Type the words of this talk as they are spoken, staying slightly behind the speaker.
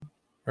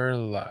We're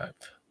live.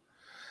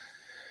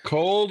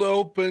 Cold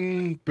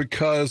open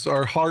because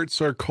our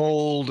hearts are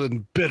cold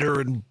and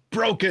bitter and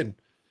broken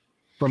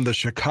from the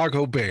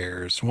Chicago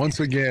Bears. Once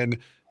again,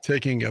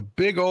 taking a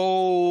big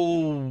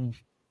old...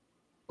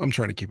 I'm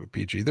trying to keep it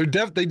PG. They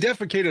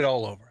defecated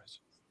all over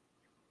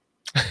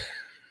us.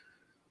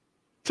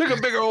 Took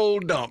a big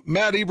old dump.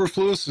 Matt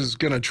Eberflus is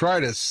going to try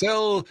to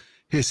sell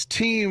his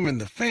team and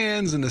the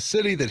fans and the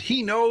city that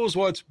he knows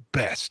what's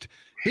best.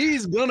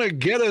 He's going to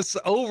get us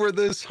over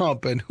this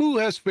hump. And who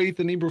has faith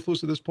in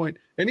Eberflus at this point?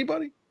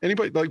 Anybody?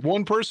 Anybody? Like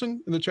one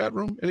person in the chat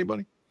room?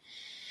 Anybody?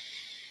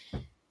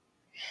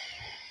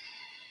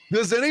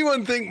 Does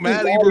anyone think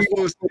Matt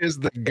Eberflus is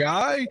the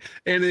guy?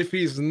 And if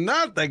he's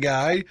not the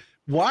guy,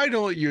 why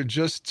don't you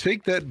just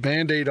take that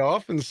Band-Aid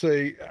off and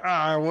say,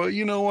 well,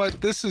 you know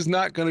what? This is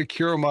not going to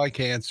cure my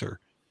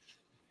cancer.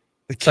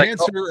 The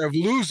cancer of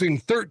losing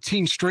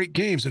 13 straight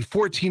games and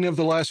 14 of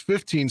the last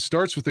 15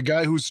 starts with the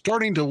guy who's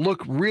starting to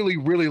look really,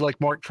 really like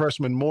Mark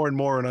Trestman more and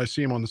more, and I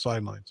see him on the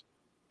sidelines.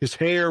 His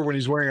hair, when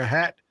he's wearing a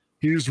hat,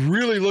 he's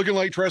really looking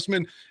like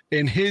Trestman,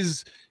 and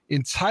his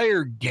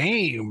entire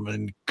game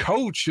and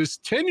coach, his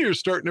tenure is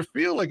starting to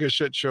feel like a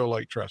shit show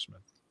like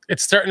Trestman.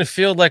 It's starting to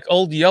feel like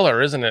Old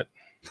Yeller, isn't it?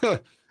 Yeah,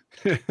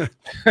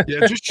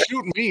 just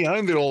shoot me.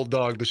 I'm the old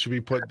dog that should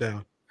be put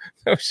down.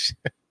 Oh, shit.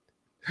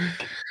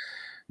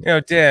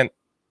 Dan,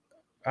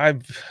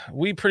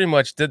 we pretty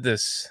much did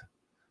this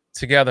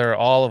together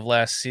all of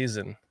last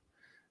season,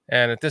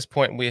 and at this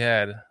point we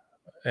had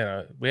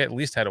at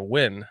least had a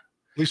win.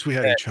 At least we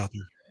had each other.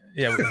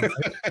 Yeah,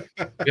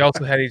 we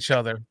also had each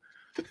other.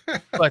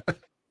 But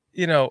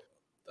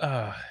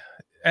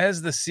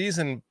as the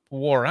season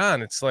wore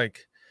on, it's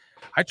like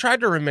I tried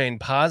to remain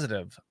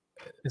positive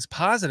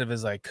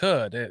as I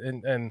could,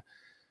 and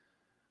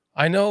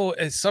I know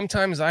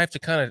sometimes I have to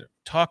kind of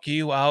talk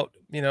you out,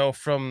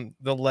 from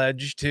the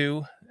ledge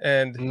too.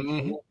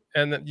 And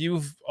and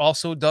you've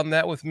also done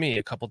that with me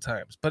a couple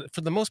times. But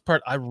for the most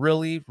part, I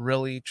really,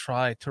 really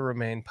try to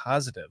remain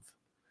positive.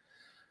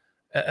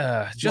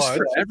 For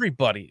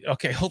everybody.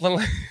 Okay, hold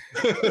on.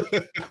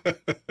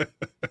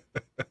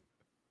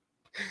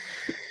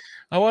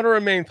 I want to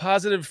remain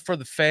positive for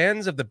the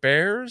fans of the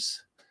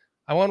Bears.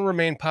 I want to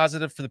remain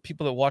positive for the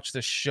people that watch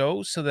this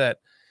show so that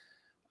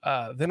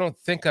they don't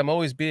think I'm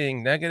always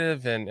being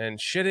negative and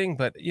shitting.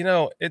 But,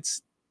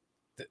 it's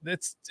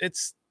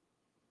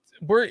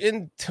we're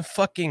into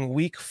fucking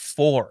week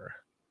 4.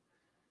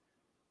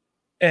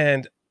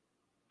 And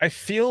I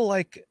feel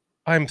like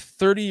I'm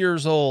 30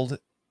 years old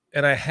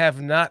and I have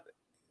not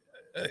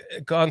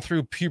gone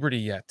through puberty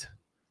yet.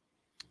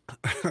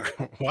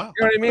 Wow.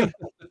 You know what I mean?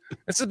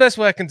 That's the best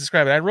way I can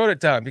describe it. I wrote it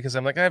down because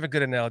I'm like, I have a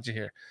good analogy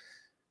here.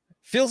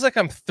 Feels like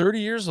I'm 30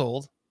 years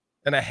old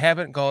and I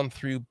haven't gone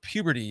through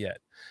puberty yet.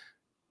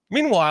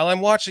 Meanwhile, I'm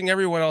watching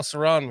everyone else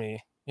around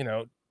me,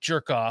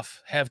 jerk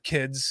off, have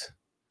kids,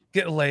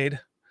 get laid.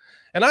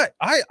 And I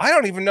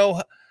don't even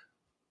know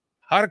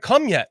how to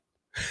come yet.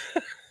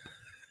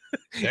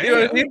 You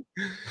know what I mean?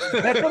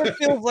 That's what it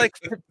feels like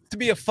to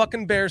be a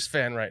fucking Bears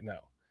fan right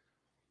now.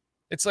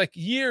 It's like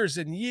years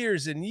and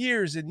years and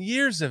years and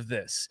years of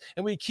this.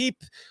 And we keep,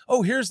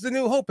 here's the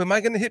new hope. Am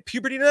I going to hit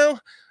puberty now?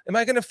 Am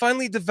I going to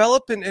finally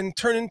develop and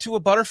turn into a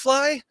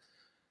butterfly?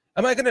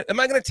 Am I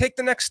gonna take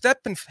the next step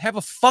and have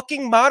a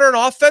fucking modern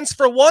offense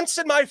for once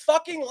in my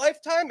fucking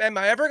lifetime? Am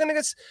I ever gonna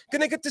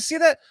get to see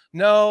that?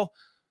 No,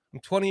 I'm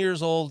 20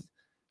 years old.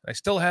 I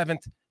still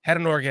haven't had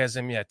an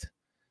orgasm yet.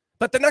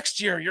 But the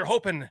next year, you're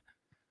hoping,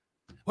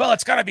 well,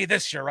 it's gotta be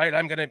this year, right?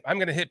 I'm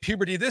gonna hit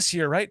puberty this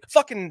year, right?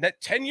 Fucking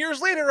 10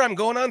 years later, I'm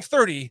going on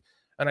 30,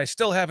 and I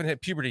still haven't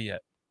hit puberty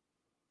yet.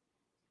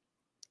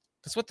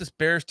 That's what this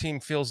Bears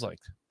team feels like.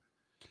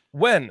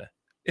 When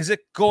is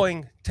it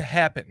going to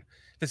happen?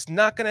 If it's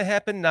not going to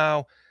happen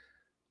now,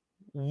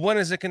 when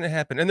is it going to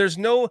happen? And there's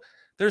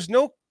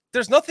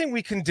nothing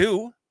we can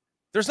do.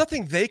 There's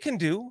nothing they can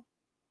do.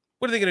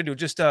 What are they going to do?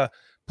 Just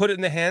put it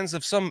in the hands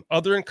of some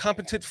other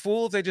incompetent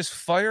fool if they just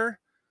fire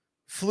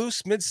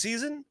Flus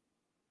mid-season?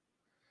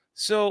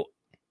 So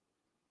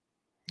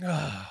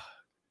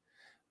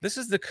this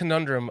is the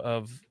conundrum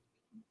of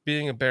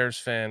being a Bears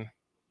fan.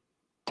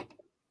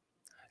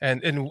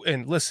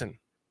 And listen,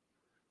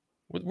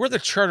 we're the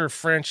charter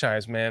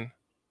franchise, man.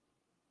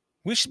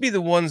 We should be the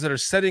ones that are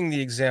setting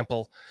the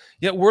example,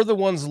 yet we're the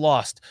ones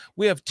lost.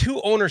 We have 2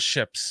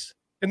 ownerships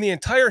in the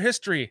entire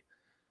history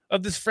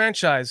of this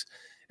franchise.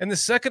 And the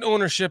second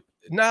ownership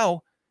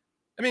now,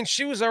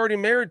 she was already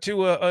married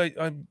to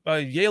a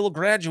Yale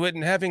graduate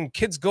and having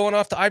kids going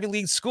off to Ivy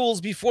League schools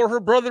before her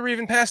brother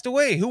even passed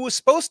away, who was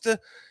supposed to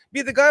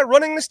be the guy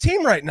running this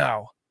team right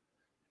now.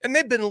 And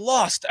they've been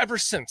lost ever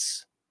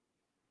since.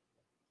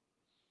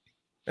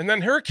 And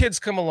then her kids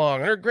come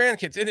along and her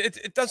grandkids.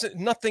 It doesn't,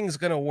 nothing's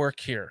going to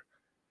work here.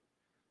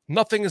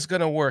 Nothing is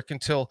going to work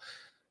until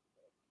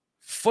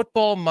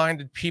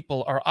football-minded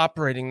people are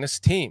operating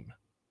this team.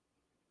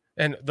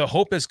 And the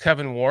hope is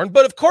Kevin Warren.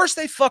 But of course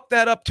they fucked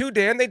that up too,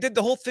 Dan. They did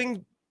the whole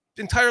thing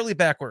entirely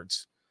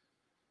backwards.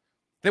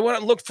 They went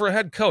out and looked for a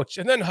head coach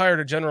and then hired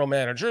a general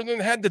manager and then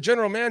had the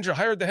general manager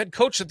hired the head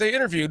coach that they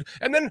interviewed.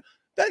 And then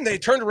they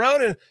turned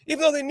around and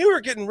even though they knew they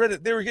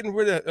were getting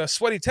rid of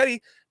Sweaty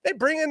Teddy, they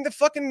bring in the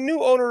fucking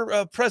new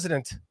owner,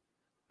 president,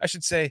 I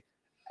should say,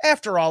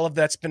 after all of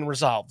that's been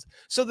resolved.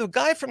 So the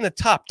guy from the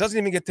top doesn't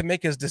even get to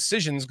make his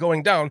decisions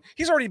going down.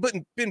 He's already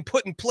been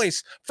put in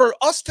place for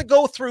us to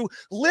go through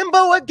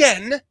limbo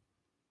again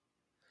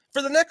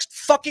for the next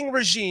fucking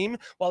regime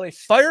while they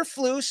fire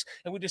Flus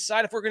and we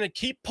decide if we're going to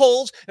keep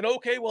Poles. And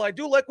okay, well, I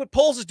do like what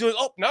Poles is doing.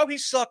 Oh, now he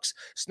sucks.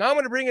 So now I'm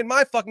going to bring in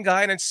my fucking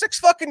guy. And in 6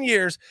 fucking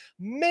years,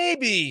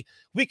 maybe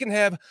we can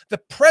have the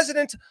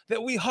president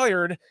that we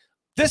hired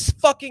this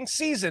fucking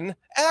season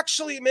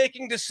actually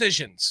making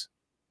decisions.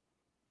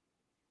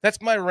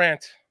 That's my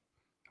rant.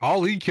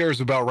 All he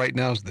cares about right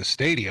now is the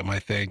stadium, I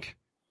think.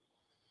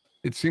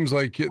 It seems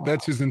like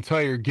that's his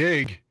entire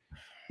gig.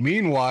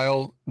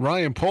 Meanwhile,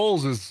 Ryan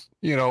Poles is,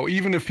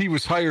 even if he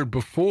was hired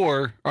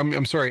before,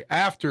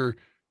 after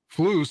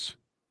Flus,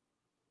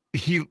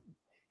 who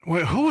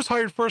was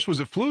hired first? Was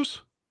it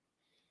Flus?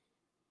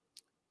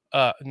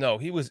 No,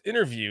 he was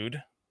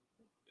interviewed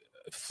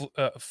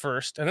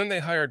first, and then they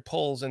hired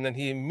Poles, and then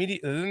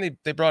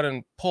they brought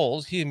in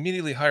Poles. He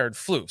immediately hired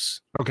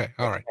Flus. Okay,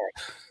 all right.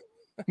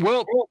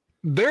 Well,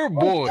 they're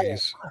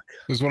boys,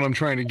 is what I'm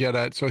trying to get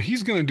at. So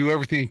he's going to do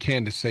everything he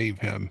can to save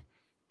him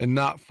and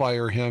not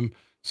fire him.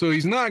 So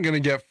he's not going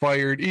to get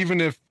fired, even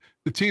if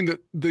the team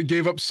that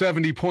gave up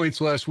 70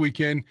 points last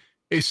weekend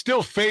is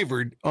still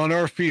favored on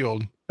our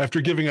field after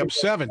giving up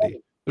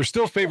 70. They're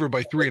still favored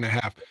by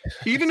 3.5.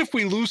 Even if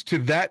we lose to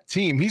that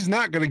team, he's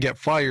not going to get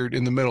fired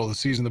in the middle of the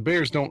season. The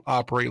Bears don't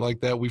operate like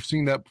that. We've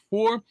seen that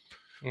before.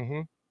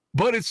 Mm-hmm.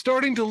 But it's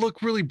starting to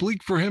look really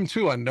bleak for him,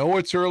 too. I know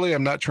it's early.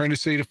 I'm not trying to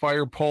say to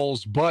fire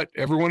Poles, but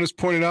everyone has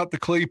pointed out the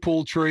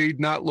Claypool trade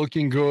not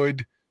looking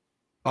good.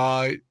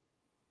 Jalen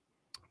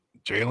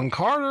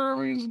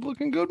Carter, he's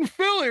looking good in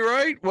Philly,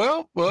 right?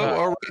 Well,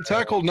 our right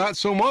tackle, not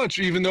so much,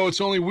 even though it's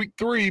only week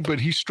 3,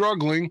 but he's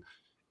struggling.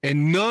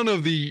 And none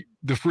of the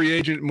free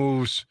agent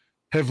moves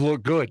have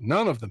looked good.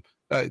 None of them.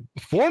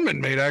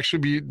 Foreman may actually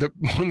be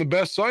one of the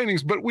best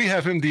signings, but we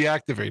have him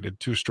deactivated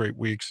 2 straight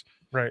weeks.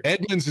 Right.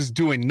 Edmonds is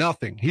doing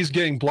nothing. He's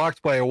getting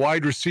blocked by a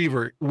wide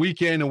receiver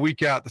week in and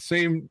week out. The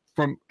same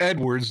from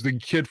Edwards, the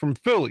kid from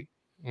Philly.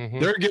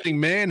 Mm-hmm. They're getting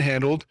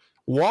manhandled.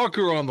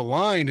 Walker on the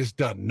line has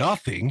done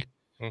nothing.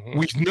 Mm-hmm.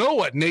 We know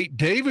what Nate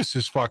Davis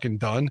has fucking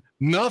done.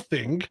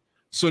 Nothing.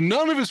 So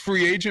none of his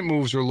free agent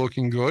moves are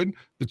looking good.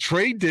 The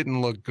trade didn't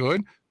look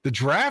good. The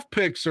draft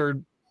picks are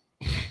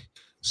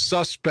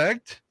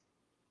suspect.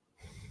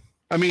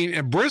 I mean,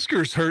 and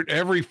Brisker's hurt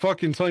every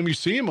fucking time you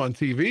see him on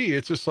TV.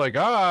 It's just like,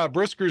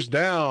 Brisker's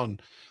down.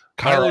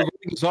 Kyler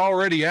Green's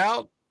already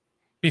out.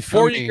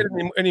 Before you get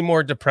any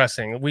more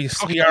depressing, we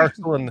are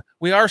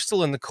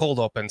still in the cold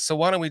open. So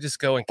why don't we just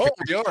go and kick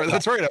we are.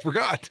 That's right. I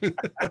forgot.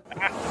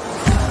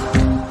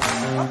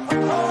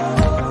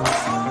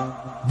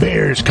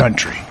 Bears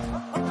country.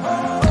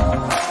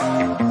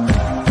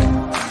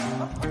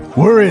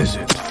 Where is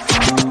it?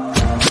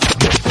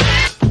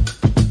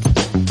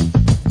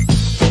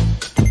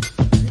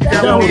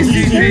 Down with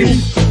BCP?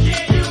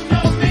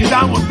 You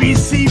down with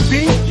BCP?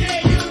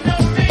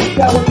 You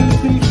down with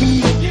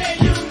BCP?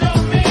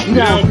 You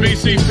down with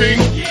BCP?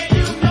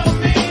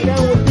 You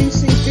down with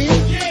BCP?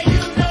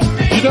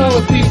 You down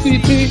with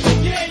BCP?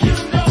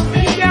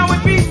 You down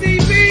with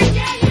BCP?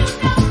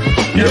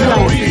 You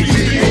down with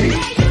BCP?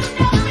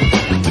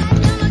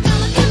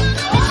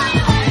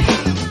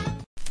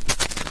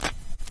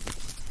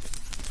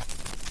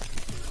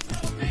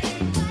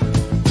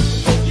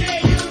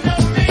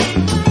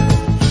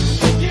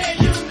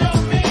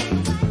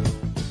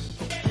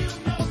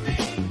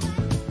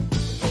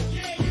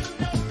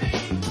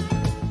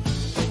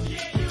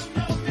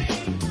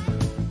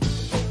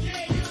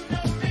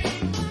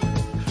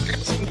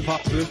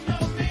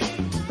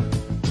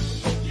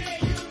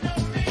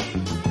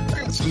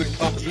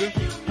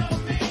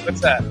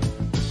 What's that?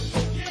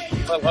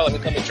 Well, let me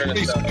come and turn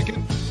this down.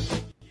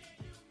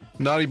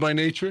 Naughty by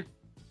nature.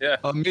 Yeah.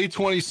 On May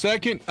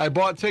 22nd, I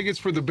bought tickets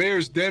for the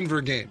Bears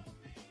Denver game.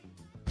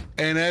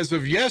 And as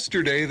of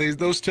yesterday,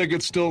 those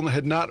tickets still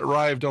had not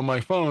arrived on my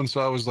phone.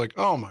 So I was like,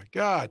 oh my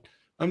God,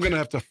 I'm going to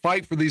have to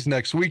fight for these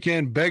next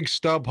weekend, beg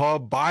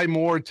StubHub, buy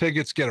more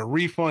tickets, get a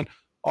refund.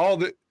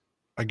 I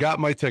got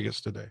my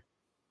tickets today.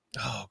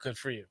 Oh, good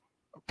for you.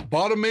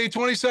 Bought them May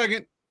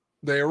 22nd.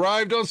 They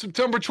arrived on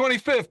September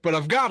 25th, but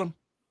I've got them.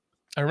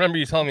 I remember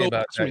you telling me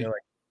about that. You're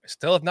like, I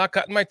still have not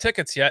gotten my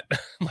tickets yet.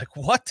 I'm like,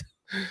 what?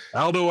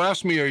 Aldo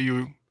asked me, are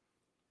you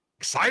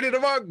excited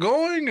about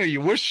going? Or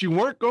you wish you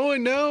weren't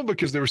going now?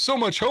 Because there was so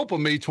much hope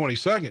on May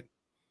 22nd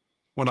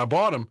when I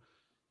bought them.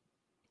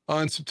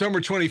 On September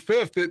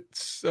 25th,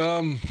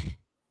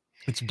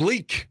 it's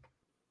bleak.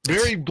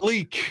 Very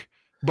bleak.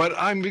 But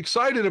I'm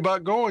excited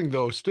about going,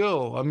 though,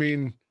 still. I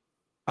mean,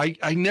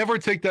 I never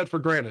take that for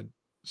granted,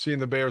 seeing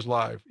the Bears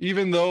live,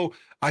 even though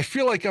I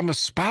feel like I'm a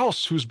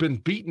spouse who's been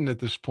beaten at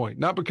this point.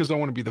 Not because I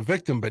want to be the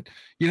victim, but,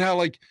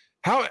 like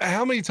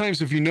How many times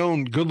have you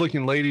known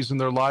good-looking ladies in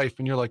their life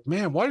and you're like,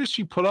 man, why does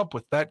she put up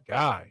with that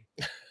guy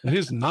and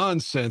his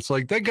nonsense?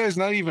 Like, that guy's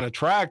not even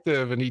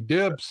attractive and he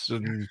dips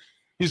and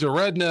he's a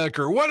redneck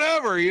or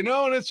whatever, you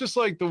know? And it's just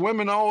like the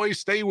women always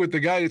stay with the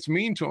guy that's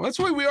mean to them. That's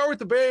the way we are with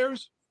the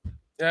Bears.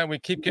 Yeah, we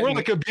keep getting. We're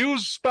like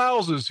abused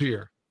spouses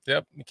here.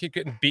 Yep, we keep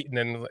getting beaten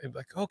and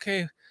like,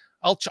 okay,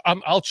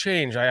 I'll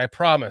change. I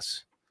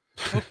promise.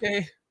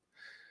 Okay,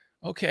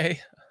 okay,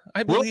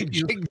 I believe like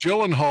you. Jake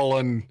Gyllenhaal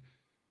on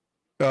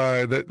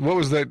that. What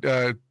was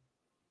that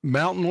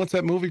mountain? What's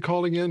that movie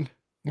called again?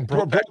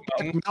 Brokeback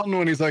Mountain.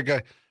 When he's like,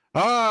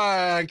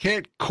 I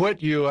can't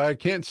quit you. I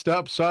can't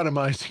stop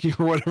sodomizing you,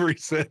 or whatever he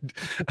said.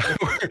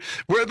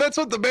 That's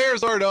what the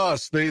Bears are to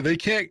us. They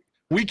can't.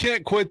 We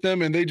can't quit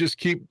them, and they just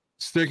keep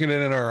sticking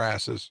it in our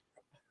asses.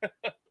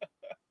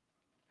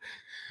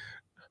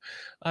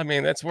 I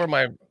mean, that's where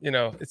my,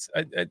 it's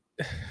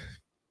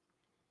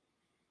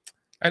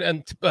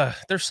and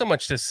there's so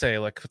much to say,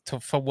 like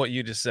from what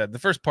you just said. The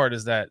first part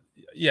is that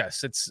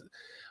yes, it's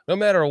no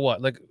matter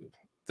what. Like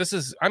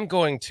I'm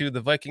going to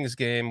the Vikings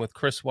game with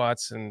Chris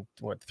Watts in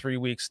 3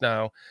 weeks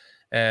now,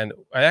 and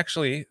I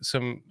actually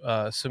some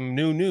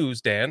new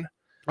news, Dan.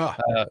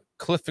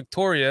 Cliff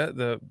Victoria,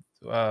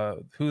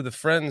 who the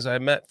friends I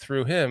met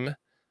through him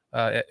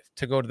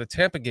to go to the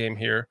Tampa game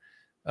here.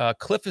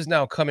 Cliff is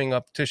now coming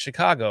up to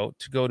Chicago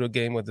to go to a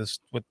game with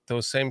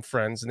those same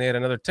friends, and they had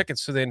another ticket,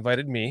 so they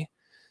invited me.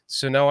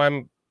 So now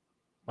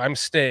I'm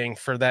staying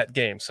for that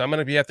game. So I'm going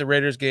to be at the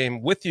Raiders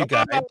game with you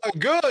guys.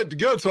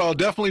 Good. So I'll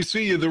definitely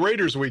see you the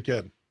Raiders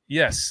weekend.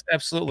 Yes,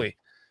 absolutely.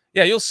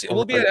 Yeah, you'll see.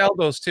 We'll be at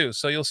Aldo's too.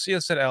 So you'll see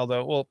us at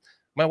Aldo. Well,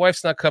 my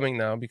wife's not coming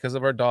now because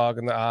of our dog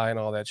and the eye and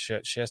all that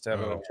shit. She has to have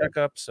a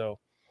checkup. So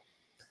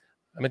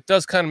it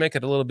does kind of make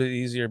it a little bit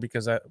easier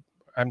because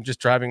I'm just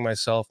driving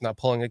myself, not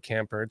pulling a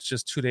camper. It's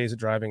just 2 days of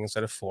driving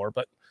instead of 4.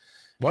 But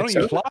why don't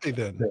you fly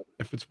then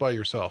if it's by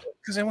yourself?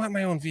 Because I want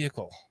my own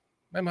vehicle.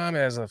 My mom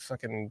has a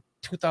fucking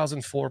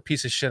 2004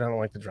 piece of shit I don't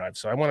like to drive,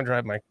 so I want to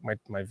drive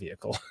my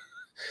vehicle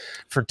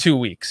for 2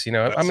 weeks. I'm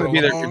going to be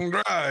there. Long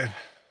drive.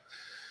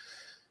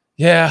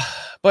 Yeah,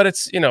 but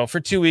it's for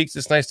 2 weeks.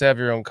 It's nice to have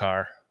your own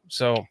car.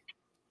 So,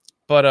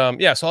 but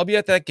yeah, so I'll be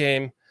at that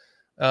game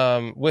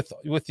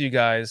with you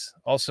guys.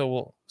 Also,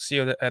 we'll see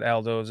you at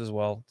Aldo's as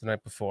well the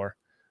night before.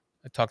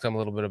 I talked to him a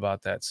little bit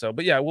about that. So,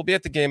 but yeah, we'll be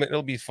at the game.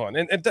 It'll be fun.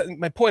 And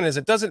my point is,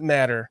 it doesn't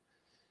matter.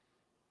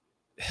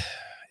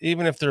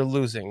 Even if they're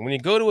losing, when you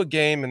go to a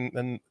game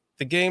and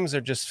the games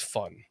are just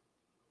fun.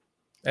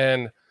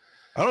 And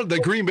the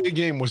Green Bay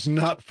game was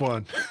not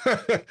fun.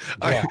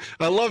 I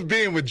love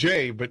being with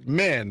Jay, but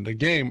man, the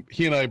game,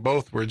 he and I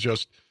both were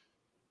just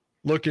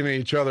looking at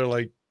each other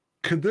like,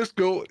 could this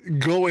go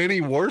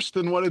any worse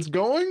than what it's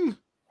going?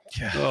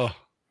 Yeah. Oh.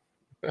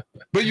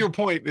 But your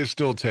point is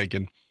still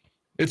taken.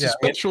 It's a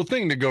special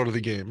thing to go to the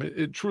game.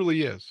 It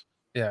truly is.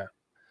 Yeah.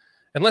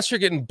 Unless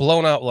you're getting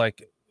blown out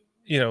like,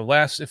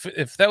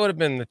 if that would have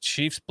been the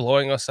Chiefs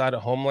blowing us out at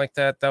home like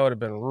that, that would have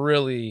been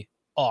really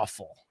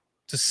awful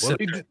to sit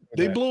there.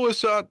 They blew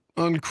us out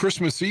on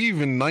Christmas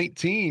Eve in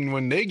 19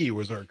 when Nagy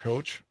was our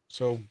coach.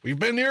 So we've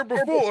been here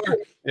before.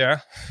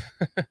 Yeah,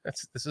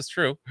 this is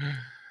true.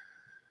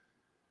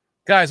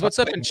 Guys, what's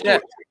up in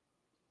chat?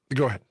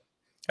 Go ahead.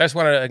 I just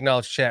want to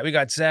acknowledge chat. We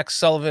got Zach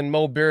Sullivan,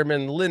 Mo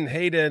Beerman, Lynn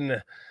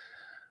Hayden,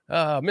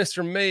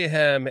 Mr.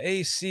 Mayhem,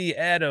 AC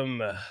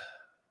Adam.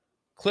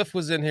 Cliff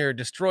was in here.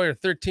 Destroyer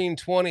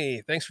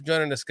 1320. Thanks for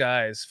joining us,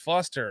 guys.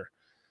 Foster,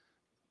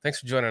 thanks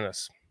for joining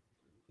us.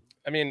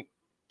 I mean,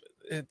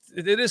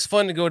 it is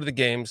fun to go to the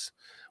games.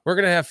 We're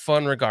going to have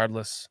fun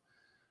regardless.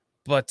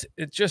 But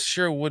it just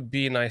sure would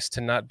be nice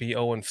to not be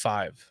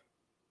 0-5.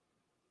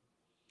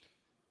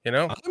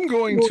 I'm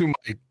going to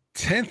my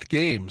 10th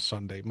game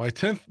Sunday. My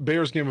 10th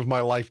Bears game of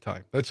my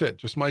lifetime. That's it.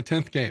 Just my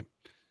 10th game.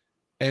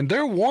 And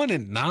they're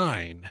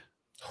 1-9.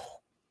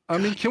 I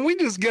mean, can we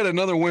just get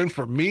another win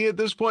for me at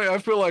this point? I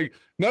feel like,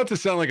 not to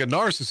sound like a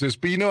narcissist,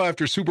 but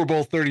after Super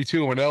Bowl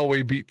 32 when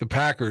Elway beat the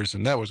Packers,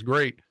 and that was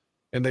great,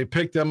 and they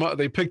picked up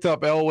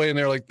Elway, and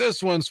they're like,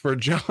 this one's for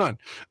John.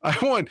 I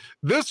want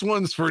this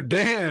one's for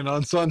Dan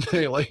on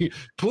Sunday. Like,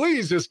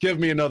 please just give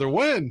me another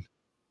win.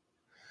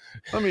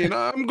 I mean,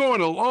 I'm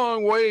going a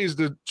long ways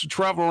to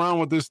travel around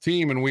with this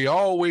team, and we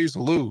always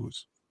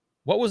lose.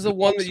 What was the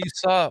one that you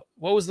saw?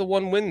 What was the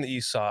one win that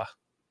you saw?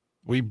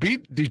 We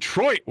beat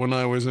Detroit when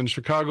I was in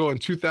Chicago in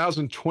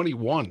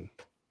 2021.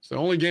 It's the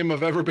only game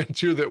I've ever been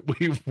to that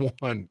we've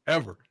won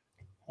ever.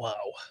 Wow.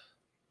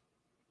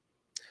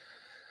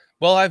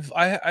 Well,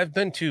 I've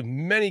been to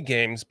many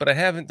games, but I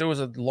haven't. There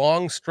was a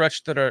long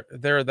stretch that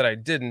I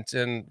didn't.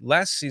 And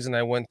last season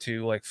I went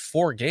to like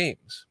 4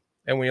 games,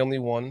 and we only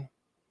won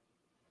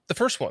the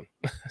first one,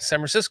 San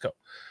Francisco.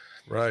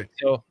 Right.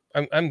 So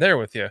I'm there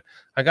with you.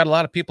 I got a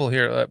lot of people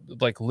here,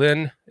 like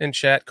Lynn in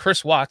chat,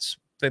 Chris Watts.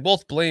 They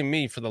both blame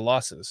me for the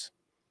losses.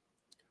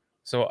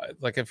 So,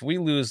 like, if we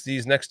lose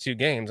these next 2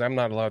 games, I'm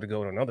not allowed to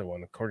go to another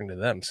one, according to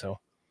them. So,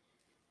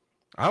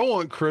 I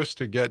want Chris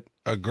to get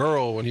a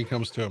girl when he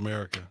comes to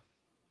America.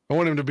 I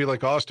want him to be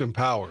like Austin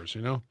Powers,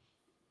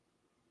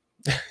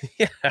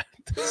 Yeah.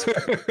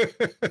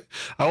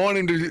 I want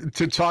him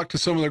to talk to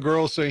some of the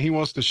girls saying he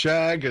wants to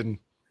shag and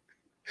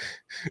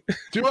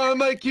do I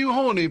make you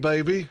horny,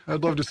 baby?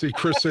 I'd love to see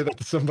Chris say that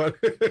to somebody.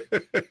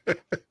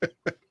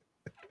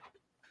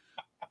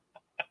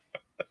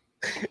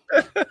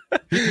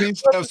 He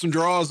needs to have some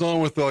drawers on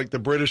with like the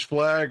British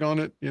flag on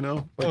it, you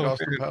know, like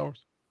Austin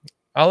Powers.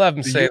 I'll have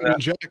him say that.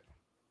 Jack.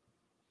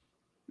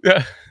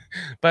 Yeah.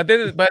 By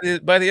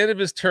the end of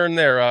his turn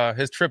there,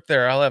 his trip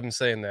there, I'll have him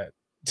saying that.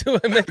 Do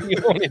I make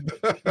you horny?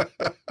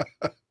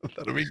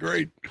 That'll be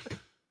great.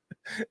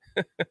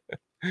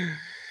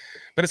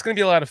 But it's going to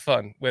be a lot of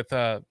fun with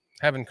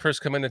having Chris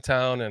come into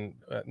town and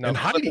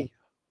Heidi.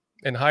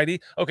 And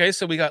Heidi. Okay,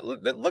 so we got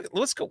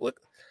let's go look.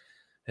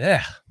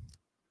 Yeah.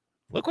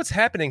 Look what's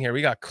happening here.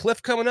 We got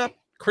Cliff coming up,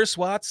 Chris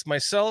Watts,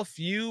 myself,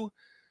 you.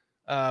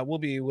 We'll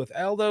be with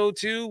Aldo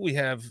too. We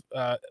have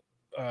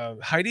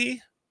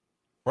Heidi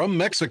from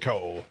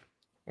Mexico.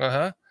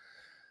 Yeah,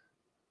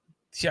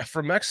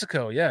 from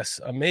Mexico. Yes,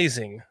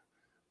 amazing.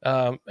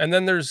 And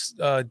then there's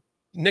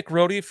Nick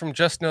Rohde from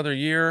Just Another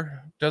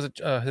Year. Does it?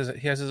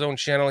 He has his own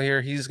channel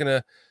here. He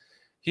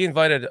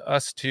invited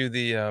us to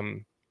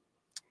the.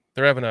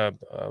 They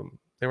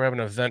were having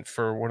an event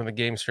for one of the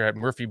games here at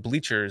Murphy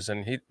Bleachers,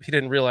 and he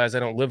didn't realize I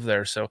don't live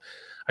there. So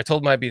I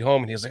told him I'd be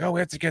home, and he was like, "Oh,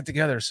 we have to get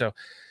together." So,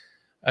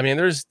 I mean,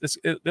 it's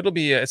going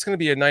to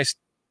be a nice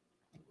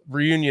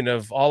reunion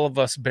of all of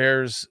us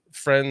Bears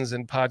friends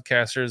and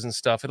podcasters and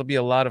stuff. It'll be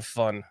a lot of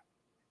fun.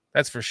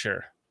 That's for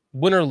sure.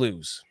 Win or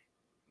lose.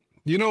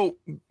 You know,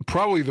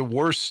 probably the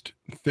worst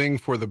thing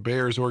for the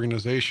Bears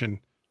organization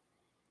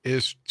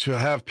is to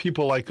have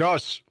people like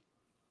us.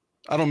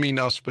 I don't mean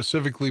us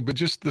specifically, but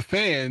just the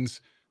fans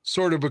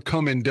sort of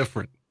become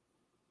indifferent.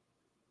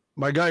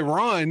 My guy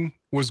Ron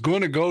was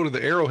going to go to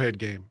the Arrowhead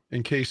game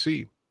in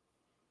KC.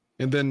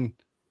 And then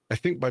I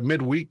think by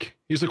midweek,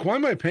 he's like, why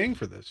am I paying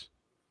for this?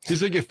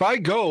 He's like, if I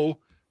go,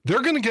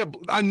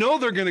 I know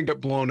they're going to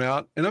get blown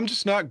out, and I'm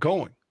just not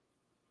going.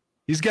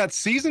 He's got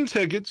season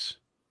tickets.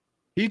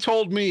 He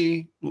told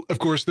me, of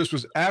course, this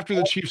was after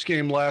the Chiefs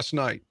game last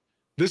night.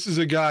 This is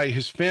a guy,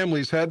 his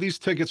family's had these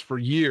tickets for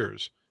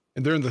years,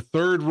 and they're in the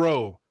third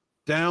row,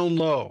 down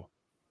low.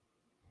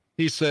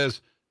 He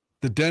says,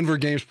 the Denver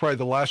game's probably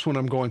the last one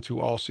I'm going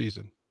to all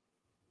season.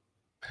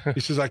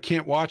 He says, I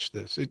can't watch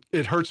this.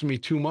 It hurts me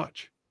too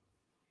much.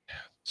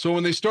 So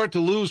when they start to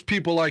lose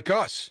people like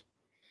us,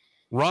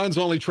 Ron's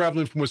only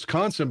traveling from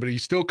Wisconsin, but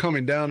he's still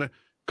coming down a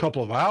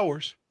couple of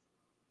hours.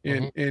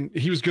 And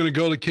he was going to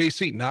go to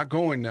KC, not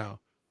going now.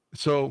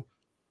 So,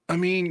 I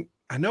mean,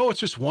 I know it's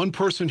just one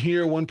person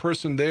here, one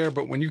person there,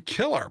 but when you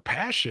kill our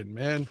passion,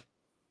 man,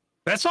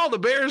 that's all the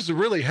Bears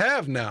really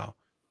have now.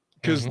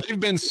 Because they've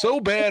been so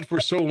bad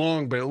for so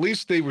long, but at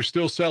least they were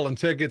still selling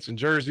tickets and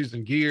jerseys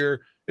and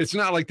gear. It's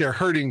not like they're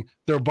hurting.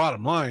 Their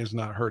bottom line is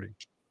not hurting.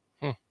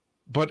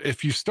 But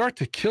if you start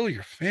to kill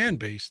your fan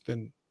base,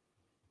 then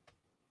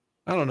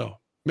I don't know.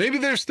 Maybe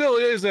there still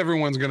is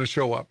everyone's going to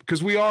show up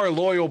because we are a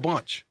loyal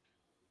bunch.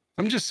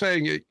 I'm just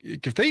saying,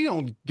 if they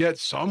don't get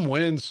some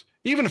wins,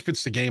 even if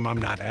it's the game I'm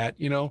not at,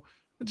 you know,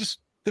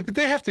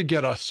 they have to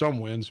get us some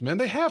wins, man.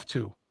 They have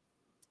to.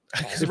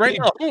 If right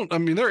now, don't, I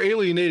mean, they're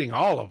alienating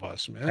all of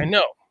us, man. I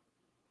know.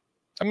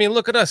 I mean,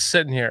 look at us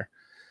sitting here.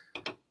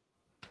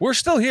 We're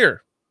still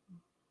here.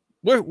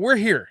 We're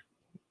here.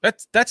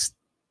 That's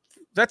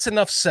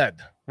enough said,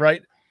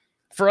 right?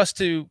 For us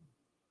to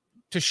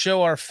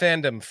show our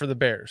fandom for the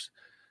Bears.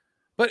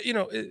 But, you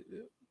know,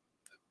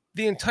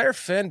 the entire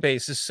fan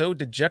base is so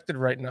dejected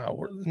right now.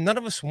 None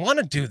of us want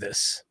to do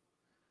this.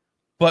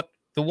 But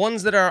the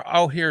ones that are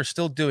out here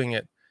still doing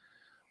it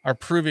are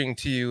proving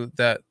to you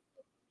that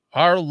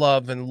our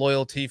love and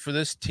loyalty for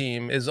this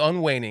team is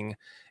unwaning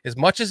as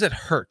much as it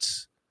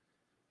hurts.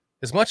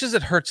 As much as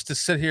it hurts to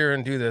sit here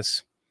and do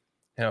this,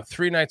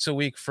 3 nights a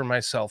week for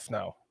myself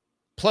now,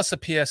 plus a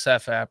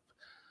PSF app,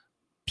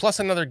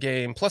 plus another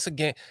game, plus a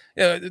game.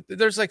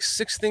 There's like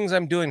 6 things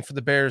I'm doing for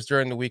the Bears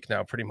during the week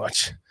now, pretty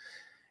much.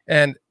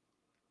 And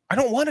I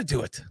don't want to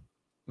do it.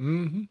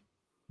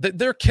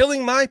 They're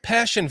killing my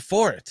passion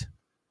for it.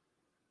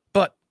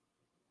 But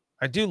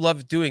I do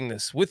love doing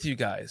this with you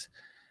guys.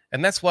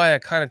 And that's why I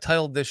kind of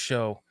titled this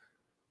show,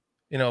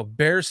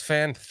 Bears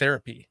Fan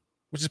Therapy,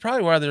 which is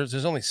probably why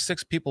there's only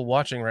 6 people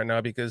watching right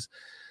now, because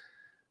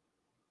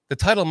the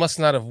title must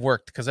not have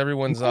worked because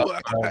everyone's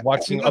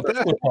watching other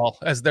football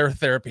as their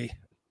therapy.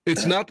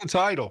 It's not the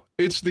title.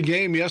 It's the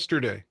game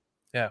yesterday.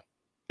 Yeah.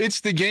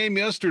 It's the game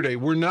yesterday.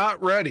 We're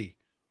not ready.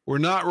 We're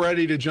not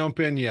ready to jump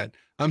in yet.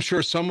 I'm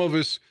sure some of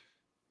us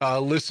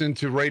listened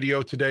to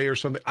radio today or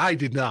something. I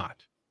did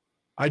not.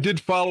 I did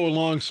follow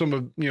along some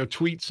of,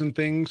 tweets and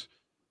things,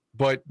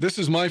 but this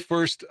is my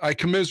first. I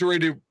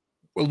commiserated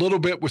a little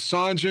bit with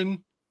Sanjan,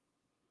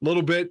 a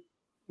little bit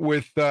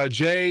with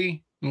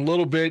Jay, and a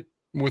little bit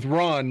with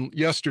Ron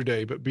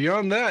yesterday. But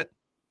beyond that,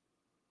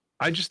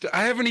 I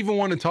haven't even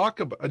want to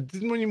talk about. I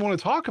didn't even want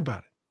to talk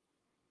about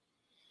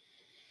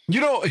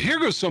it. Here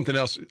goes something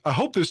else. I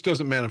hope this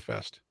doesn't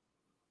manifest.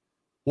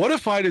 What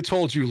if I'd have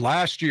told you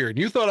last year and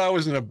you thought I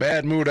was in a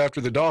bad mood after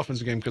the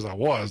Dolphins game? Because I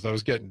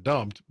was getting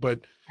dumped.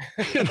 But,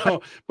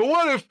 but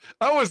what if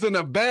I was in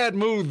a bad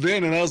mood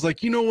then and I was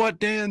like, you know what,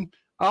 Dan?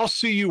 I'll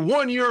see you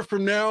 1 year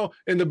from now,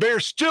 and the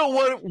Bears still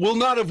will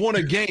not have won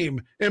a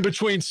game in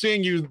between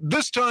seeing you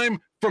this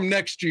time from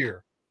next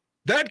year.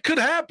 That could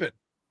happen.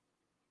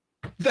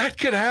 That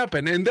could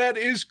happen, and that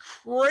is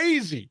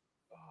crazy.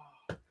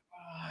 Oh,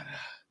 God.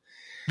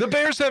 The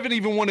Bears haven't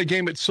even won a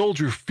game at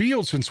Soldier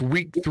Field since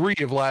week 3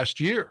 of last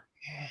year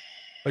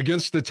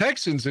against the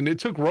Texans, and it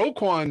took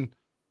Roquan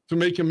to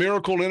make a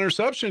miracle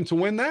interception to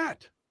win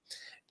that.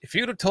 If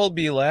you'd have told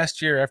me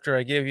last year after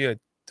I gave you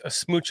a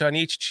smooch on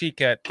each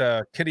cheek at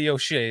Kitty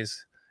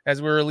O'Shea's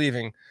as we were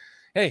leaving,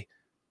 hey,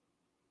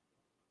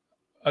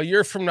 a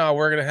year from now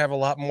we're going to have a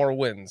lot more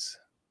wins,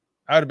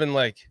 I would have been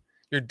like,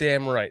 you're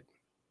damn right.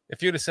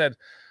 If you'd have said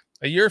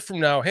a year from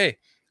now, hey,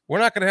 we're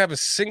not going to have a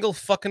single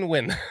fucking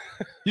win.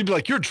 You'd be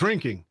like, you're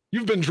drinking.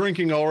 You've been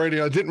drinking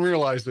already. I didn't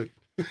realize it.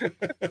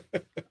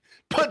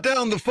 Put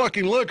down the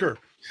fucking liquor.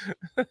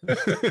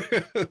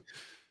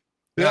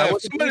 Yeah,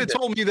 if somebody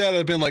told me that,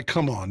 I'd been like,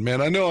 come on,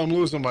 man. I know I'm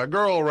losing my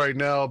girl right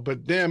now,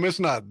 but damn, it's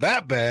not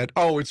that bad.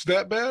 Oh, it's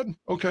that bad?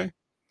 Okay.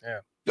 Yeah.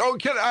 Oh,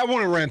 I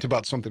want to rant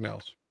about something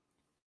else.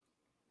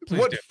 Please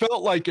what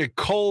felt like a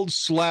cold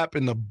slap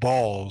in the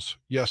balls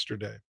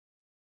yesterday.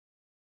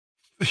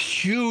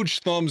 Huge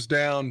thumbs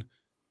down,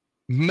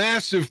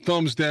 massive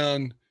thumbs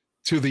down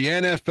to the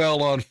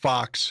NFL on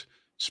Fox,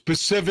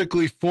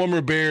 specifically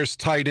former Bears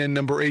tight end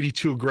number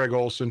 82, Greg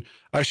Olsen.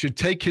 I should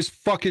take his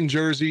fucking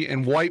jersey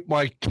and wipe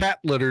my cat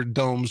litter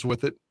domes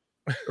with it,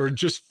 or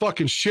just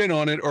fucking shit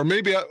on it, or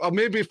maybe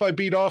if I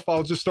beat off,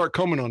 I'll just start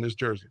coming on his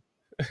jersey.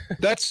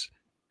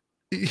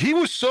 He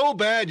was so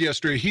bad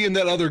yesterday, he and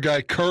that other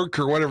guy, Kirk,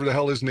 or whatever the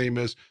hell his name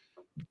is,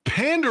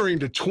 pandering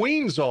to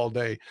tweens all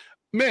day.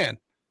 Man,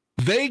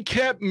 they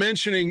kept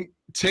mentioning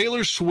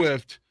Taylor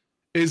Swift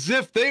as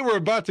if they were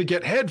about to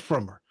get head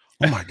from her.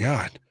 Oh, my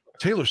God.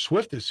 Taylor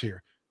Swift is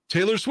here.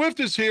 Taylor Swift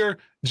is here.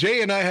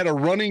 Jay and I had a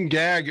running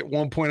gag at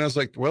one point. I was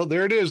like, well,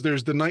 there it is.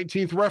 There's the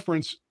 19th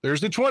reference.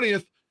 There's the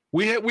 20th.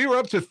 We were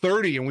up to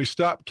 30 and we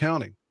stopped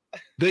counting.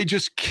 They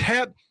just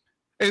kept.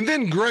 And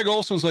then Greg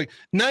Olsen was like,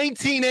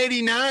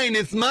 1989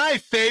 is my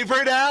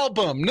favorite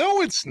album.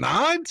 No, it's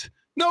not.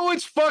 No,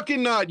 it's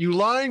fucking not. You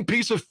lying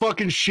piece of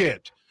fucking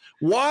shit.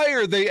 Why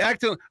are they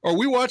acting? Are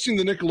we watching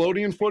the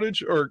Nickelodeon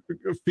footage or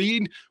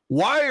feed?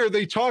 Why are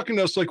they talking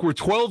to us like we're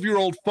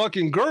 12-year-old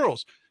fucking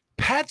girls?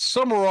 Pat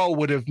Summerall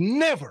would have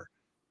never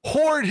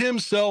whored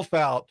himself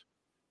out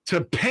to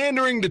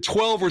pandering to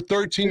 12 or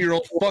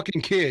 13-year-old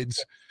fucking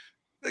kids.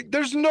 Like,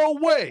 there's no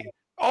way.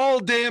 All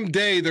damn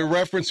day they're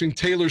referencing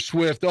Taylor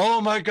Swift. Oh,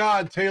 my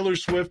God, Taylor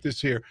Swift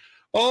is here.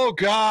 Oh,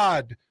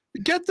 God.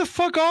 Get the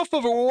fuck off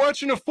of it. We're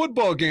watching a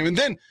football game. And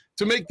then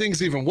to make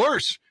things even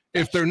worse,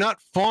 if they're not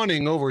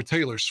fawning over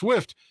Taylor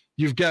Swift,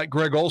 you've got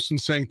Greg Olsen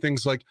saying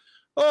things like,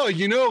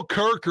 oh,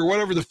 Kirk, or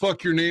whatever the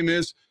fuck your name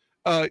is.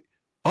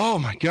 Oh,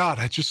 my God,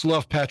 I just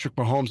love Patrick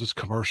Mahomes'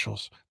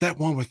 commercials. That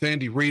one with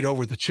Andy Reid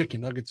over the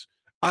chicken nuggets.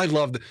 I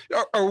love that.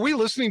 Are we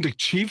listening to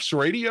Chiefs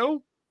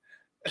radio?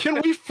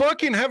 Can we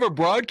fucking have a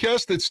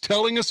broadcast that's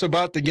telling us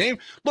about the game?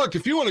 Look,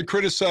 if you want to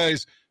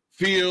criticize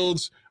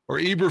Fields or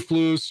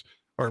Eberflus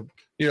or,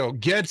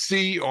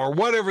 Getsy or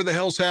whatever the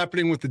hell's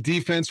happening with the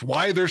defense,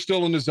 why they're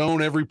still in the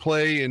zone every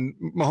play and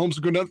Mahomes is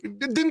going to,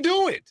 then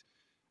do it.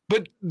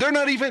 But they're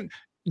not even,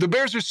 the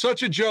Bears are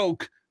such a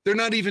joke. They're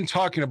not even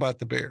talking about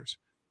the Bears.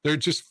 They're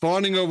just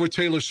fawning over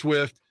Taylor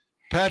Swift,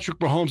 Patrick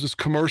Mahomes'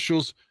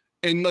 commercials,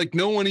 and like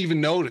no one even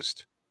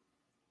noticed.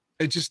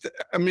 As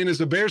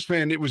a Bears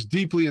fan, it was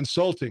deeply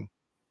insulting.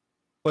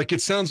 Like,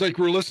 it sounds like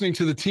we're listening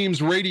to the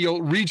team's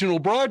regional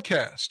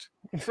broadcast.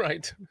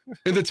 Right.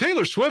 And the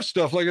Taylor Swift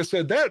stuff, like I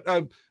said,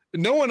 that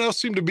no one else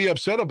seemed to be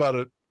upset about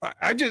it.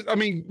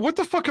 What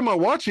the fuck am I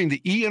watching?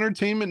 The E!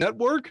 Entertainment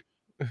Network?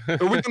 Are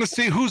we going to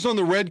see who's on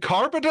the red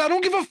carpet? I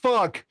don't give a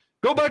fuck.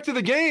 Go back to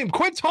the game.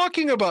 Quit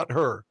talking about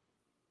her.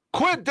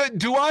 Quit.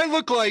 Do I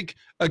look like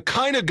a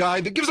kind of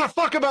guy that gives a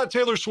fuck about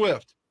Taylor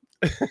Swift?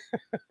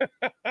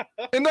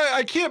 And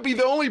I can't be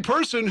the only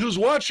person who's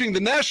watching the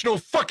National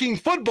fucking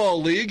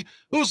Football League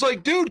who's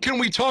like, dude, can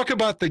we talk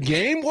about the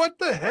game? What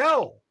the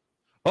hell?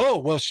 Oh,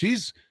 well,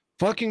 she's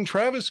fucking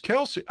Travis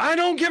Kelce. I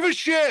don't give a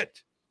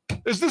shit.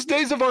 Is this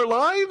Days of Our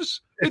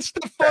Lives? It's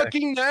the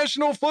fucking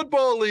National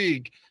Football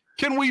League.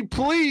 Can we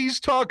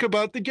please talk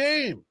about the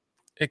game?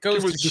 It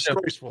was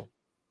disgraceful.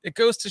 It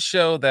goes to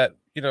show that,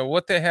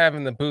 what they have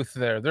in the booth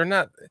there, they're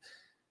not,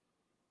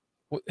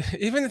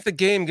 even if the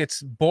game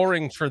gets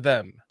boring for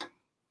them,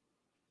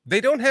 they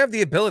don't have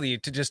the ability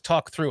to just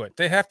talk through it.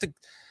 They have to,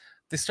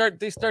 they start,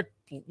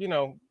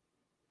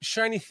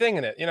 shiny thing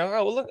in it,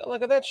 oh,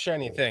 look at that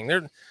shiny thing.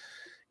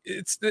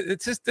 It's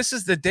just, this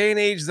is the day and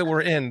age that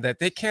we're in, that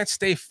they can't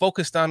stay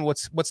focused on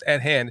what's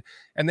at hand,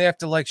 and they have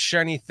to like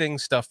shiny thing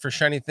stuff for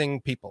shiny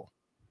thing people,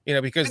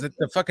 because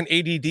the fucking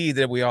ADD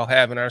that we all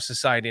have in our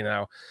society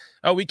now.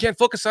 Oh, we can't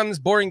focus on this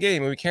boring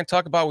game, and we can't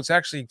talk about what's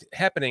actually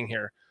happening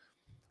here.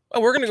 Oh,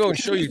 we're going to go and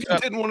show you. You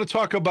didn't want to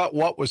talk about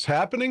what was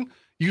happening.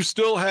 you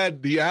still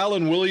had the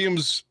Alan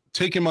Williams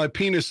taking my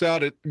penis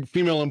out at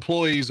female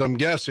employees, I'm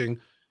guessing,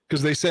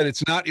 because they said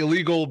it's not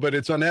illegal, but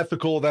it's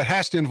unethical. That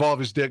has to involve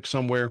his dick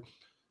somewhere.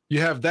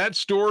 You have that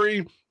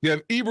story. You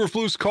have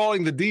Eberflus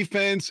calling the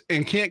defense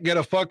and can't get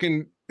a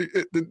fucking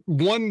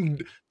 1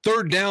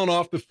 third down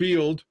off the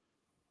field.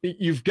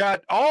 You've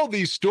got all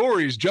these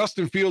stories.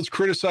 Justin Fields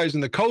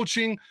criticizing the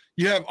coaching.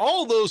 You have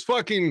all those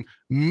fucking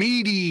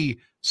meaty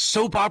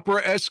soap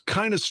opera-esque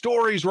kind of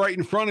stories right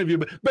in front of you.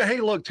 But hey,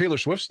 look, Taylor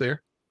Swift's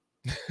there.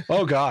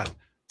 Oh, God.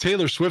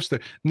 Taylor Swift's there.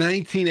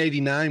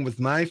 1989 was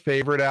my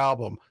favorite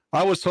album.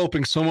 I was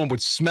hoping someone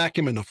would smack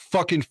him in the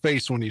fucking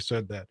face when he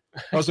said that.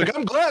 I was like,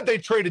 I'm glad they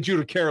traded you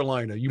to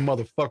Carolina, you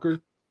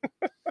motherfucker.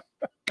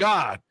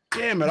 God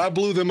damn it. I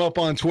blew them up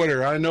on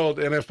Twitter. I know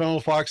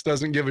NFL Fox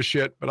doesn't give a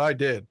shit, but I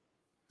did.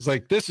 It's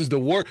like, this is the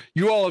worst.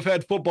 You all have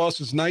had football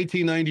since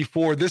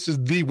 1994. This is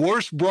the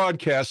worst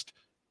broadcast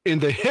in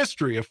the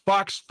history of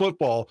Fox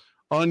football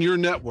on your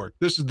network.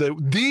 This is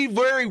the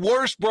very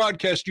worst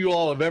broadcast you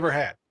all have ever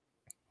had.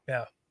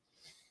 Yeah.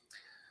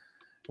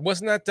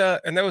 Wasn't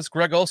that and that was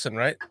Greg Olson,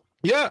 right?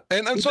 Yeah,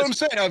 and that's what I'm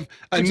saying.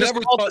 I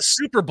never thought thought the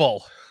Super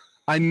Bowl.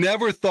 I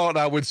never thought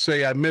I would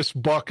say I miss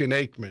Buck and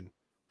Aikman,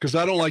 because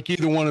I don't like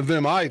either one of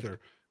them either.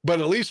 But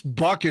at least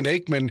Buck and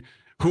Aikman,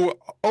 who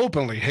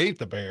openly hate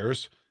the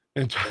Bears,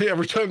 and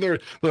every time they're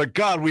like,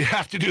 God, we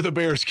have to do the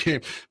Bears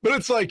game. But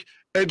it's like,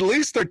 at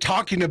least they're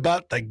talking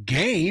about the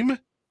game.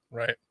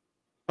 Right.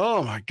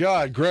 Oh my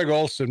God, Greg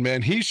Olson,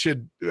 man, he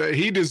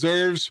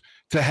deserves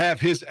to have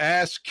his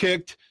ass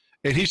kicked.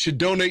 And he should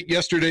donate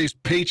yesterday's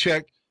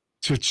paycheck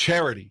to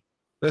charity.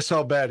 That's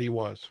how bad he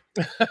was.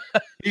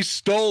 He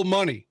stole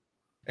money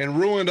and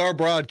ruined our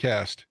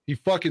broadcast. He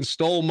fucking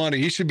stole money.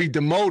 He should be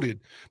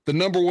demoted. The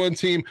number one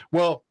team,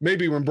 well,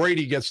 maybe when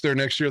Brady gets there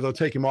next year, they'll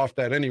take him off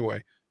that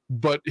anyway.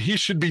 But he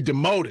should be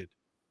demoted.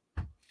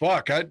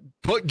 Fuck,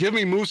 give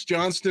me Moose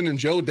Johnston and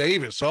Joe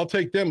Davis. I'll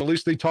take them. At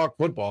least they talk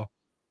football.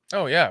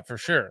 Oh, yeah, for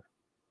sure.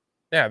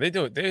 Yeah, they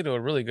do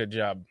a really good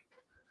job.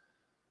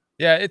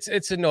 Yeah,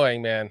 it's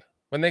annoying, man.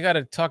 When they got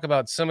to talk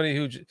about somebody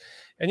who,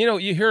 and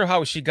you hear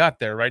how she got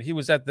there, right? He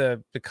was at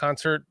the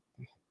concert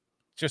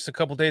just a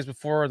couple days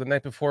before, or the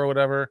night before, or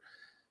whatever,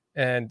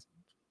 and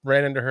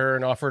ran into her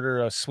and offered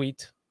her a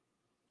suite.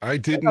 I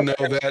didn't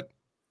know that.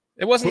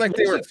 It wasn't like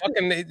they were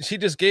fucking. She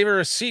just gave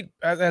her a seat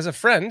as a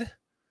friend.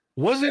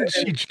 Wasn't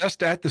she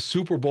just at the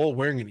Super Bowl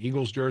wearing an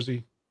Eagles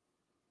jersey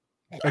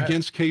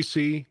against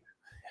KC?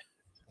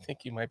 I think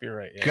you might be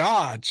right. Yeah.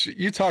 God,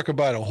 you talk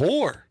about a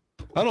whore.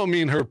 I don't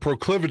mean her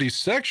proclivity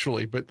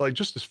sexually, but like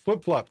just as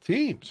flip-flop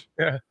teams.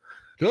 Yeah.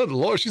 Good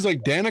Lord. She's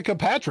like Danica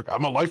Patrick.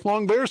 I'm a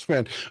lifelong Bears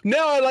fan.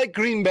 Now I like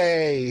Green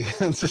Bay.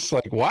 It's just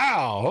like,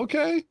 wow,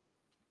 okay.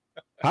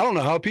 I don't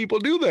know how people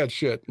do that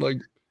shit.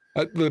 Like,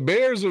 the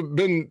Bears have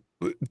been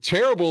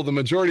terrible the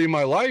majority of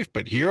my life,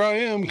 but here I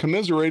am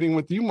commiserating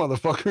with you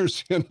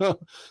motherfuckers.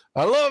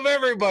 I love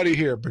everybody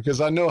here because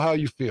I know how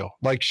you feel.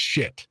 Like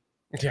shit.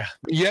 Yeah.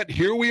 Yet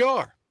here we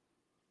are.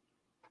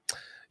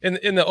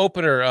 In the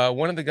opener,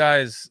 one of the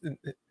guys,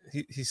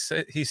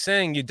 he's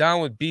saying you down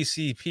with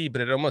BCP,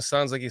 but it almost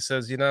sounds like he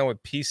says you down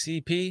with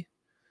PCP.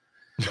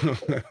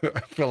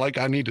 I feel like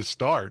I need to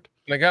start.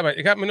 And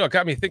it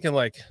got me thinking,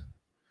 like,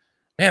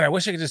 man, I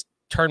wish I could just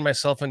turn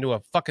myself into a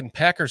fucking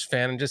Packers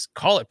fan and just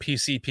call it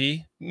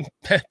PCP.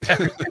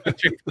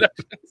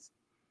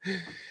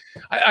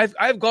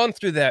 I've gone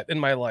through that in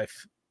my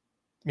life,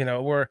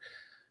 where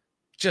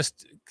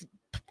just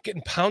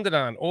getting pounded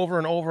on over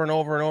and over and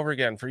over and over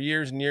again for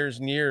years and years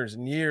and years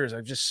and years.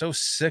 I'm just so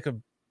sick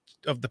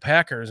of the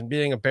Packers and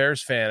being a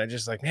Bears fan. I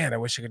just like, man, I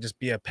wish I could just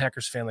be a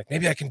Packers fan. Like,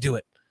 maybe I can do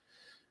it.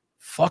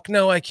 Fuck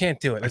no, I can't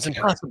do it. It's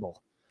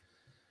impossible.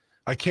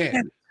 I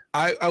can't.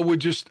 I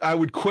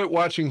would quit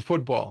watching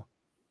football.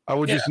 I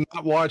would just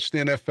not watch the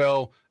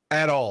NFL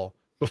at all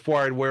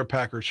before I'd wear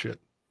Packers shit.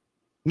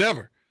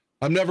 Never.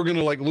 I'm never going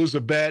to like lose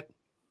a bet.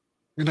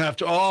 You're going to have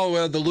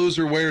to, the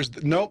loser wears.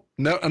 Nope.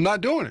 No, I'm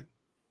not doing it.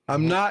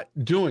 I'm not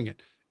doing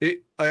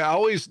it. I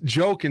always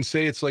joke and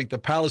say it's like the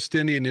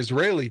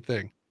Palestinian-Israeli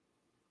thing.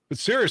 But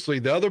seriously,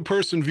 the other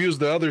person views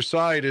the other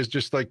side as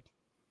just like,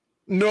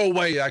 no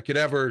way I could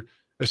ever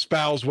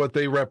espouse what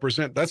they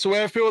represent. That's the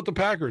way I feel with the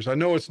Packers. I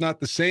know it's not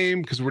the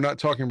same because we're not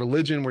talking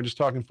religion. We're just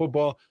talking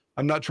football.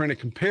 I'm not trying to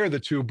compare the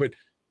two, but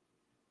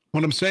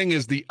what I'm saying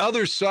is the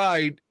other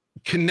side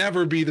can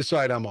never be the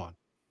side I'm on.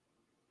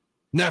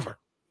 Never.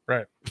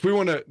 Right. If we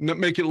want to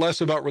make it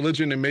less about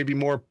religion and maybe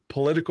more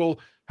political,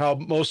 how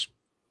most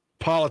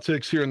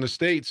politics here in the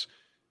States,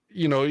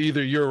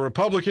 either you're a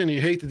Republican,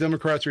 you hate the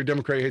Democrats, or a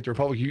Democrat, you hate the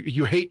Republican.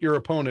 You hate your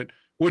opponent,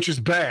 which is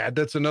bad.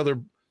 That's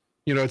another,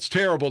 it's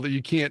terrible that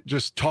you can't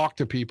just talk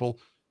to people.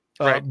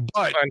 Right.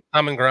 But find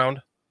common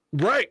ground.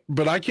 Right.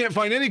 But I can't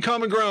find any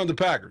common ground with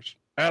the Packers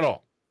at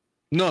all.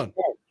 None.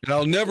 And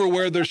I'll never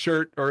wear their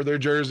shirt or their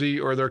jersey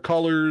or their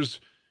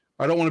colors.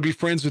 I don't want to be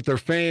friends with their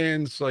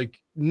fans.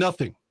 Like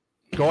nothing.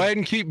 Go ahead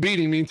and keep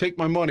beating me and take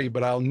my money,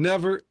 but I'll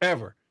never,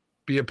 ever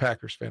be a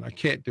Packers fan. I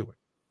can't do it.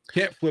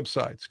 Can't flip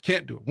sides.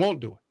 Can't do it. Won't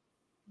do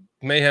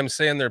it. Mayhem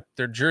saying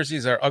their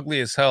jerseys are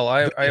ugly as hell.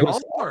 I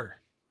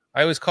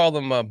I always call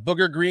them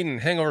booger green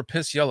and hangover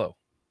piss yellow.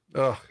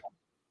 Ugh.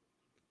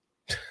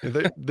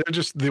 They're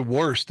just the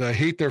worst. I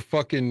hate their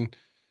fucking,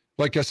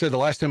 like I said, the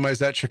last time I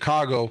was at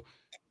Chicago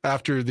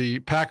after the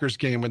Packers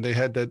game when they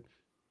had that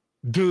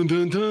dun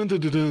dun dun dun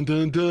dun dun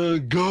dun,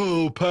 dun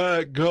go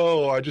Pack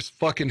go. I just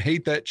fucking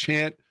hate that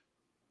chant.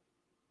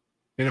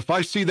 And if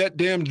I see that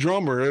damn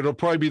drummer, it'll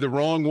probably be the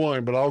wrong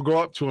one, but I'll go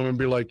up to him and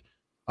be like,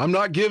 I'm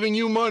not giving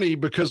you money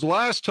because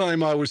last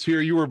time I was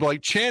here, you were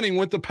like chanting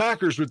with the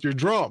Packers with your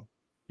drum.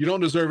 You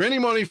don't deserve any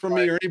money from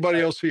me or anybody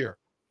else here.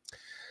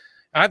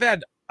 I've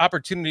had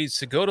opportunities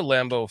to go to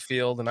Lambeau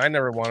Field, and I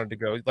never wanted to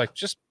go. Like,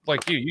 just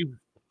like you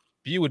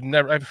would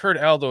never. I've heard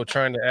Aldo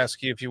trying to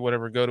ask you if you would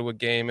ever go to a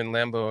game in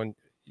Lambeau, and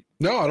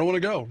no, I don't want to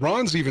go.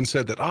 Ron's even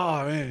said that.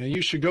 Oh man,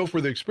 you should go for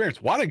the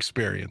experience. What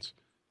experience?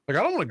 Like,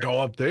 I don't want to go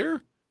up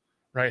there.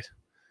 Right.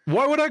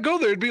 Why would I go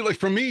there? It'd be like,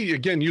 for me,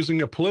 again,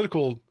 using a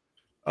political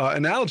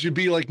analogy, it'd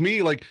be like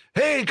me, like,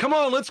 hey, come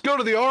on, let's go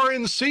to the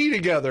RNC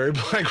together. It'd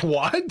be like,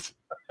 what?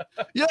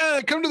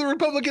 Yeah, come to the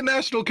Republican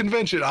National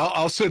Convention.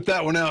 I'll sit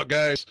that one out,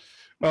 guys.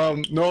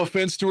 No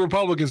offense to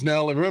Republicans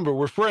now. Remember,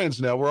 we're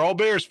friends now. We're all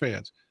Bears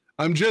fans.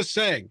 I'm just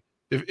saying,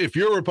 if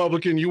you're a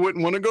Republican, you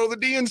wouldn't want to go to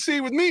the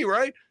DNC with me,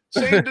 right?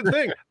 Same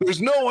thing.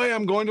 There's no way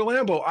I'm going to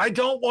Lambeau. I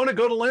don't want to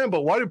go to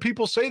Lambeau. Why do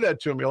people say that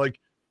to me? Like,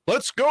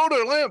 let's go to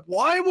Lambeau.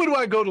 Why would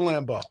I go to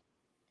Lambeau?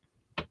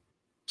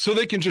 So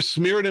they can just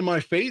smear it in my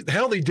face?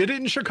 Hell, they did it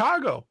in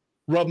Chicago.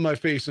 Rub my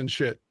face and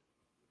shit.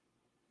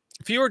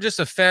 If you were just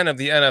a fan of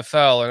the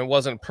NFL and it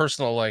wasn't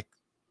personal, like,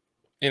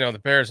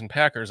 the Bears and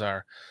Packers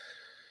are,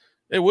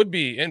 it would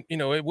be, and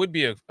it would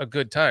be a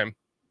good time,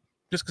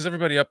 just because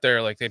everybody up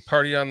there, like, they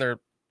party on their,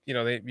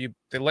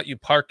 they let you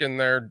park in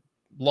their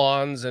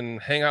lawns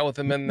and hang out with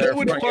them in their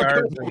front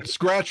yards.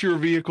 Scratch your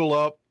vehicle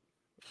up,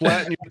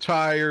 flatten your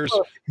tires.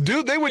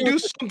 Dude, they would do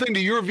something to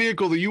your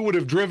vehicle that you would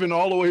have driven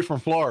all the way from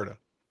Florida.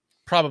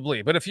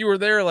 Probably. But if you were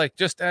there, like,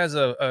 just as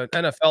an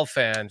NFL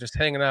fan, just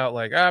hanging out,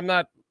 like,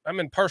 I'm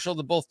impartial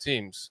to both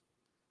teams,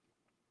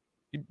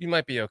 you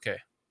might be okay.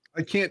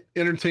 I can't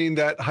entertain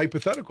that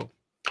hypothetical.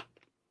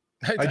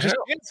 I just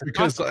can't,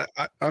 because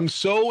I'm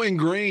so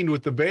ingrained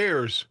with the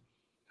Bears.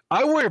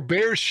 I wear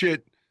Bears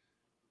shit.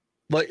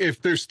 Like,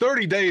 if there's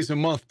 30 days a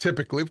month,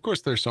 typically, of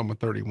course there's some with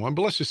 31,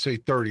 but let's just say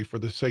 30 for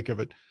the sake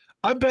of it.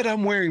 I bet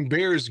I'm wearing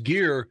Bears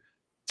gear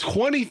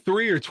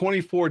 23 or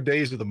 24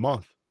 days of the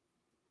month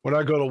when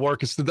I go to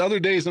work. It's the other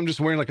days I'm just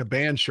wearing like a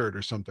band shirt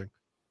or something.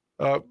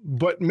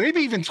 But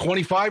maybe even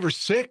 25 or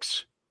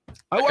 6.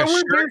 I wear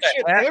Bears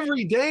shit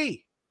every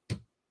day.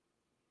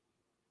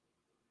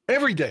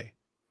 Every day.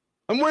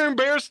 I'm wearing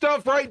Bears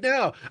stuff right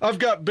now. I've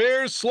got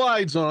Bears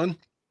slides on.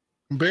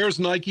 Bears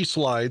Nike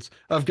slides.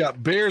 I've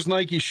got Bears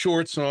Nike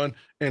shorts on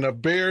and a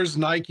Bears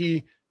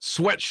Nike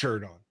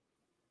sweatshirt on.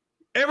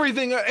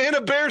 Everything, and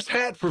a Bears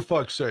hat, for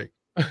fuck's sake.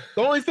 The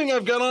only thing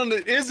I've got on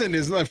that isn't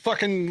is my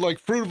fucking like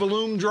Fruit of the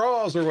Loom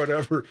draws or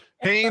whatever.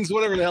 Hanes,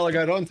 whatever the hell I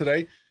got on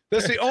today.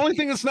 That's the only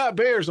thing that's not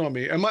Bears on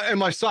me. And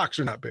my socks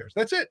are not Bears.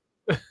 That's it.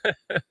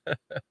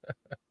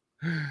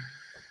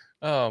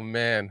 Oh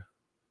man.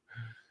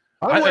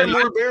 I wear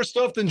more Bear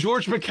stuff than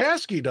George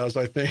McCaskey does,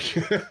 I think.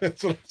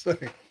 That's what I'm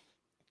saying.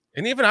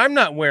 And even I'm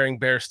not wearing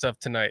Bear stuff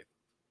tonight.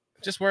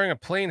 Just wearing a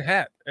plain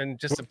hat and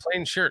just a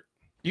plain shirt.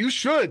 You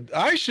should.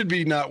 I should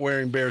be not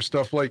wearing Bear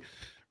stuff. Like,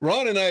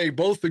 Ron and I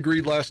both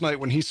agreed last night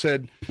when he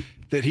said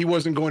that he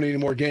wasn't going to any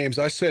more games.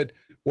 I said,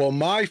 well,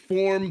 my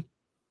form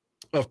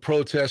of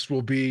protest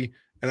will be,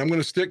 and I'm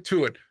going to stick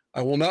to it,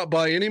 I will not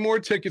buy any more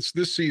tickets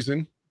this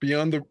season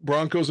beyond the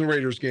Broncos and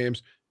Raiders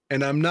games,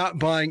 and I'm not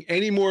buying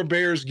any more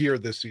Bears gear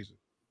this season.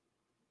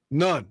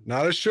 None.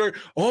 Not a shirt.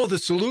 Oh, the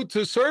salute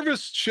to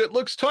service shit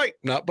looks tight.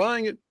 Not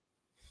buying it.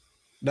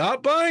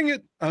 Not buying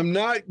it. I'm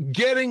not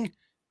getting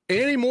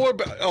any more.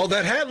 Oh,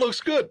 that hat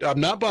looks good. I'm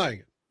not buying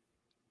it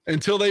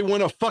until they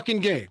win a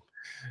fucking game.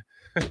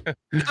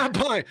 Not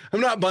buying.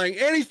 I'm not buying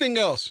anything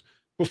else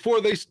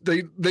before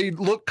they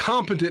look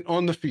competent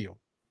on the field.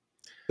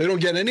 They don't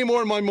get any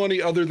more of my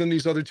money other than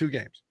these other 2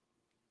 games.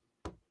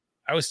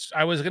 I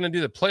was going to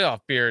do the playoff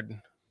beard.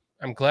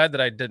 I'm glad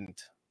that I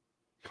didn't.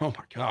 Oh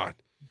my God.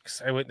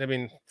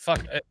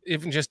 Fuck,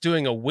 even just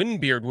doing a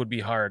wind beard would be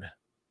hard.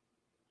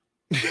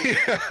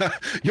 Yeah,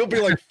 you'll be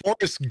like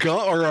Forrest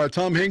Gump or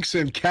Tom Hanks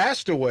in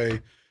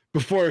Castaway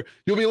before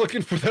you'll be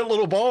looking for that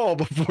little ball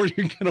before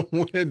you're going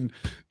to win.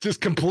 Just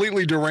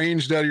completely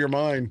deranged out of your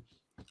mind.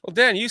 Well,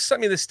 Dan, you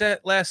sent me the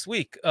stat last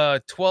week.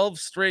 12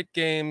 straight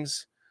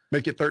games.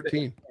 Make it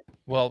 13.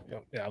 Well,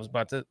 yeah, I was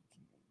about to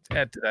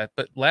add to that.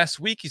 But last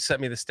week you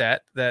sent me the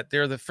stat that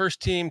they're the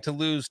first team to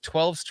lose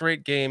 12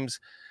 straight games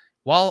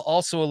while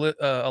also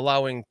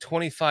allowing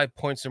 25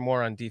 points or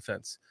more on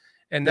defense.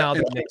 And now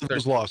they make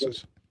those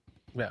losses.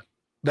 Yeah.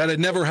 That had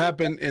never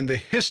happened in the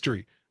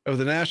history of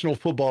the National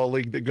Football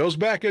League that goes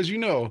back, as you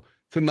know,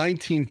 to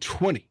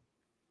 1920.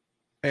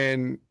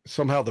 And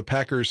somehow the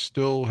Packers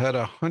still had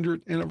a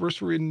 100th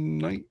anniversary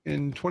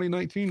in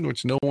 2019,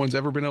 which no one's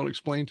ever been able to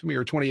explain to me,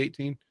 or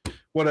 2018,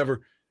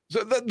 whatever.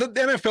 So the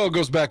NFL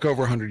goes back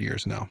over 100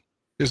 years now,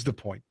 is the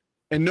point.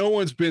 And no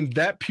one's been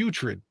that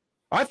putrid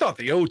I thought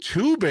the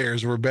 0-2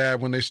 Bears were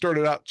bad when they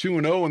started out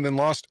 2-0 and then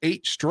lost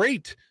 8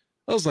 straight.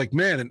 I was like,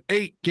 man, an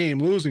 8-game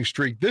losing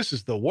streak. This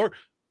is the worst.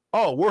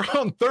 Oh, we're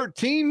on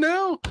 13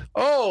 now?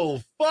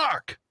 Oh,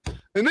 fuck.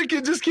 And it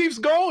just keeps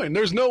going.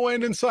 There's no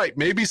end in sight.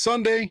 Maybe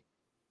Sunday.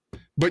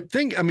 But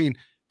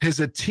has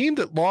a team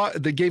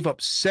that gave up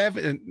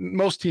 7, and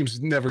most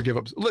teams never give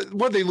up.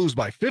 What, they lose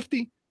by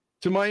 50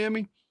 to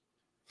Miami?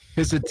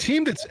 Has a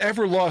team that's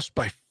ever lost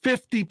by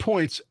 50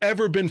 points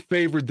ever been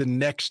favored the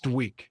next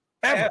week?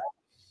 Ever.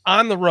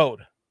 On the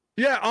road.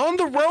 Yeah, on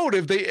the road.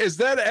 Has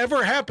that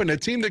ever happened? A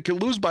team that can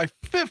lose by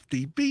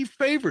 50 be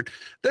favored?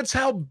 That's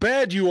how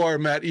bad you are,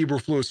 Matt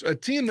Eberflus. A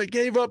team that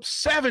gave up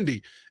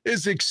 70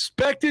 is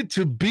expected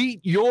to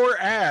beat your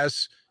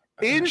ass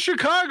in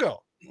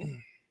Chicago.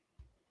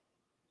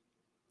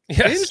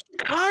 Yes. In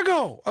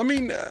Chicago. I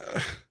mean,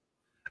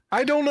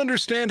 I don't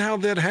understand how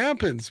that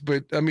happens,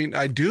 but I mean,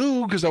 I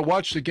do because I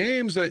watch the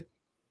games.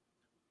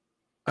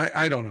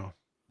 I don't know.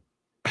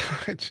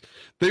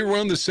 They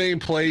run the same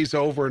plays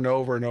over and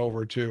over and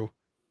over too.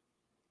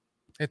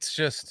 It's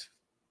just,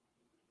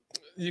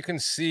 you can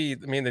see,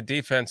 I mean, the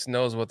defense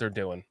knows what they're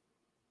doing.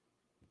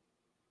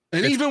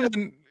 And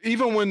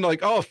even when like,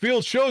 oh,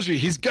 Field shows you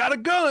he's got a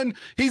gun,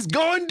 he's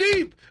going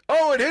deep.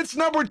 Oh, it hits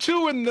number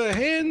 2 in the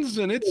hands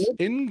and it's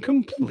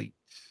incomplete.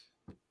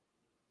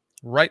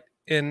 Right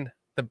in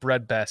the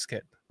bread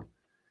basket.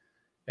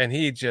 And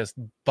he just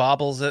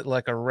bobbles it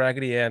like a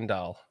Raggedy Ann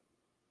doll.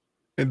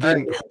 And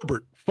then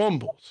Herbert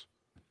fumbles.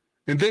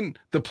 And then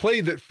the play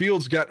that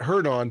Fields got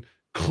hurt on,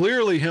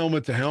 clearly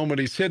helmet to helmet.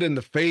 He's hit in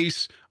the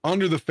face,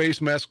 under the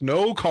face mask,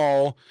 no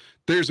call.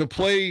 There's a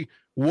play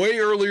way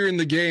earlier in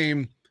the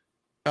game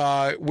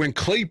when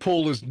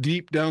Claypool is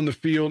deep down the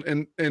field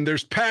and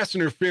there's pass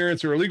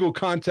interference or illegal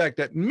contact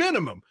at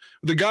minimum.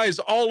 The guy's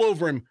all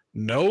over him.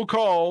 No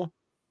call.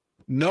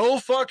 No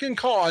fucking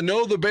call. I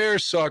know the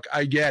Bears suck.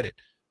 I get it.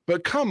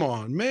 But come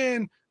on,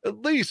 man. At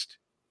least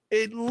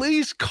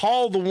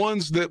call the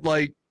ones that,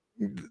 like,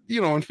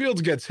 when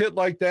Fields gets hit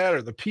like that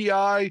or the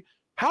PI.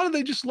 How do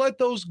they just let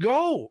those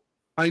go?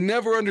 I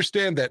never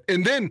understand that.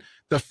 And then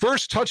the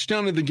first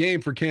touchdown of the game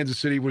for Kansas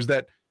City was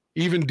that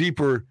even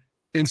deeper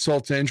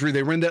insult to injury.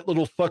 They ran that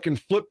little fucking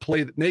flip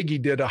play that Nagy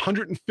did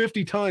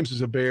 150 times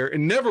as a Bear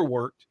and never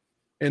worked.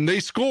 And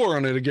they score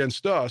on it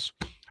against us.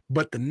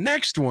 But the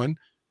next one,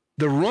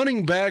 the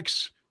running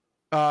backs,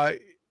 what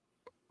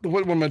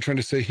am I trying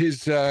to say?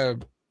 His,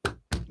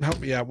 help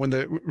me out. When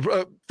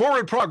the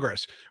forward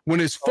progress,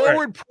 when his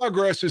forward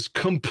progress is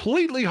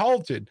completely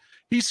halted,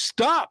 he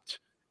stopped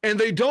and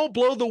they don't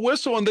blow the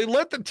whistle and they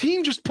let the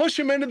team just push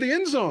him into the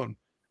end zone.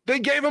 They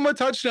gave him a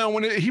touchdown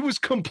when he was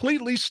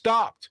completely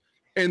stopped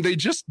and they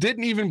just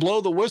didn't even blow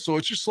the whistle.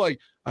 It's just like,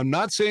 I'm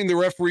not saying the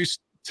referees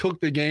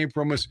took the game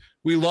from us.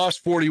 We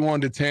lost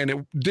 41-10.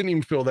 It didn't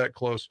even feel that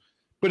close.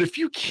 But if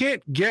you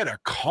can't get a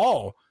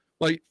call,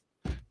 like,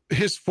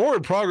 his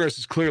forward progress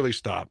is clearly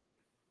stopped.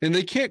 And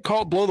they can't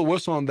blow the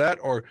whistle on that,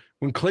 or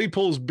when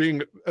Claypool's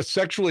being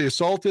sexually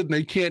assaulted and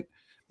they can't,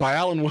 by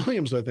Alan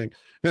Williams, I think,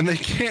 and they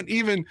can't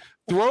even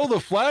throw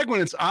the flag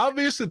when it's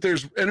obvious that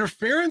there's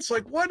interference.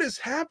 Like, what is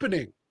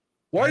happening?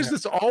 Why does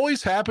this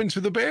always happen to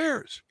the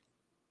Bears?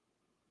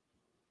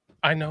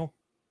 I know.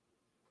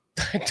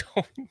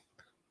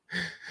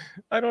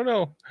 I don't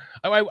know.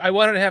 I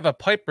wanted to have a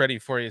pipe ready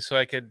for you so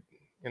I could,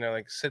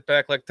 like, sit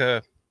back like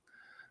the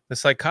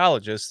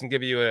psychologist and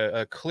give you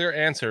a clear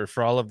answer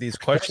for all of these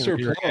questions you're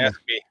going to ask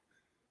me.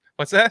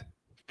 What's that?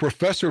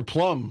 Professor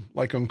Plum,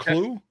 like on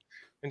Clue?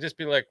 And just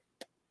be like,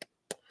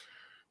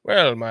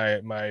 well,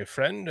 my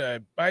friend,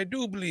 I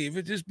do believe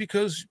it is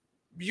because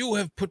you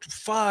have put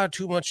far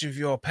too much of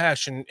your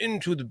passion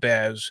into the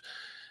Bears,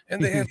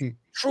 and they have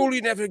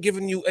truly never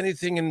given you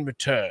anything in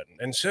return.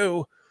 And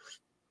so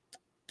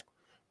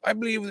I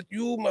believe that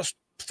you must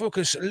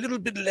focus a little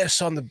bit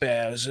less on the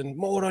Bears and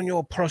more on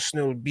your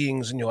personal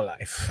beings in your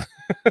life.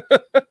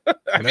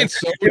 That's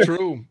so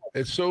true.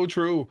 It's so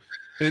true.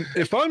 And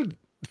if I'm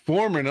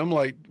Foreman, I'm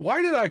like,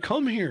 why did I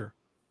come here?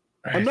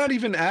 Right. I'm not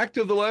even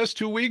active the last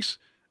 2 weeks.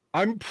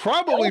 I'm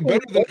probably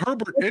better than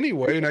Herbert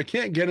anyway, and I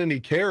can't get any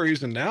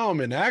carries, and now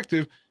I'm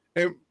inactive.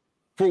 And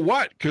for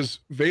what? Because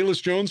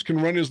Velus Jones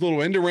can run his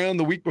little end around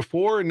the week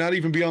before and not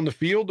even be on the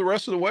field the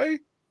rest of the way?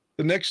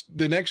 The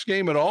next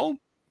game at all?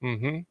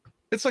 Mm-hmm.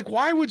 It's like,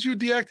 why would you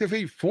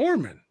deactivate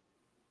Foreman?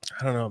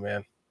 I don't know,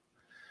 man.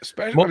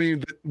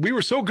 Especially, we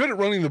were so good at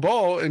running the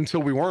ball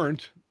until we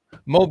weren't.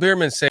 Mo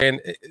Beerman saying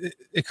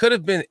it could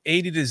have been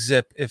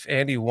 80-0 if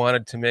Andy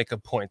wanted to make a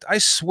point. I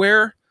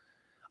swear,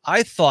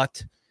 I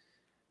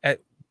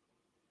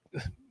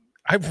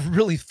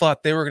really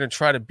thought they were going to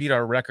try to beat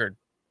our record,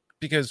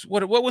 because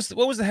what was the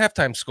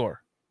halftime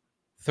score?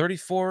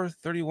 34,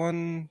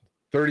 31,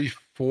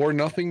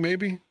 34-0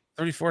 maybe.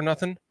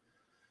 34-0.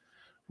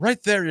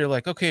 Right there, you're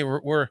like, okay,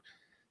 we're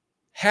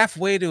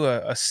halfway to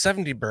a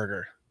 70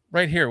 burger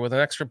right here with an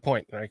extra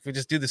point. Like, if we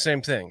just do the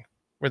same thing,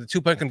 we're the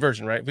 2-point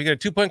conversion, right? If we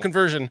get a 2-point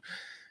conversion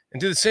and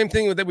do the same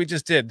thing that we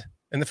just did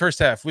in the first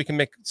half, we can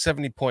make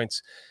 70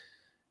 points.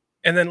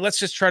 And then let's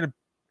just try to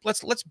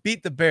let's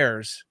beat the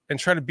Bears and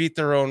try to beat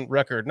their own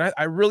record. And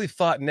I really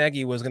thought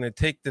Nagy was going to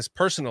take this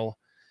personal,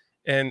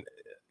 and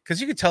because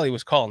you could tell he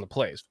was calling the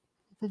plays,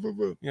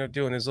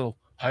 doing his little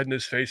hiding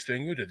his face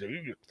thing.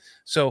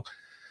 So,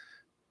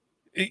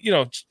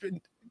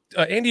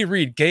 Andy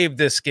Reid gave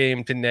this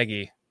game to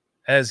Nagy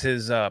as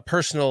his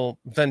personal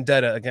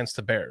vendetta against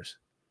the Bears.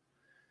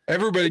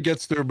 Everybody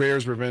gets their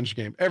Bears revenge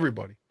game.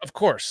 Everybody. Of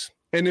course.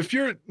 And if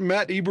you're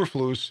Matt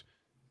Eberflus,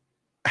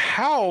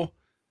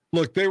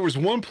 look, there was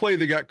one play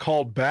that got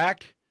called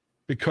back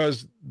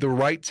because the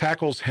right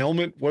tackle's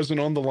helmet wasn't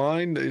on the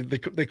line.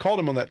 They called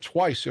him on that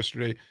twice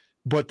yesterday.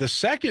 But the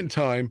second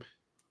time,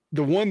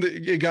 the one that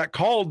it got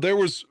called, there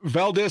was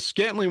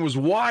Valdez-Scantling was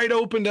wide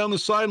open down the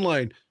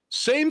sideline.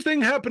 Same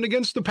thing happened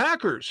against the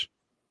Packers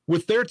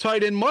with their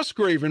tight end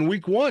Musgrave in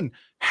week 1.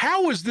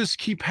 How does this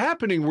keep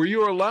happening where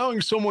you're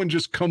allowing someone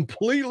just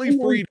completely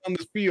free on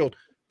the field?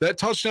 That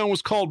touchdown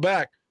was called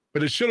back,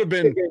 but it should have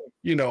been,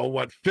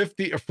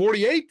 50 or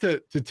 48 to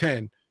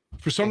 10.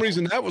 For some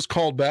reason, that was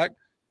called back.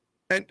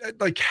 And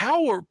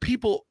how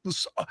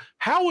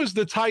is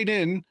the tight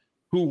end,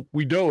 who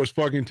we know is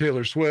fucking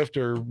Taylor Swift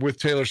or with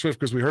Taylor Swift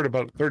because we heard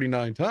about it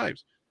 39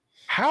 times,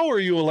 how are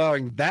you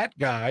allowing that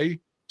guy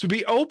to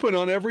be open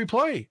on every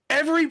play?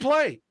 Every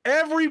play.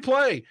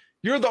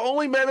 You're the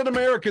only man in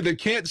America that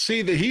can't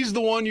see that he's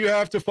the one you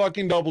have to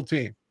fucking double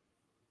team.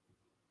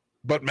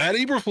 But Matt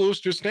Eberflus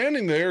just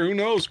standing there, who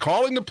knows,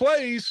 calling the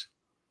plays.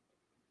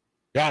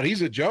 God,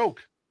 he's a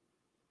joke.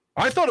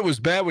 I thought it was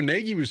bad when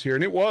Nagy was here,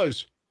 and it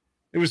was.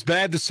 It was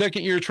bad the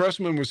second year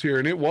Trestman was here,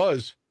 and it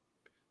was.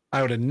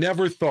 I would have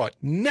never thought,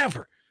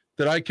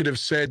 that I could have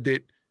said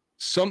that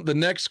the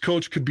next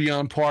coach could be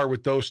on par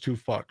with those two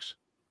fucks.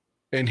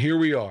 And here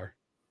we are.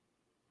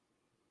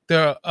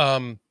 I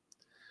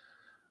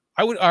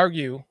would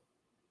argue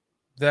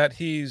that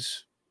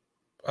he's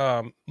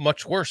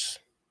much worse.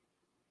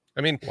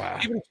 I mean, wow.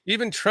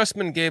 even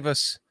Trestman gave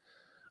us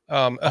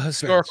a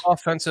historic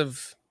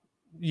offensive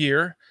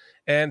year,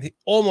 and he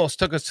almost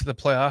took us to the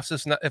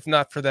playoffs. If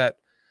not for that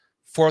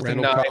 4th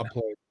and 9.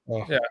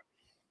 Oh. Yeah,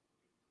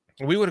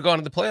 we would have gone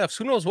to the playoffs.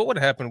 Who knows what would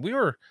have happened? We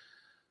were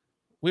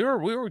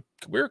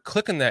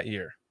clicking that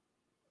year.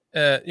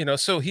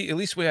 So at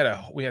least we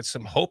had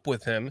some hope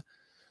with him.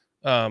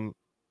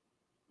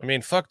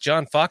 Fuck,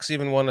 John Fox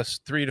even won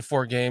us 3 to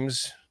 4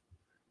 games.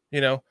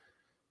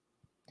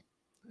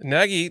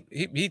 Nagy,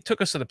 he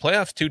took us to the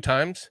playoffs 2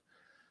 times.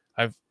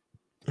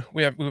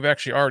 We've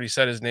actually already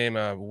said his name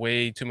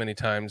way too many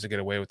times to get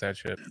away with that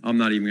shit. I'm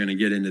not even going to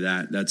get into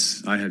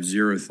that. I have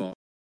zero thought.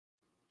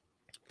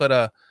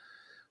 But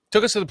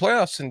took us to the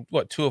playoffs in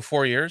 2 or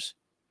 4 years.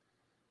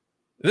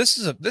 This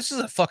is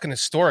a fucking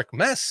historic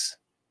mess.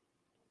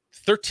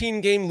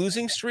 13-game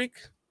losing streak.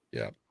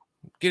 Yeah.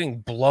 Getting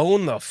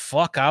blown the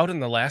fuck out in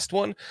the last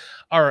one.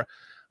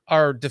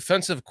 Our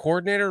defensive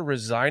coordinator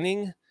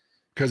resigning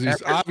because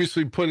he's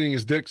obviously putting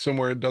his dick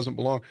somewhere it doesn't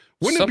belong.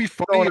 Wouldn't it be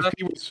funny if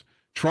he was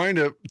trying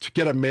to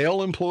get a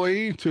male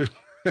employee to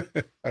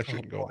I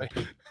shouldn't go on.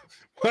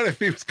 What if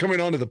he was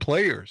coming on to the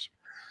players?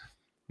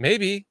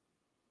 Maybe.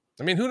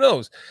 Who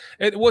knows?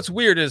 What's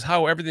weird is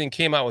how everything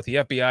came out with the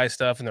FBI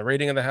stuff and the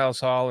raiding of the House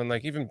Hall, and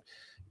even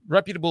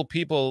reputable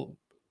people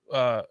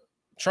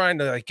trying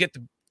to get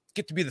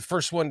to be the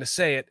first one to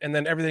say it, and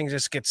then everything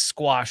just gets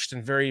squashed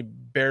in very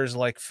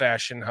Bears-like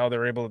fashion. How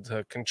they're able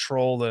to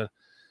control the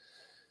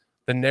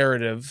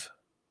narrative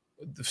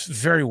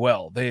very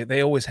well.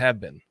 They always have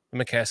been.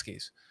 The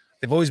McCaskies.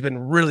 They've always been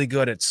really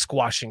good at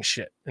squashing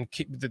shit and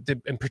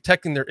and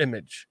protecting their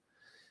image.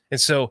 And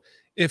so,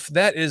 if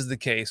that is the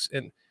case,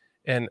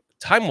 and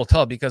time will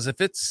tell, because if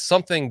it's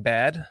something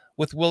bad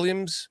with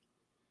Williams,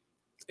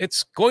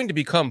 it's going to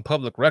become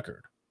public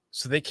record.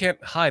 So they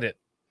can't hide it.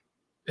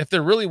 If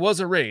there really was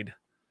a raid,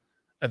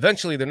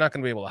 eventually they're not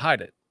going to be able to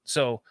hide it.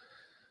 So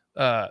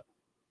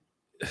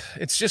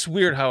it's just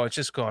weird how it's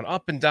just gone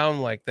up and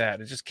down like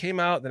that. It just came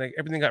out, then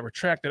everything got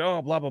retracted.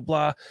 Oh, blah, blah,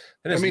 blah.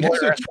 And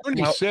his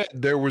attorney said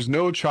there was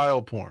no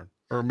child porn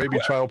or maybe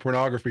child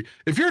pornography.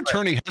 If your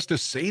attorney has to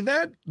say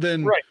that,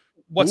 then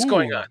what's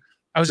going on?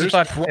 I was there's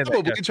about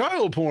probably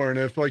child porn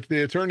if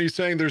the attorney's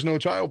saying there's no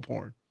child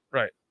porn.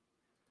 Right.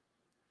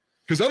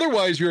 Because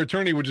otherwise your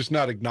attorney would just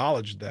not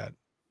acknowledge that.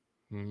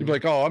 Mm-hmm. You'd be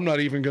like, oh, I'm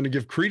not even going to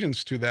give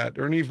credence to that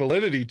or any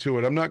validity to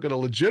it. I'm not going to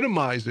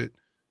legitimize it.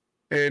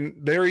 And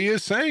there he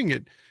is saying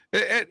it.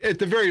 At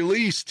the very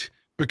least,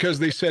 because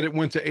they said it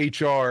went to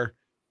HR,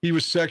 he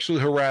was sexually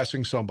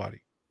harassing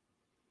somebody.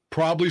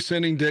 Probably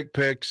sending dick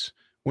pics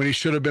when he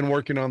should have been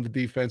working on the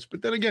defense.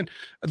 But then again,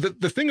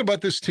 the thing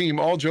about this team,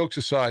 all jokes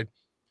aside,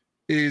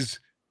 is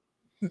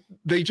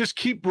they just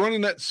keep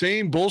running that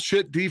same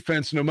bullshit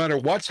defense no matter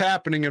what's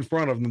happening in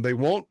front of them. They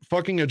won't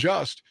fucking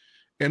adjust.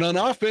 And on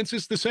offense,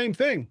 it's the same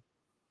thing.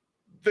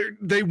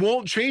 They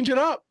won't change it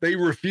up. They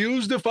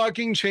refuse to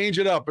fucking change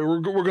it up.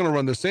 We're going to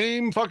run the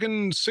same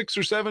fucking 6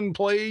 or 7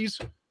 plays.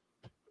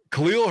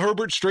 Khalil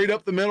Herbert straight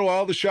up the middle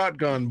out of the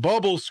shotgun,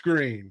 bubble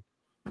screen.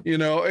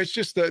 It's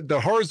just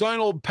the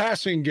horizontal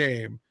passing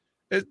game.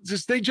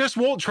 They just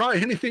won't try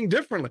anything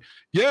differently.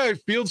 Yeah,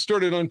 Fields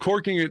started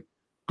uncorking it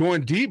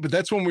going deep, but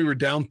that's when we were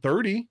down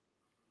 30.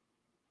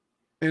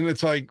 And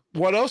it's like,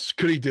 what else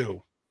could he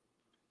do?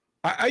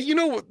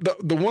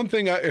 The one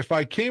thing, if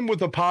I came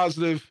with a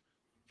positive,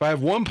 if I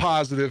have one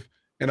positive,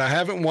 and I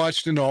haven't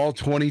watched in all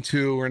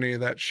 22 or any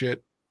of that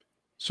shit,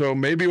 so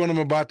maybe what I'm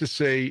about to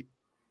say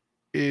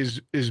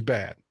is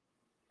bad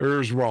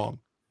or is wrong.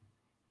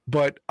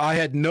 But I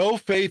had no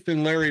faith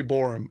in Larry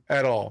Borum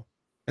at all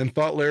and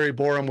thought Larry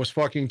Borum was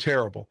fucking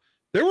terrible.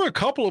 There were a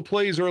couple of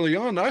plays early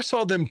on. I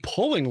saw them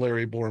pulling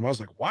Larry Borum. I was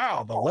like,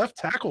 wow, the left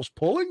tackle's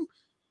pulling?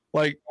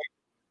 Like,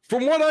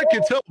 from what I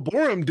could tell,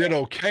 Borum did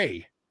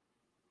okay.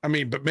 I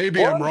mean, but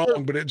maybe I'm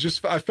wrong, but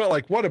I felt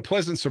like what a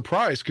pleasant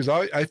surprise because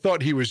I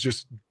thought he was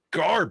just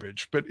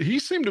garbage, but he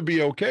seemed to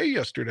be okay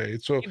yesterday.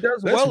 So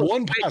that's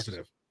one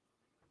positive.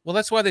 Well,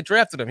 that's why they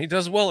drafted him. He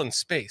does well in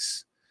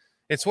space.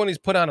 It's when he's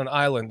put on an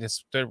island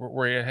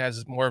where he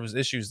has more of his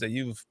issues that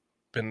you've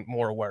been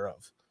more aware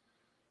of.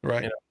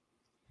 Right. You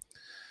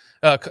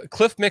know?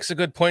 Cliff makes a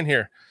good point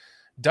here.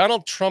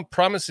 Donald Trump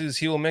promises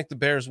he will make the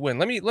Bears win.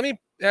 Let me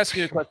ask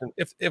you a question.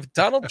 If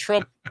Donald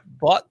Trump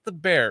bought the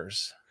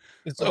Bears,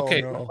 it's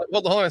okay. No.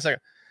 Well, hold on a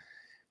second.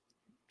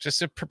 Just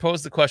to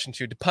propose the question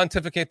to you, to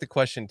pontificate the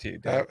question to you,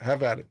 Dave.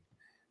 Have at it.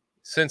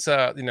 Since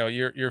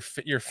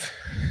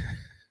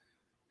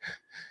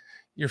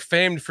you're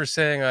famed for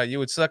saying you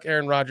would suck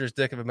Aaron Rodgers'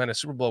 dick if it meant a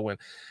Super Bowl win.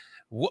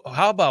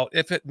 How about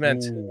if it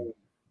meant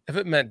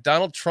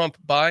Donald Trump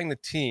buying the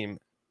team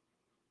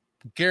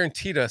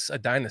guaranteed us a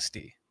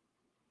dynasty?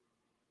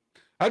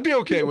 I'd be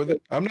okay with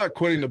it. I'm not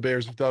quitting the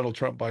Bears if Donald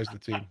Trump buys the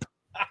team.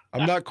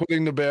 I'm not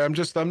quitting the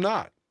Bears. I'm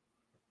not.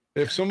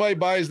 If somebody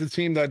buys the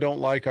team that I don't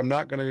like, I'm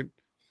not going to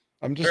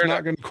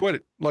quit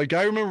it. Like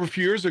I remember a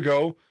few years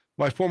ago,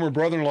 my former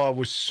brother-in-law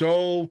was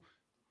so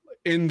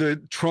in the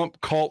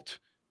Trump cult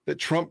that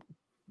Trump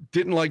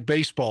didn't like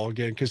baseball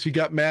again because he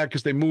got mad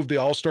because they moved the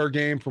All-Star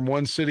game from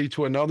one city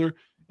to another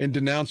and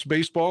denounced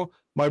baseball.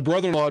 My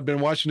brother-in-law had been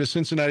watching the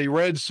Cincinnati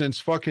Reds since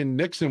fucking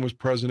Nixon was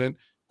president,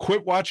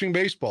 quit watching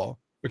baseball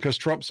because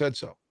Trump said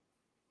so.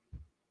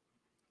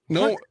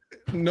 No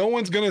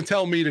one's going to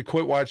tell me to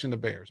quit watching the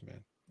Bears,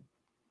 man.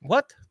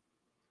 What?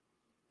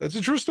 That's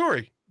a true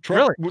story.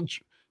 Really?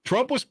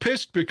 Trump was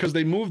pissed because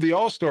they moved the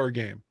All-Star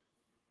game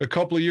a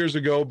couple of years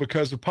ago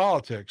because of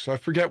politics. I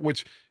forget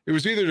which. It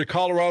was either to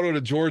Colorado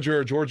to Georgia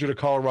or Georgia to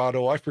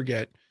Colorado. I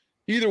forget.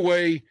 Either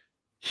way,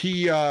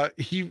 he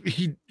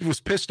was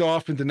pissed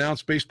off and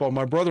denounced baseball.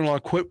 My brother-in-law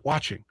quit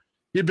watching.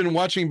 He had been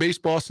watching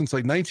baseball since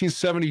like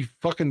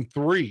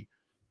 1973,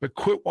 but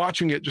quit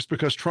watching it just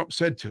because Trump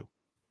said to.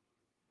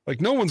 Like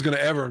no one's going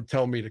to ever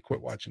tell me to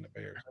quit watching the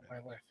Bears.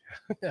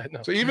 Yeah,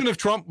 no. So even if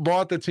Trump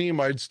bought the team,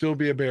 I'd still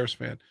be a Bears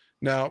fan.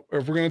 Now,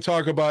 if we're going to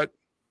talk about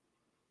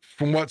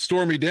from what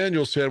Stormy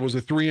Daniels said was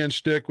a 3-inch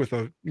stick with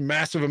a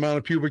massive amount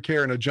of pubic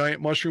hair and a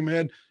giant mushroom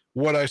head,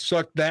 would I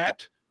suck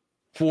that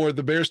for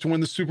the Bears to win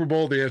the Super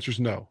Bowl? The answer is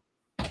no.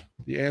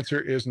 The answer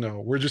is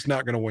no. We're just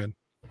not going to win.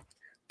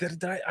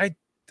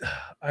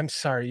 I'm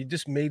sorry. You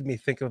just made me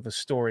think of a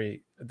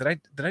story.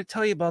 Did I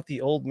tell you about the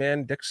old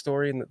man Dick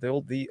story and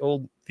the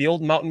old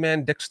mountain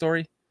man Dick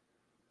story?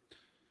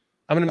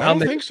 I don't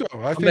think so.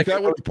 I think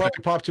that would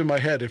probably popped in my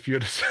head if you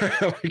had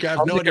like, I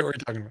have no idea what you're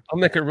talking about. I'll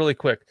make it really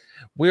quick.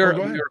 We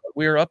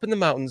are up in the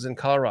mountains in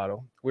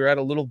Colorado. We were at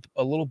a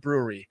little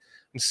brewery.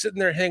 I'm sitting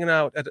there hanging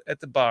out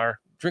at the bar,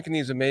 drinking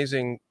these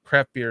amazing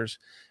craft beers,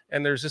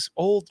 and there's this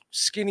old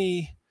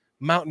skinny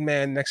mountain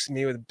man next to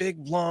me with a big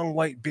long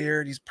white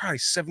beard. He's probably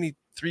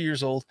 73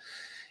 years old,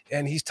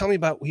 and he's telling me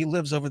about he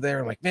lives over there.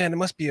 I'm like, man, it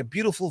must be a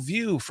beautiful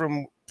view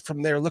from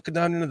there, looking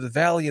down into the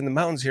valley and the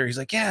mountains here. He's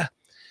like, yeah.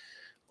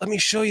 Let me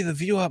show you the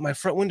view out my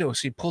front window.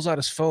 So he pulls out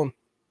his phone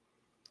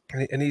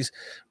and he's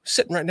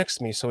sitting right next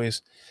to me. So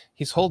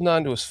he's holding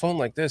on to his phone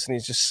like this. And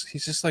he's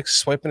just like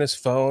swiping his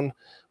phone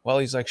while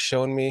he's like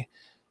showing me.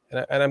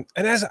 And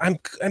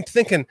I'm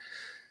thinking,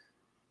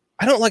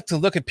 I don't like to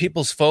look at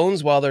people's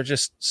phones while they're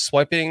just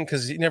swiping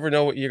because you never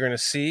know what you're going to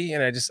see.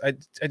 And I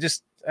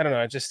don't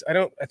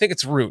know. I think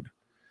it's rude.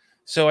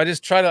 So I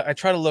try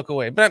to look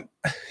away, but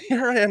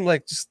here I am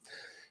like just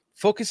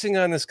focusing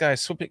on this guy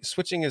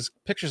switching his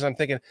pictures. I'm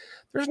thinking,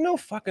 there's no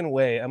fucking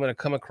way I'm going to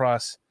come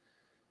across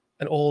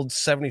an old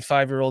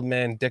 75-year-old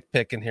man dick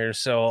pic in here.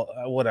 So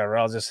whatever,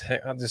 I'll just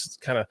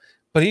kind of.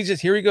 But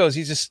here he goes.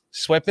 He's just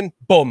swiping.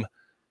 Boom,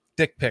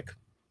 dick pic.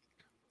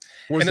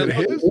 Was it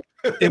his?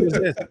 It was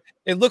his.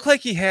 It looked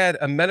like he had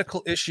a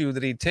medical issue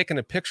that he'd taken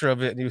a picture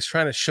of it and he was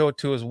trying to show it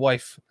to his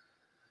wife.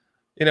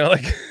 You know,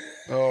 like.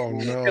 Oh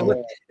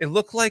no! It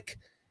looked like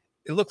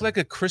a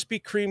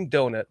Krispy Kreme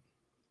donut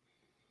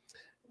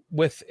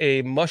with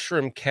a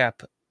mushroom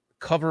cap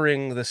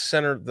covering the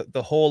center,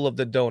 the whole of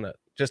the donut.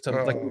 Just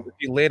like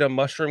he laid a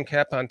mushroom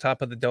cap on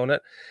top of the donut,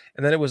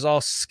 and then it was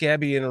all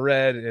scabby and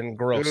red and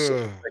gross,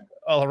 like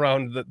all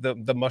around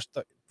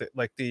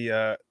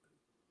the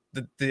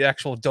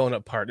actual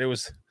donut part. It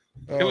was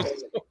so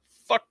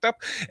fucked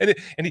up.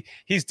 And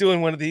he's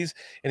doing one of these,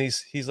 and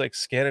he's like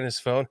scanning his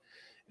phone,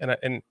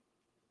 and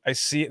I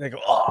see it, and I go,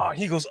 oh,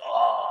 he goes,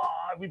 oh,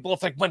 we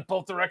both like went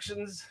both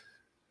directions,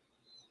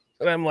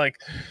 and I'm like,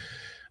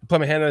 I put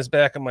my hand on his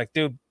back. I'm like,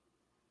 dude,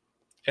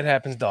 it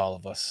happens to all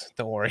of us.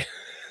 Don't worry.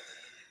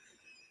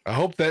 I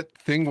hope that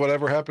thing,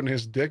 whatever happened to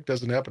his dick,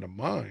 doesn't happen to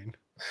mine.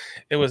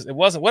 It wasn't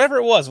whatever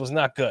it was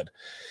not good.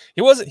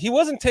 He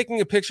wasn't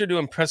taking a picture to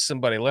impress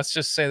somebody. Let's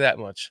just say that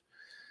much.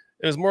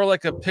 It was more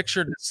like a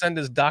picture to send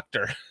his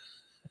doctor.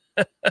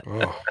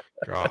 Oh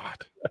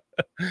God.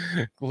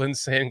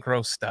 Glenn's saying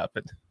gross, stop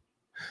it.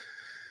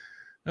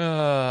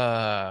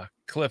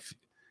 Cliff,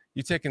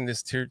 you taking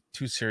this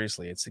too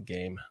seriously. It's a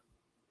game.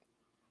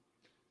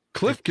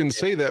 Cliff can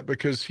say that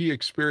because he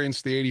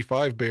experienced the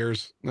 85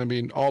 Bears, I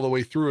mean, all the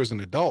way through as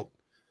an adult.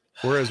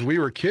 Whereas we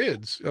were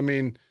kids. I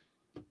mean,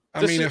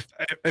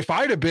 if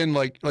I'd have been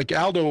like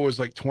Aldo was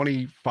like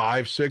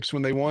 25, 6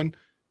 when they won,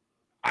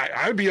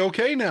 I'd be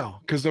okay now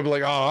because they'll be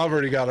like, oh, I've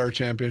already got our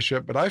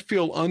championship, but I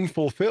feel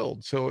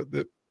unfulfilled. So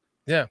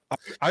yeah,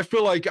 I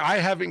feel like I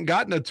haven't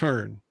gotten a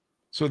turn.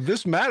 So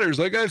this matters.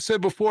 Like I've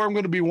said before, I'm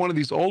going to be one of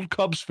these old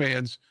Cubs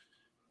fans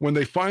when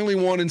they finally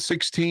won in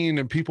 16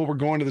 and people were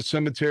going to the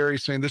cemetery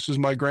saying this is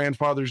my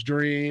grandfather's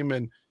dream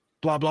and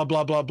blah, blah,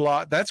 blah, blah,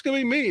 blah. That's going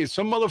to be me.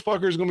 Some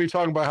motherfucker is going to be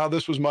talking about how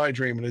this was my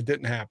dream and it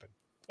didn't happen.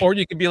 Or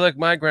you could be like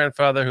my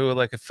grandfather who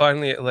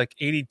finally at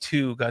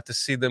 82 got to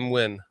see them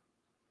win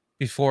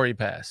before he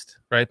passed,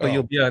 right? But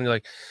you'll be on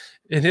like,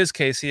 in his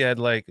case, he had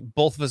like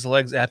both of his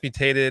legs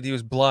amputated. He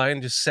was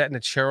blind, just sat in a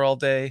chair all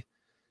day,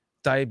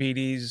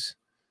 diabetes,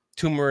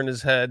 tumor in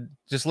his head,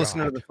 just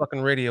listening to the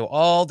fucking radio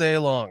all day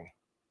long.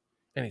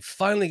 And he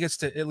finally gets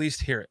to at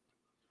least hear it.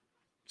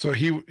 So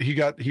he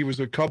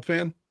was a Cub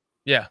fan?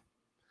 Yeah.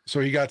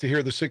 So he got to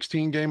hear the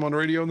 16 game on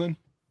radio then?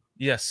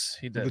 Yes,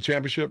 he did. The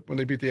championship when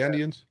they beat the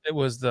Indians? It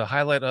was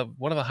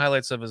one of the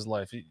highlights of his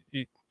life.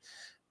 He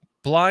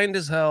blind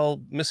as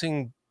hell,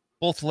 missing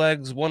both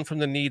legs, one from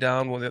the knee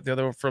down, the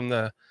other from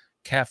the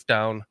calf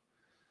down,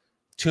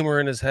 tumor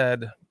in his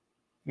head,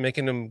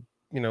 making him,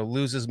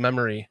 lose his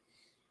memory.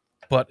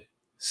 But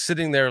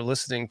sitting there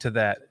listening to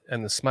that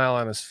and the smile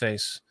on his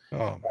face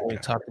when he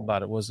talked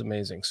about it was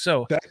amazing.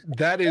 So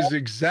that is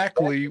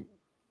exactly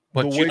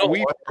the way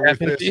we are with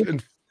this.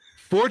 And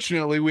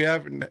fortunately, we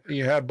haven't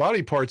had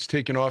body parts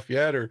taken off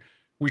yet, or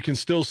we can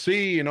still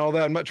see and all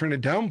that. I'm not trying to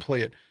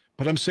downplay it,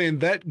 but I'm saying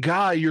that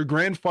guy, your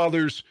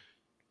grandfather's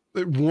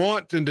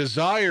want and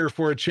desire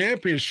for a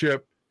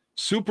championship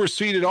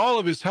superseded all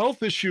of his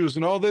health issues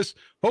and all this.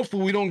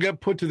 Hopefully we don't get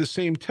put to the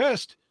same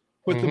test.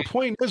 But the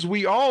point is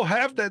we all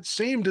have that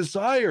same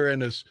desire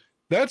in us.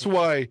 That's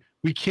why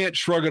we can't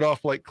shrug it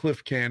off like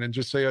Cliff can and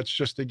just say it's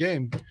just a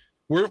game.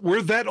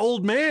 We're that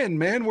old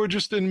man. We're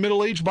just in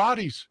middle-aged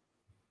bodies.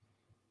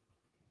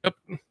 Yep.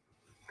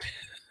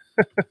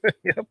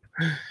 Yep.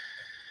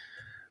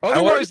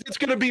 Otherwise, it's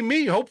going to be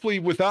me, hopefully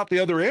without the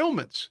other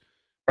ailments.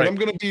 But I'm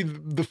going to be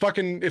the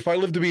fucking, if I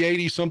live to be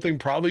 80 something,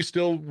 probably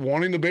still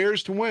wanting the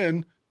Bears to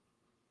win.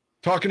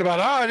 Talking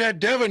about, that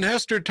Devin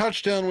Hester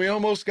touchdown. We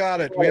almost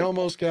got it.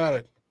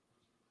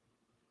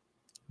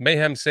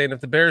 Mayhem saying, if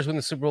the Bears win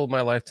the Super Bowl of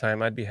my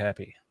lifetime, I'd be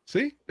happy.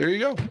 See, there you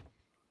go.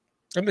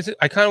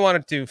 I kind of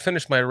wanted to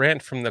finish my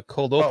rant from the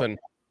cold open.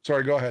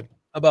 Sorry, go ahead.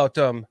 About,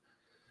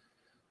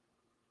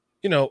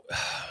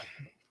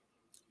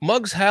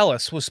 Muggs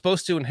Hallis was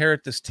supposed to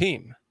inherit this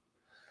team.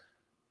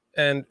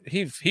 And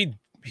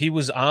he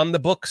was on the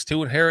books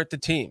to inherit the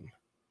team.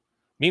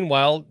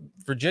 Meanwhile,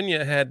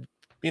 Virginia had,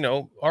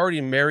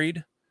 already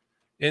married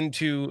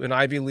into an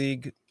Ivy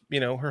League,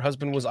 her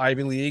husband was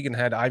Ivy League and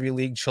had Ivy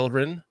League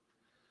children.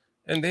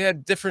 And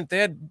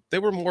they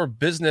were more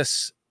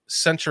business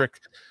centric,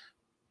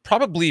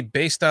 probably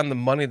based on the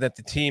money that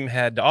the team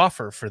had to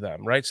offer for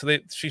them. Right.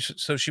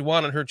 So she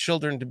wanted her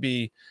children to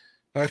be.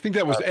 I think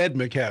that was Ed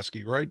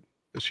McCaskey, right?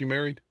 Is she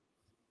married?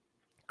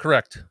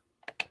 Correct.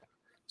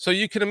 So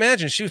you can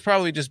imagine she was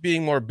probably just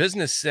being more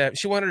business savvy.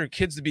 She wanted her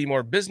kids to be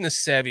more business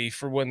savvy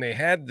for when they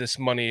had this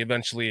money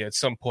eventually at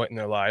some point in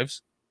their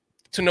lives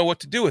to know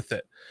what to do with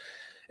it.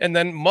 And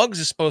then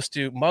Muggs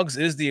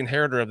is the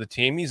inheritor of the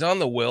team. He's on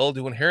the will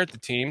to inherit the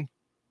team.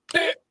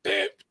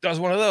 Does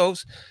one of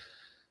those.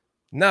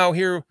 Now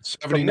here,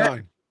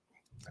 79.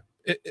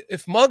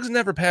 If Muggs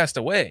never passed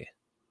away,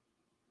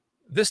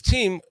 this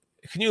team,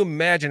 can you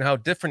imagine how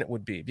different it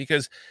would be?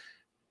 Because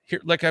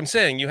here, like I'm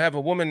saying, you have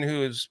a woman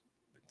who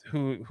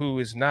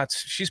is not,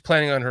 she's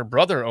planning on her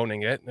brother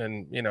owning it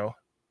and,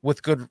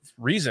 with good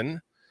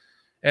reason,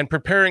 and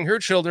preparing her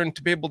children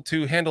to be able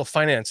to handle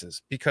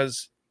finances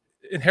because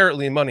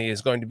inherently money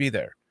is going to be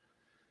there.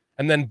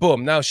 And then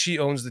boom, now she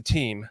owns the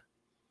team.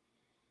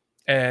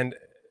 And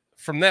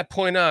from that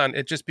point on,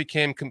 it just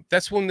became,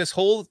 that's when this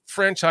whole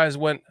franchise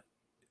went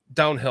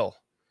downhill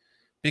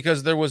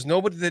because there was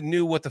nobody that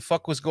knew what the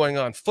fuck was going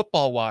on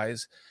football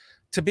wise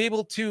to be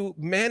able to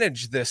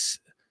manage this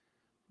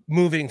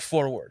moving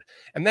forward.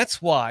 And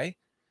that's why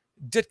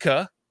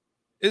Ditka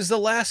is the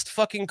last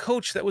fucking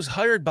coach that was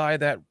hired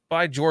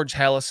by George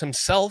Hallis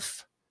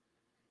himself.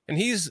 And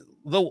he's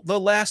the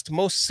last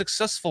most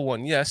successful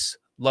one. Yes,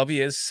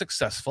 Lovey is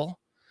successful.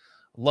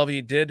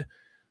 Lovey did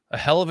a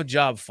hell of a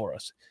job for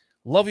us.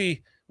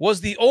 Lovey was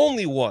the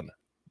only one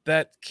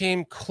that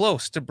came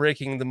close to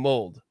breaking the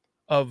mold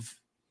of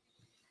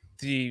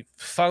the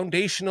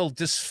foundational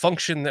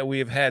dysfunction that we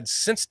have had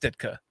since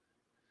Ditka.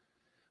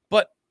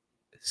 But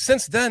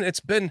since then, it's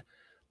been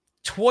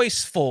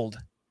twice-fold,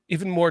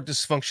 even more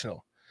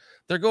dysfunctional.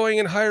 They're going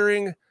and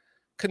hiring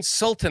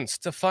consultants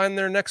to find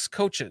their next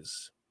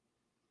coaches.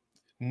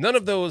 None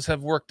of those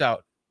have worked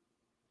out.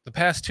 The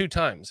past 2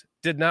 times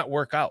did not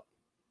work out.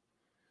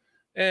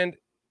 And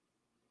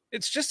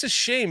it's just a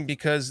shame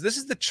because this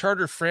is the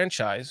charter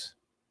franchise.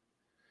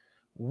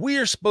 We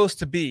are supposed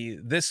to be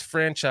this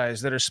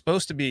franchise that are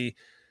supposed to be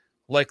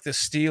like the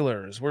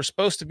Steelers. We're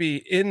supposed to be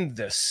in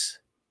this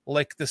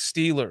like the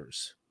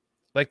Steelers,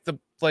 like the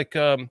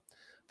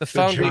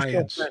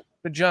foundation,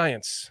 the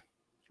Giants,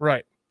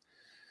 right?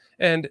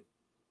 And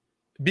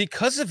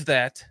because of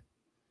that,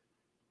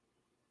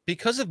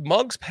 because of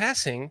Muggs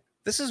passing,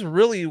 this is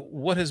really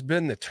what has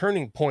been the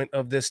turning point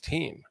of this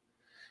team.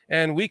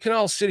 And we can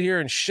all sit here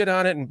and shit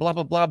on it and blah,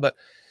 blah, blah. But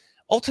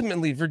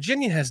ultimately,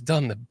 Virginia has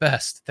done the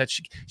best. That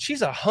she's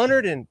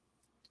going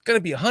to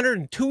be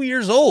 102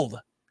 years old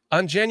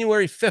on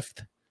January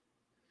 5th.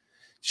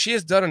 She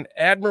has done an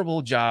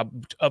admirable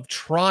job of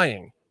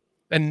trying.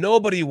 And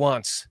nobody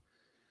wants,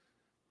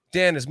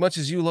 Dan, as much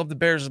as you love the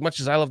Bears, as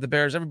much as I love the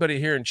Bears, everybody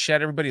here in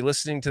chat, everybody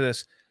listening to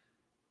this,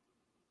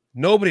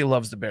 nobody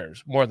loves the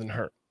Bears more than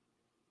her.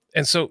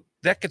 And so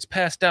that gets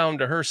passed down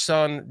to her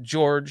son,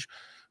 George,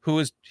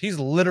 he's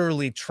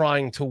literally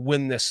trying to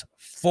win this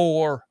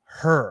for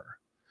her.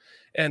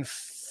 And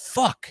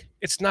fuck,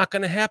 it's not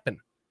going to happen.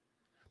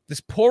 This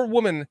poor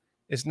woman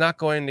is not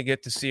going to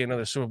get to see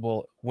another Super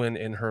Bowl win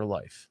in her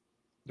life.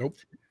 Nope.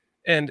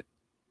 And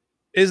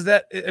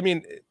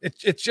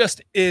it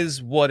just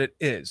is what it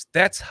is.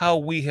 That's how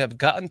we have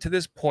gotten to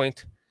this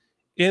point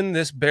in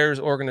this Bears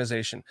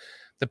organization.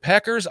 The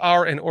Packers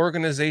are an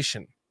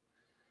organization.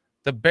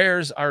 The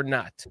Bears are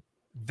not.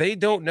 They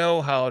don't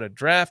know how to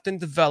draft and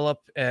develop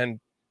and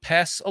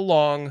pass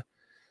along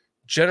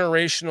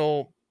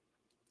generational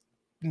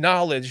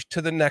knowledge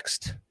to the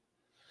next,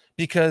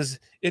 because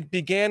it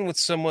began with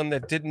someone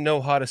that didn't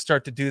know how to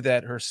start to do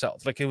that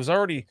herself. Like,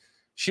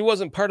 she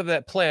wasn't part of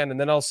that plan, and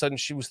then all of a sudden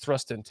she was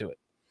thrust into it.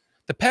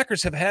 The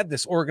Packers have had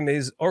this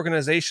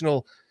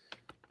organizational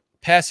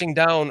passing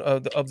down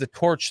of the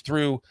torch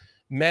through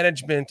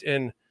management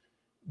and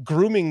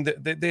grooming.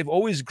 They've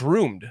always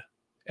groomed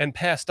and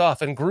passed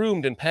off and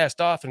groomed and passed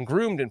off and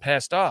groomed and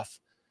passed off.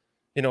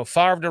 You know,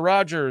 Favre to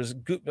Rodgers,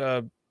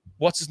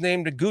 what's his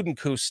name to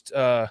Gutekunst,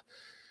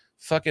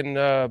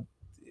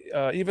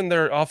 even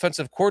their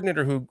offensive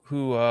coordinator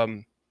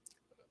who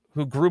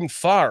groomed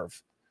Favre.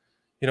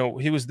 You know,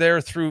 he was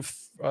there through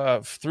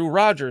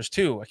Rodgers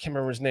too. I can't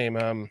remember his name.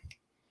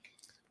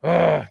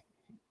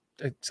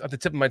 It's at the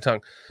tip of my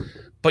tongue,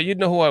 but you'd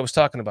know who I was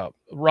talking about.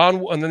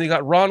 And then you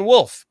got Ron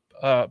Wolf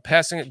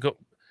passing it,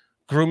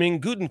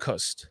 grooming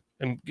Gutekunst.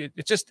 And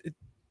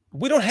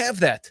we don't have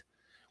that.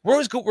 We're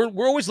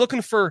always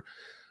looking for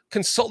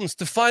consultants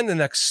to find the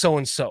next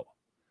so-and-so,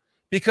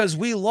 because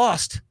we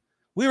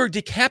were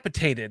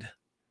decapitated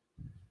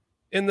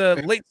in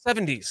the late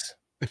 70s.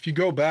 If you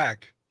go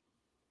back,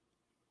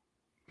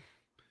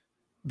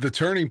 the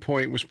turning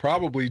point was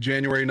probably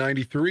January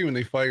 93 when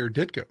they fired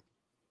Ditka.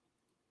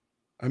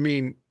 I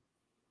mean,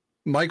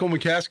 Michael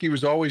McCaskey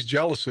was always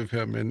jealous of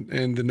him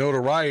and the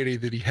notoriety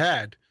that he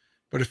had.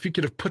 But if he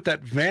could have put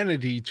that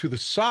vanity to the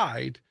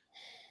side,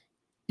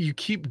 you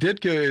keep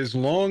Ditka as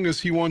long as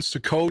he wants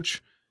to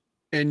coach,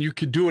 and you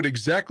could do it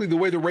exactly the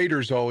way the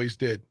Raiders always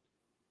did.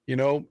 You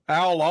know,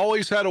 Al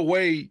always had a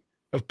way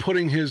of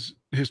putting his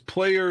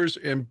players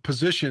in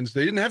positions.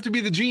 They didn't have to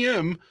be the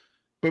GM,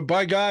 but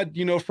by God,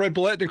 you know, Fred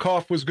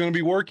Biletnikoff was going to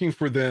be working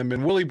for them,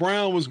 and Willie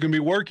Brown was going to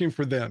be working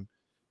for them.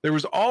 There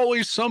was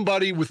always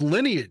somebody with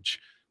lineage.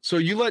 So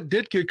you let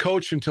Ditka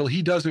coach until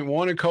he doesn't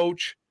want to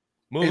coach.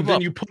 And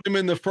then you put him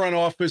in the front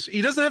office.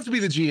 He doesn't have to be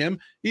the GM.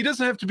 He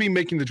doesn't have to be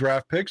making the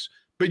draft picks,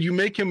 but you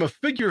make him a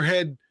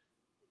figurehead,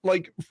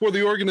 like, for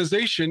the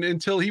organization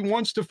until he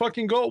wants to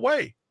fucking go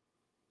away.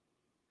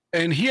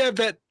 And he had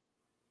that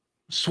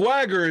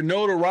swagger and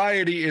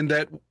notoriety and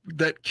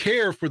that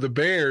care for the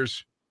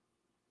Bears.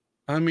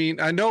 I mean,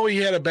 I know he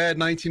had a bad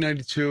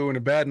 1992 and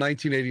a bad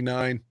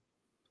 1989,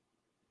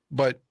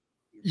 but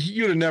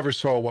you'd have never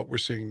saw what we're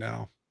seeing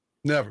now.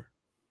 Never.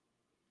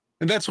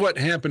 And that's what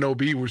Hamp and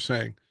OB were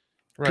saying.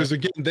 Because,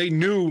 again, they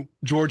knew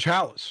George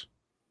Halas.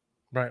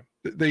 Right.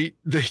 They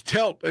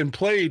dealt and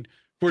played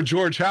for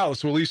George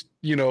Halas. Well, at least,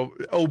 you know,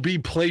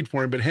 OB played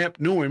for him, but Hamp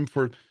knew him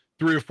for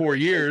 3 or 4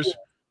 years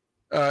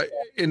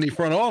in the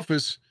front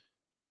office.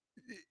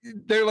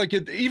 They're like,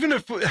 even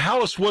if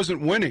Halas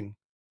wasn't winning,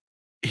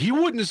 he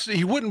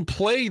wouldn't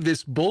play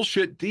this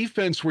bullshit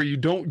defense where you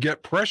don't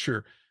get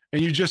pressure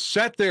and you just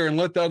sat there and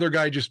let the other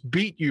guy just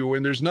beat you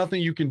and there's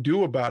nothing you can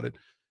do about it.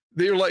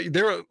 They're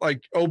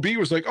like OB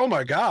was like, oh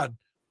my God,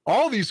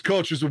 all these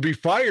coaches would be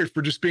fired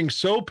for just being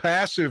so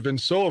passive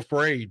and so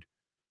afraid.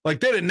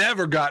 Like, they'd have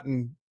never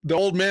gotten, the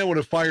old man would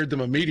have fired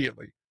them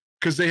immediately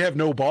because they have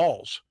no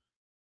balls.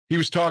 He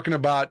was talking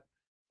about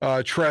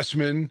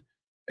Trestman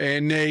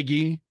and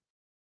Nagy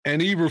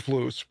and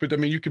Eberflus. But, I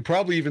mean, you could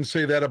probably even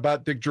say that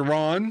about Dick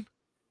Duran.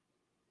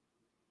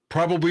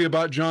 probably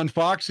about John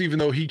Fox, even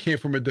though he came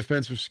from a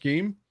defensive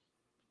scheme.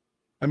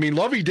 I mean,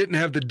 Lovey didn't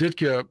have the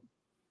Ditka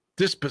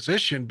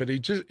disposition, but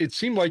it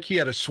seemed like he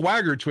had a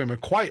swagger to him, a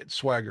quiet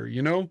swagger,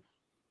 you know,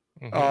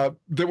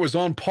 that was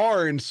on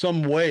par in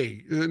some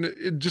way, and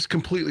it just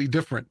completely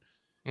different.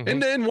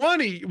 And then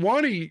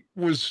Wani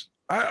was,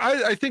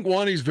 I think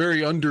Wani's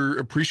very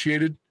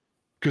underappreciated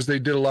because they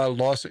did a lot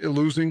of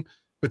losing.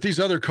 But these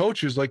other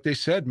coaches, like they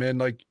said, man,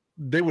 like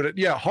they would,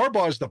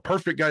 Harbaugh is the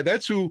perfect guy.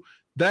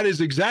 That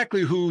is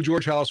exactly who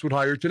George Halas would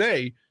hire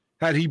today.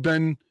 Had he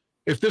been,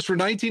 if this were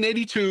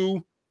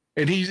 1982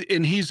 and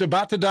he's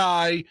about to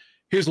die,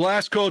 his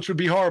last coach would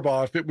be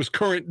Harbaugh if it was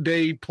current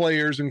day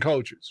players and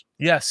coaches.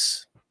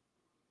 Yes.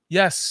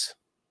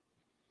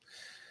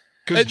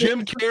 Because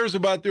Jim cares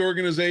about the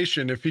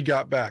organization if he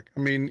got back. I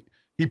mean,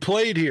 he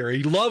played here.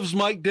 He loves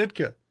Mike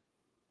Ditka.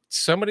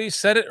 Somebody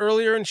said it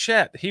earlier in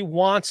chat. He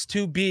wants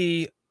to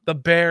be the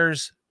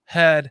Bears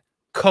head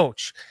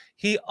coach.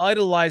 He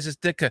idolizes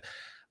Ditka.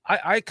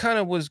 I kind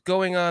of was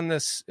going on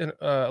this,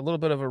 a little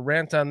bit of a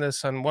rant on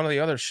this on one of the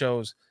other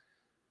shows,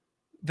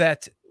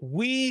 that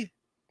we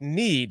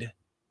need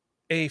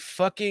a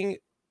fucking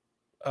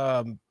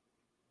a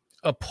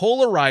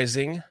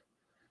polarizing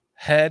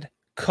head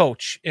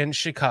coach in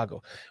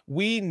Chicago.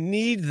 We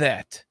need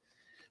that.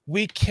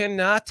 We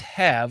cannot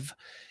have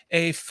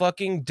a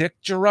fucking Dick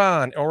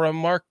Duran or a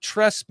Mark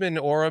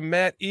Trestman or a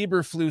Matt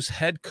Eberflus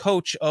head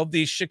coach of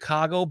the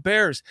Chicago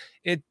Bears.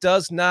 It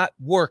does not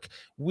work.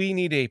 We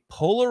need a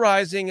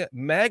polarizing,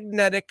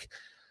 magnetic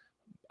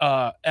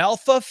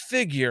alpha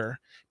figure,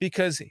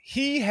 because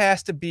he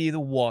has to be the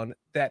one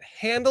that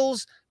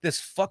handles this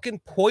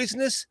fucking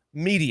poisonous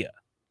media.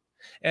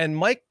 And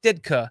Mike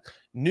Ditka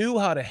knew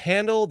how to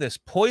handle this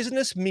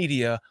poisonous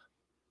media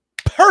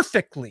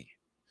perfectly.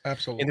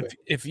 Absolutely. And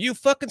if you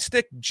fucking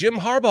stick Jim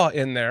Harbaugh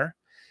in there,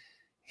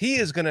 he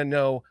is going to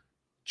know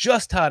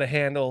just how to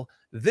handle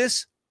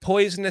this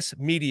poisonous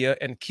media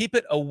and keep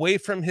it away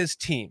from his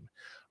team.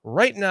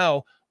 Right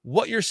now,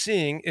 what you're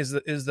seeing is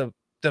the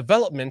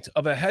development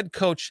of a head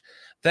coach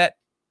that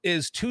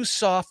is too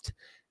soft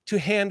to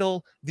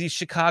handle the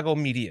Chicago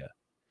media.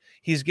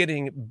 He's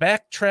getting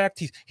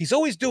backtracked. He's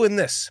always doing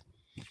this.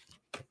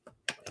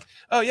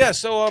 Oh yeah,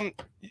 so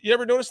you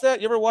ever notice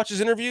that? You ever watch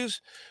his interviews?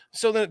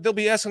 So then they'll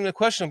be asking him a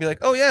question. They'll be like,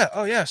 oh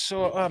yeah.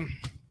 So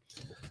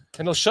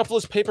and he'll shuffle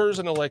his papers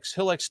and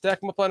he'll stack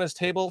them up on his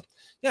table.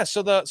 Yeah. So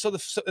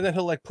and then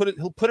he'll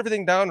put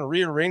everything down and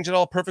rearrange it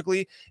all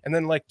perfectly. And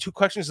then like 2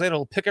 questions later,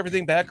 he'll pick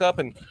everything back up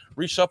and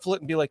reshuffle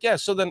it and be like, yeah.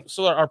 So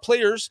our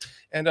players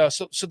and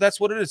so that's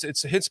what it is.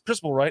 It's his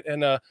principle, right?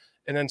 So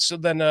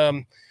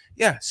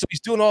he's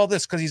doing all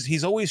this because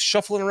he's always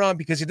shuffling around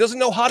because he doesn't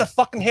know how to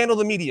fucking handle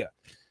the media.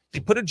 You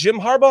put a Jim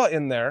Harbaugh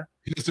in there.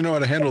 He doesn't know how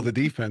to handle the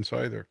defense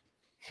either.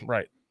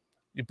 Right.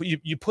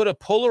 You put a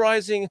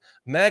polarizing,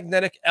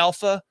 magnetic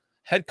alpha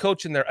head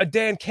coach in there, a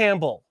Dan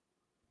Campbell,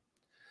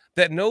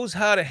 that knows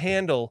how to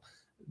handle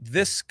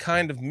this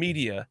kind of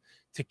media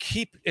to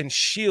keep and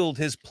shield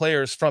his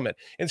players from it.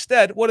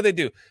 Instead, what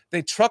do?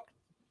 They truck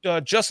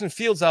Justin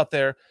Fields out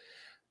there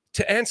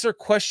to answer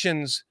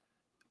questions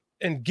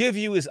and give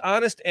you his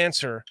honest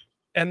answer.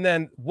 And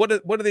then what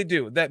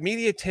do? That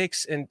media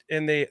takes and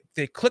they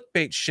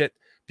clickbait shit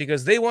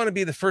because they want to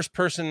be the first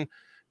person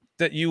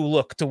that you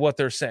look to what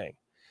they're saying.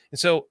 And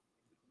so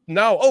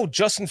now,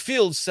 Justin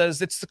Fields says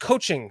it's the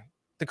coaching.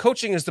 The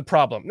coaching is the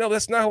problem. No,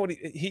 that's not what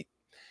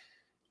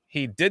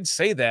he did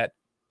say that,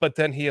 but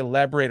then he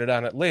elaborated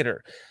on it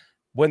later.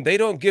 When they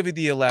don't give you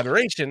the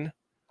elaboration,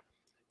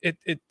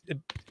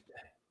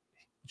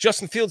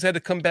 Justin Fields had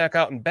to come back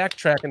out and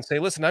backtrack and say,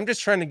 listen, I'm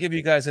just trying to give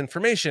you guys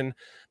information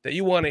that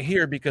you want to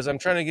hear because I'm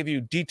trying to give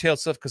you detailed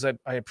stuff because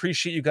I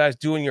appreciate you guys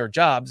doing your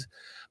jobs.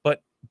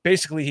 But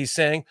basically he's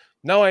saying,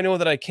 now I know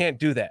that I can't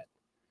do that.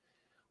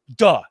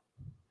 Duh.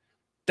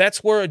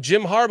 That's where a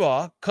Jim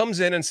Harbaugh comes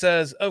in and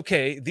says,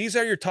 okay, these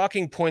are your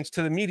talking points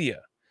to the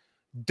media.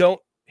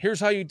 Here's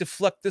how you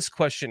deflect this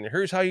question.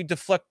 Here's how you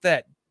deflect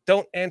that.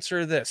 Don't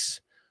answer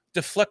this.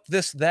 Deflect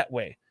this that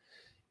way.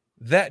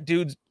 That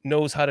dude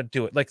knows how to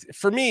do it. Like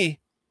for me,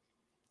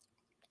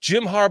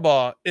 Jim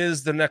Harbaugh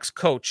is the next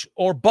coach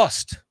or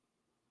bust.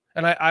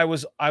 And I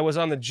was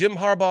on the Jim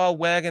Harbaugh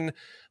wagon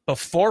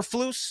before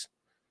Flus.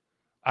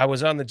 I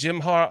was on the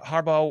Jim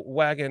Harbaugh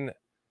wagon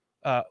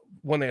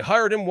when they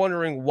hired him,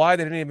 wondering why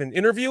they didn't even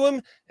interview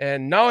him.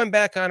 And now I'm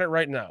back on it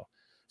right now.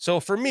 So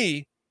for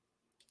me,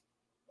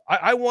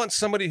 I want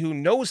somebody who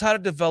knows how to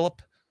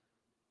develop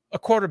a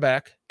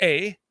quarterback,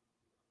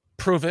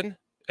 proven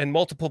in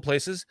multiple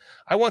places.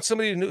 I want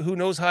somebody who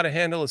knows how to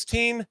handle his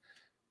team,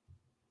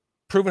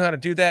 proven how to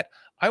do that.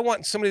 I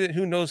want somebody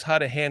who knows how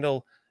to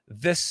handle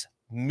this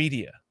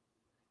media.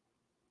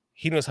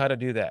 He knows how to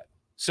do that.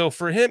 So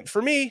for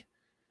me,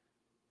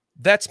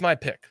 that's my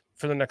pick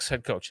for the next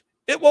head coach.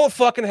 It won't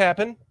fucking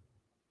happen.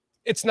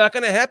 It's not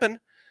going to happen.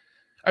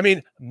 I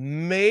mean,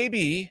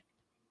 maybe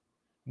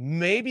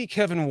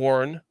Kevin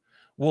Warren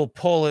will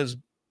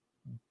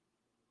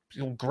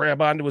he'll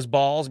grab onto his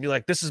balls and be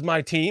like, this is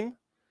my team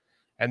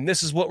and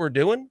this is what we're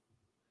doing,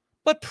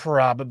 but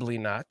probably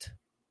not.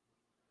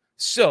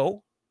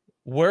 So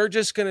we're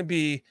just going to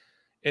be,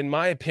 in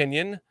my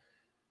opinion,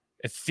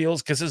 it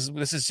feels, because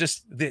this is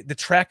just the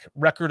track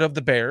record of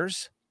the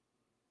Bears.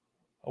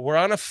 We're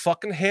on a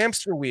fucking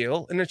hamster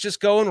wheel, and it's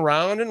just going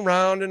round and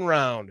round and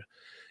round.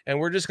 And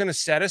we're just going to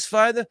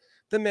satisfy the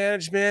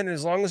management. And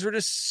as long as we're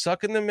just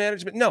sucking the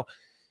management. No,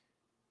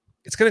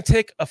 it's going to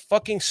take a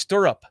fucking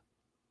stir-up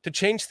to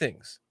change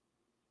things.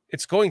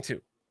 It's going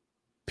to.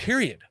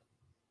 Period.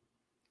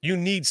 You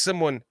need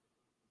someone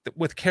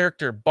with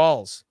character,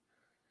 balls.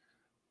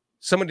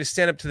 Someone to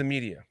stand up to the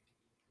media.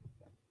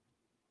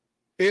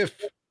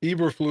 If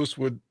Eberflus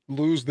would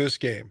lose this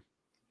game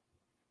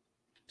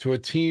to a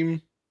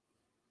team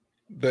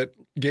that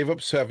gave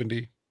up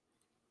 70,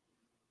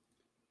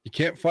 you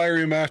can't fire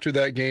him after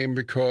that game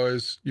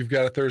because you've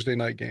got a Thursday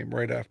night game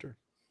right after.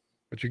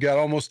 But you got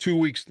almost 2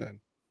 weeks then.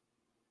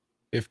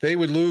 If they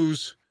would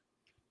lose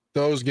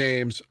those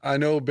games, I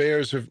know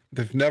Bears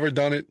they've never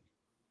done it.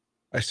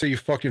 I say you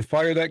fucking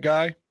fire that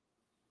guy.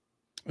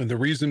 And the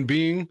reason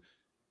being,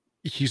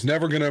 he's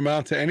never going to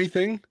amount to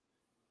anything.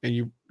 And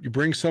you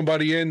bring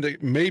somebody in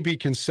that maybe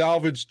can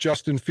salvage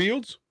Justin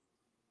Fields.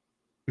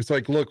 It's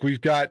like, look,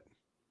 we've got,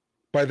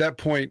 by that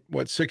point,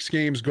 6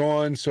 games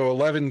gone, so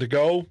 11 to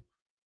go.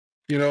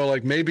 You know,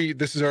 like maybe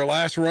this is our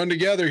last run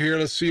together here.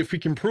 Let's see if we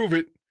can prove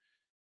it.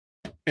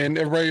 And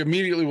everybody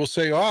immediately will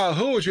say,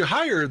 who would you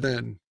hire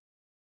then?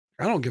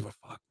 I don't give a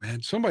fuck,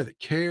 man. Somebody that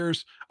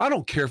cares. I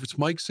don't care if it's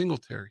Mike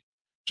Singletary.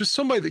 Just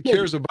somebody that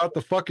cares about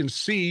the fucking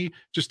C,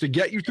 just to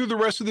get you through the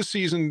rest of the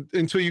season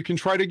until you can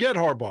try to get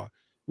Harbaugh.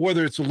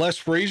 Whether it's Les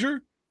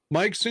Frazier,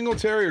 Mike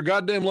Singletary, or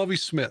goddamn Lovie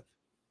Smith.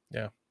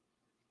 Yeah.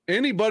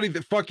 Anybody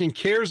that fucking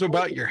cares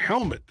about your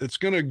helmet, that's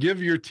going to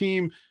give your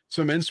team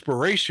some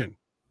inspiration.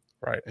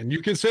 Right. And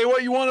you can say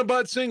what you want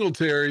about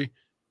Singletary.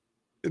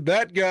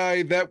 That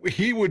guy, that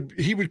he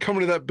would come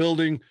into that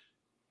building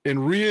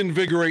and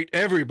reinvigorate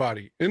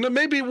everybody. And then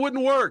maybe it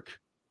wouldn't work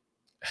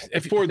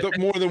for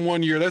more than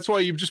 1 year. That's why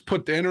you just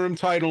put the interim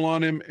title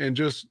on him and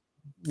just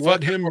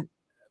let him.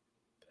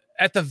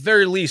 At the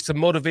very least, a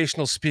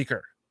motivational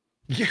speaker.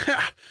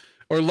 Yeah.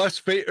 Or Les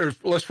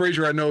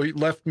Frazier, I know he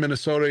left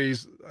Minnesota.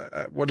 He's,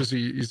 what is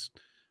he? He's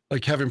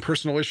like having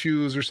personal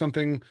issues or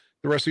something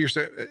the rest of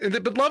the year.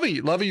 But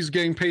Lovey's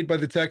getting paid by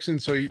the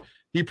Texans, so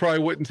he probably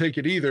wouldn't take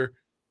it either.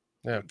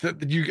 Yeah.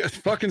 You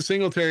fucking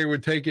Singletary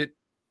would take it,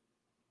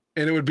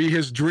 and it would be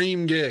his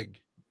dream gig.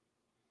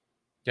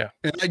 Yeah.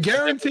 And I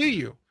guarantee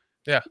you,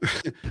 yeah,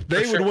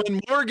 they would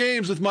win more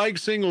games with Mike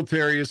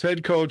Singletary as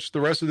head coach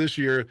the rest of this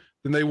year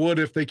than they would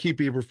if they keep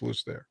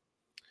Eberflus there.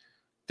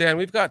 Dan,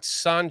 we've got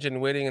Sanjin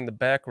waiting in the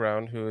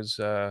background, who is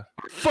I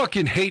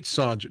fucking hate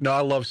Sanjin. No,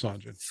 I love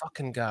Sanjin.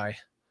 Fucking guy.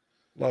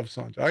 Love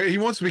Sanjin. He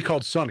wants to be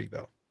called Sonny,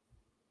 though.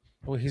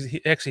 Well,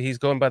 he's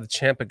going by the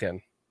champ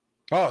again.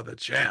 Oh, the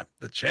champ.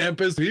 The champ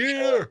is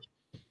here.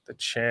 The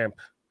champ.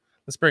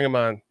 Let's bring him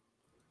on.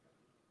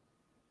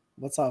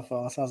 What's up,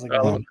 fellas? How's it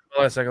Hold going?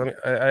 on a second.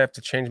 I have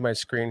to change my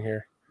screen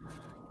here.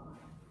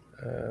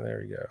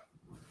 There we go.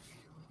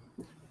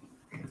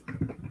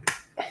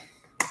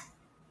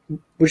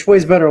 Which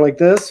way's better, like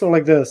this or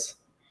like this?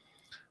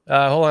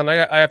 Hold on.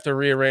 I have to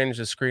rearrange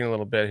the screen a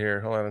little bit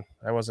here. Hold on.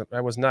 I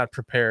was not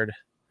prepared.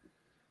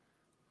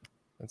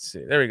 Let's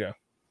see. There we go.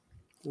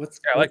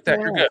 I like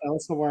that. You're good. How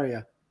are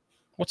you?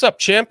 What's up,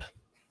 champ?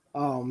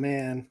 Oh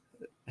man,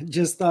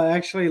 just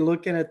actually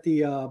looking at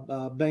the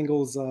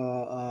Bengals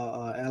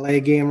LA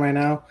game right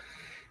now,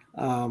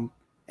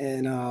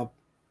 and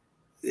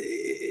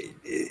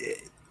it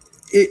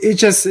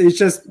just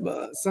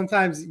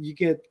sometimes you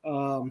get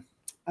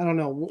I don't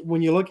know,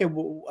 when you look at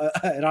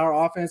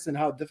our offense and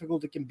how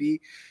difficult it can be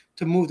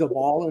to move the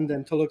ball, and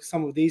then to look at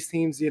some of these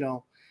teams, you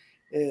know,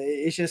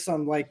 it's just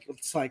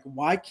it's like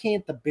why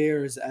can't the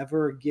Bears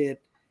ever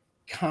get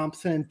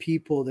competent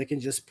people that can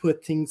just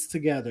put things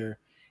together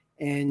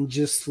and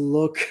just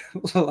look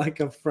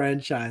like a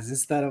franchise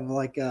instead of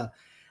like a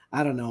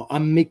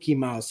Mickey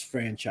Mouse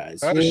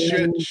franchise? A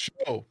shit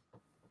show.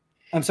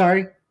 I'm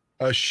sorry?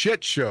 A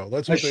shit show.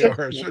 That's what they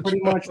are.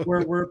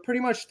 We're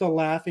pretty much the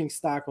laughing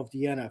stock of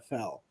the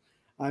NFL.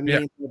 I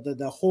mean,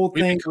 the whole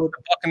thing with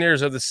the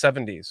Buccaneers of the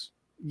 70s.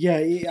 Yeah.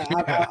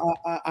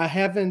 I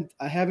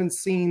haven't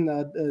seen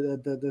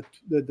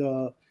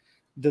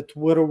the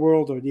Twitter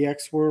world or the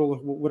X world, or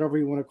whatever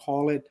you want to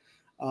call it.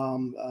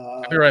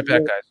 I'll be right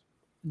back, guys.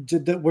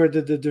 Where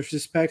the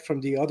disrespect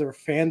from the other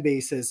fan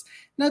bases,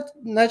 not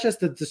just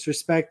the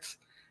disrespect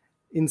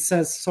in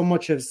sense so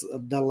much as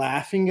the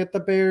laughing at the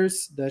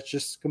Bears, that's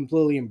just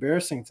completely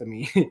embarrassing to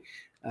me.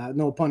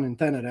 No pun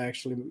intended,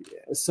 actually.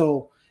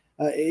 So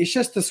it's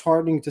just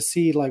disheartening to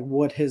see like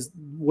what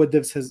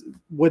this has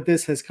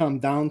come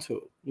down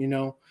to, you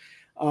know.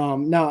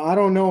 Now I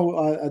don't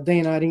know,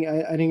 Dane. I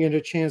didn't get a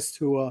chance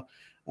to.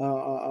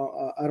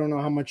 I don't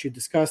know how much you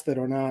discussed it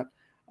or not.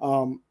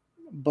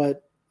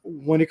 But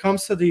when it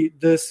comes to the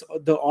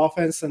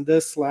offense in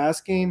this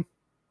last game,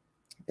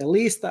 at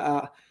least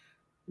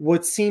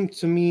what seemed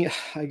to me,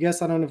 I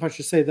guess I don't know if I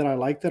should say that I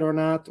liked it or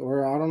not,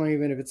 or I don't know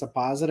even if it's a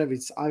positive.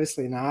 It's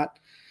obviously not.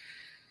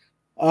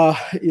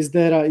 is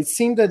that it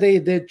seemed that they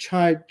did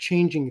try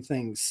changing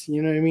things.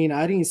 You know what I mean?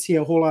 I didn't see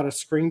a whole lot of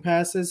screen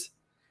passes.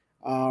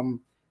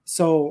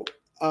 So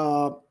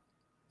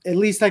at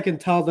least I can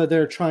tell that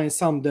they're trying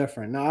something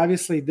different. Now,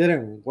 obviously, it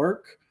didn't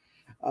work.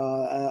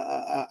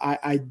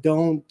 I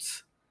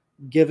don't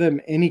give him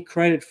any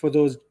credit for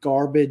those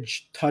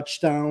garbage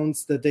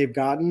touchdowns that they've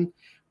gotten,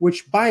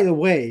 which, by the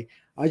way,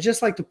 I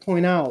just like to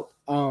point out,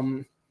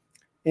 and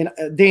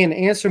Dan,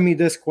 answer me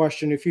this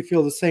question if you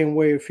feel the same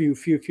way, if you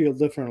feel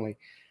differently.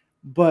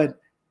 But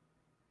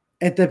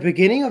at the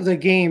beginning of the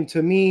game,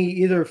 to me,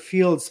 either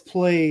Fields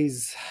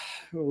plays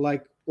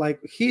like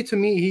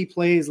he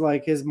plays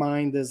like his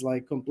mind is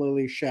like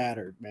completely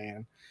shattered,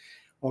 man.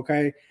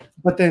 Okay.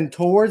 But then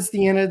towards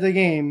the end of the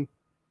game,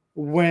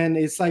 when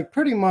it's like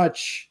pretty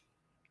much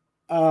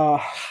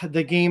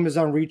the game is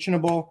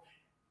unreachable,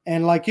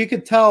 and like you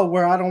could tell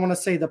where I don't want to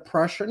say the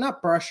pressure, not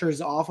pressure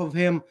is off of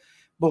him,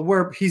 but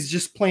where he's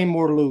just playing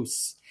more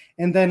loose.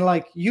 And then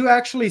like you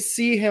actually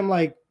see him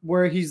like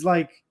where he's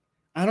like,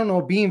 I don't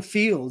know, being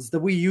Fields that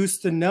we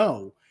used to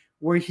know,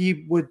 where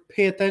he would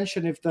pay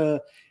attention if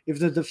the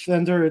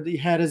defender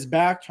had his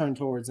back turned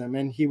towards him,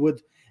 and he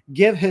would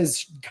give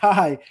his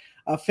guy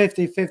a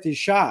 50-50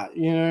 shot,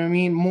 you know what I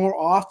mean, more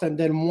often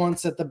than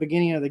once at the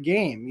beginning of the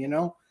game, you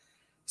know.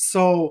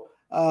 So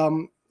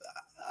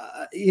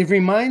it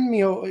reminded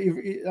me of,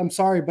 I'm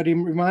sorry, but it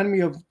reminded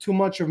me of too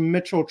much of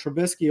Mitchell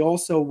Trubisky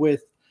also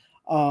with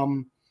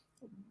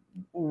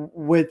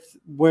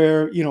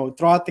where, you know,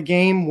 throughout the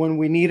game when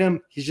we need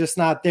him, he's just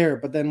not there.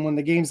 But then when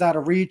the game's out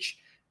of reach,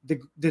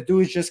 the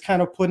dude's just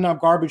kind of putting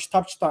up garbage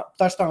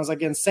touchdowns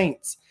against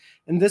Saints.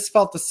 And this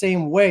felt the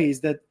same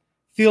ways that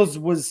Fields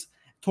was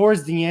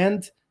towards the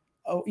end,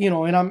 you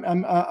know. And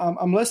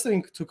I'm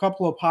listening to a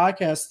couple of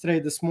podcasts today,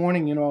 this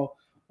morning, you know,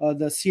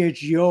 the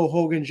CHGO,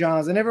 Hogan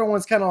Johns, and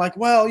everyone's kind of like,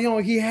 well, you know,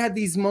 he had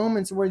these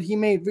moments where he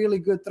made really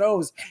good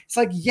throws. It's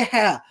like,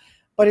 yeah,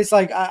 but it's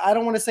like I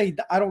don't want to say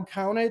I don't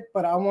count it,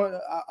 but I want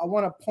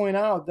to point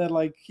out that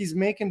like he's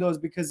making those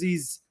because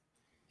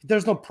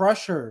there's no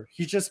pressure.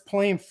 He's just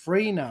playing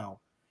free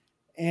now.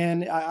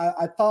 And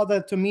I thought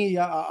that, to me,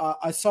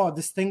 I saw a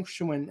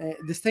distinction,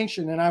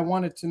 and I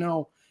wanted to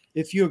know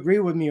if you agree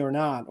with me or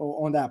not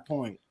on that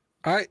point.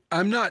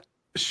 I'm not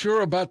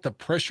sure about the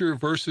pressure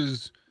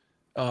versus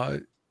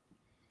I'm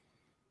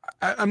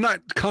not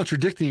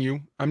contradicting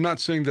you. I'm not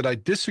saying that I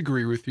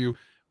disagree with you,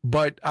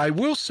 but I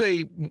will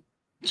say,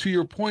 to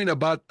your point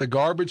about the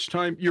garbage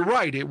time, you're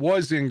right. It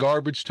was in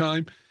garbage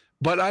time,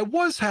 but I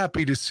was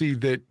happy to see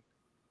that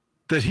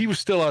he was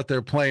still out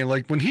there playing.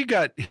 Like when he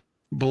got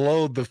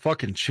below the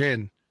fucking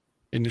chin,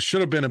 and it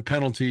should have been a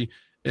penalty,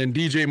 and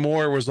DJ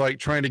Moore was like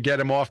trying to get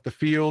him off the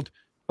field,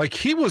 like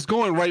he was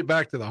going right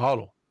back to the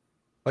huddle.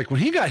 Like when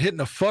he got hit in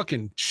the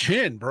fucking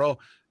chin, bro,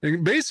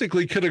 and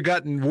basically could have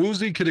gotten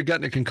woozy, could have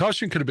gotten a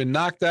concussion, could have been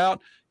knocked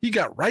out. He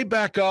got right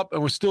back up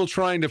and was still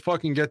trying to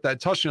fucking get that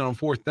touchdown on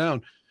fourth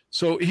down.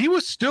 So he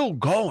was still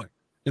going,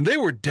 and they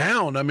were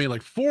down. I mean,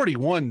 like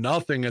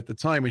 41-0 at the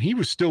time, and he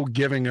was still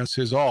giving us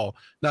his all.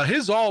 Now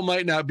his all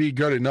might not be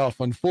good enough,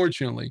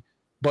 unfortunately,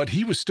 but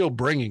he was still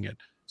bringing it.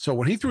 So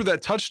when he threw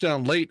that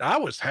touchdown late, I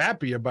was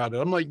happy about it.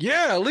 I'm like,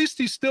 yeah, at least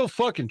he's still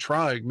fucking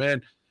trying,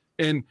 man.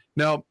 And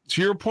now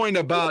to your point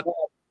about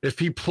if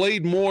he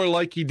played more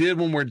like he did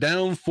when we're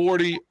down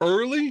 40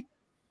 early,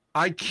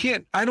 I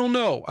don't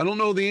know. I don't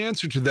know the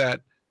answer to that.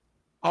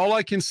 All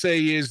I can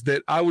say is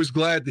that I was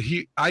glad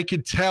that I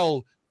could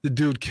tell the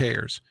dude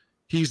cares.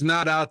 He's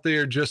not out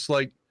there just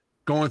like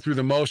going through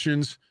the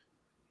motions.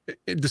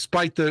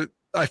 Despite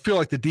I feel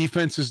like the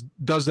defense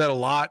does that a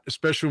lot,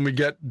 especially when we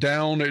get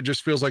down. It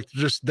just feels like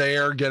they're just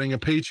there getting a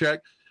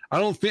paycheck. I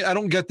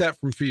don't get that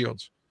from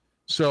Fields.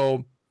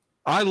 So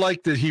I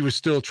like that he was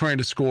still trying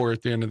to score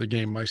at the end of the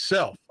game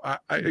myself.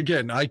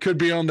 I could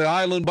be on the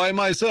island by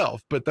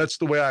myself, but that's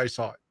the way I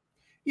saw it.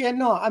 Yeah,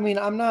 no, I mean,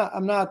 I'm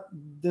not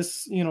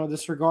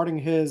disregarding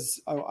his.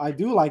 I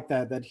do like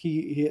that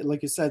he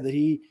like you said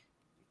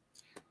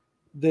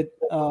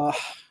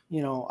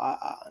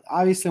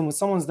obviously when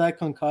someone's that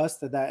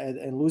concussed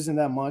and losing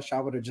that much, I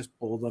would have just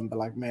pulled them, but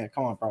like, man,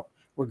 come on, bro,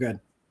 we're good.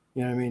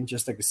 You know what I mean?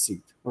 Just take a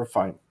seat, we're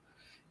fine.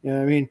 You know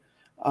what I mean?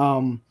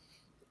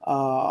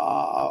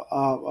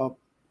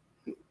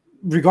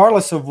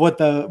 Regardless of what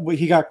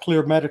he got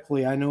cleared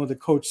medically, I know the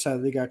coach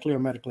said they got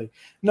cleared medically.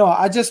 No,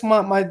 I just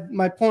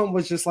my point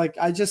was just like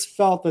I just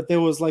felt that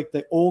there was like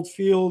the old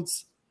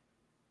Fields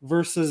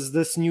versus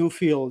this new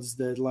Fields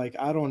that, like,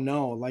 I don't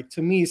know. Like,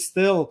 to me,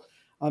 I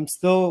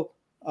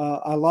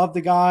love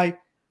the guy.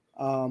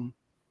 I'm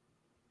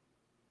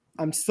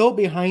still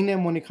behind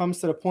him when it comes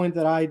to the point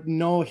that I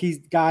know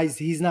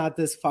he's not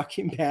this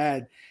fucking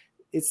bad.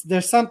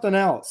 There's something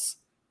else.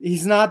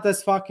 He's not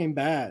this fucking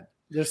bad.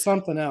 There's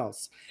something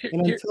else.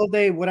 And until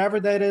whatever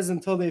that is,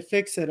 until they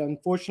fix it,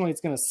 unfortunately,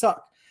 it's going to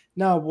suck.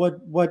 Now,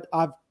 what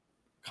I've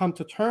come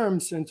to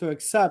terms and to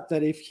accept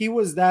that if he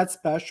was that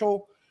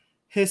special,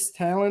 his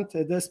talent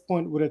at this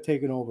point would have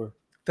taken over.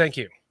 Thank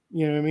you.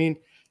 You know what I mean?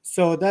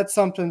 So that's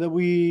something that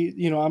we,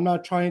 I'm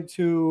not trying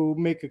to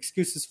make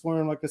excuses for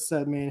him. Like I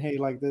said, man, hey,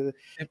 like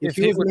if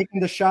he was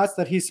making the shots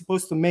that he's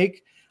supposed to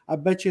make, I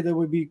bet you that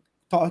would be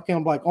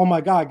talking like, oh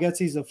my God,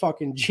 Getsy's a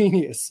fucking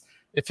genius.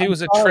 If he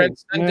was a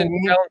transcendent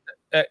talent,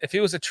 if he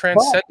was a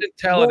transcendent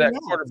talent at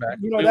quarterback,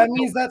 that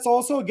means that's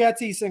also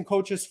Getsy's and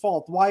coach's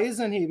fault. Why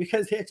isn't he?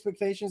 Because the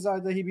expectations are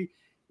that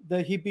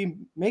he be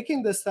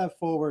making this step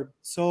forward.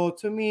 So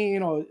to me,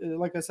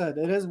 like I said,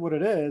 it is what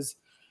it is.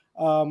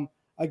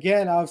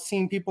 Again, I've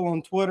seen people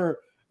on Twitter.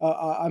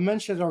 I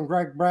mentioned on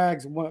Greg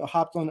Braggs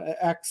hopped on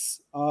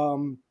X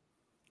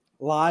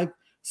live,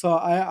 so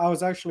I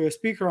was actually a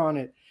speaker on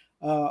it.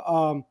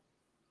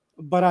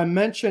 But I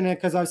mention it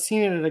because I've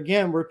seen it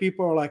again where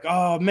people are like,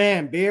 "Oh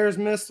man, Bears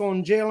missed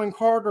on Jalen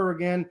Carter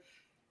again,"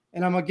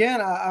 and I'm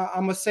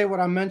gonna say what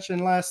I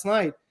mentioned last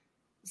night.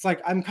 It's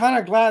like I'm kind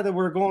of glad that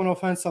we're going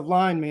offensive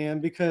line, man,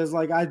 because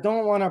like I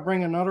don't want to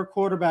bring another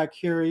quarterback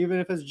here, even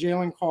if it's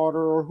Jalen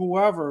Carter or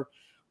whoever,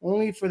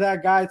 only for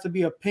that guy to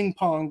be a ping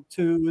pong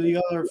to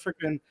the other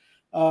freaking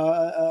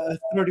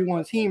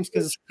 31 teams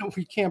because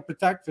we can't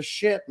protect for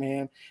shit,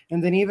 man.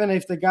 And then even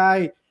if the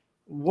guy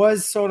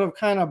was sort of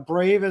kind of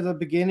brave at the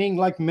beginning,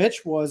 like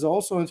Mitch was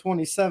also in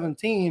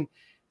 2017,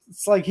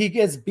 it's like he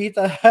gets beat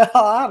the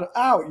hell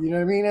out, you know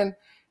what I mean? And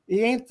it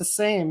ain't the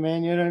same,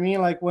 man, you know what I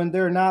mean? Like when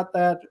they're not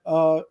that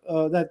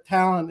that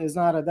talent is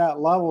not at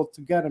that level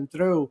to get him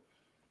through,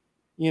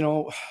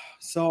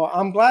 so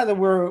I'm glad that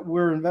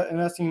we're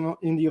investing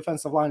in the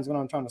offensive line is what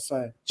I'm trying to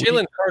say.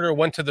 Jalen Carter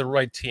went to the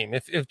right team.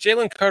 If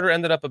Jalen Carter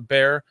ended up a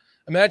Bear,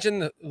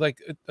 imagine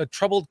like a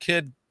troubled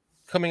kid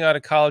coming out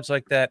of college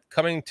like that,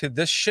 coming to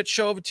this shit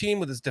show of a team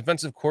with his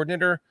defensive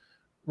coordinator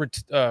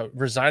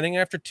resigning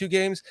after 2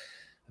 games.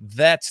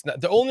 That's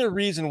not the only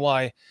reason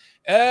why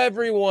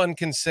everyone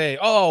can say,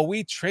 oh,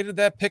 we traded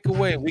that pick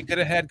away. We could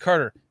have had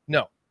Carter.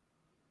 No,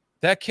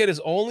 that kid is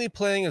only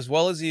playing as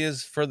well as he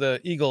is for the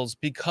Eagles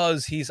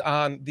because he's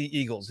on the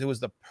Eagles. It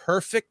was the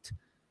perfect.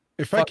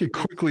 If I could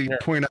quickly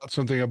point out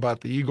something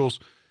about the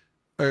Eagles,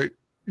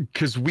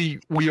 because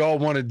we all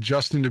wanted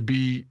Justin to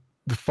be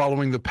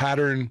following the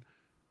pattern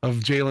of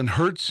Jalen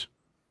Hurts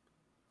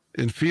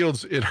and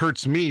Fields. It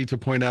hurts me to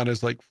point out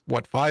as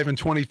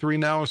 5-23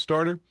 now a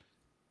starter.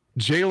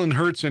 Jalen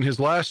Hurts in his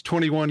last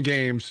 21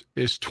 games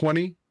is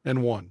 20-1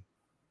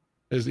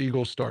 as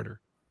Eagles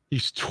starter.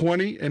 He's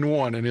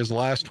 20-1 in his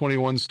last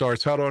 21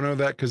 starts. How do I know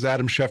that? Because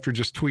Adam Schefter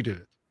just tweeted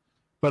it.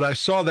 But I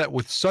saw that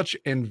with such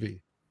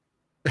envy.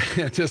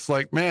 Just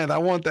like, man, I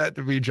want that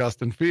to be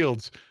Justin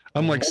Fields.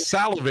 I'm like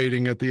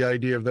salivating at the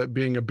idea of that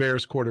being a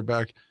Bears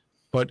quarterback,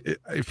 but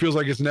it feels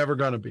like it's never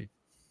going to be.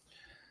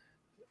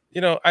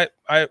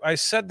 I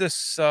said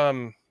this,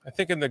 I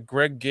think in the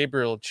Greg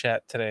Gabriel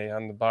chat today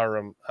on the bar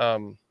room.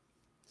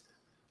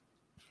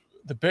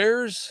 The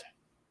Bears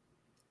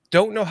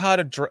don't know how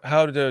to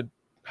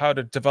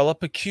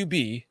develop a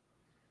QB.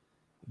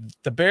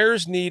 The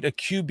Bears need a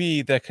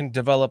QB that can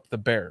develop the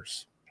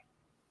Bears,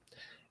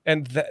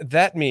 and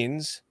that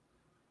means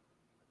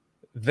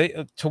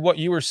to what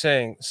you were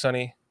saying,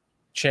 Sonny,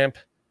 Champ.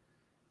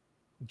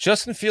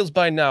 Justin Fields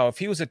by now, if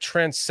he was a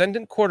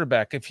transcendent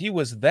quarterback, if he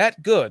was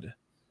that good,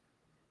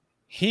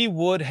 he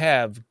would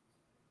have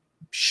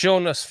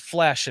shown us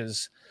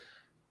flashes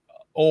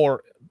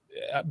or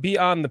be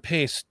on the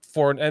pace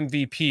for an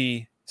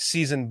MVP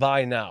season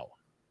by now,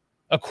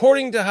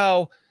 according to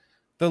how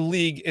the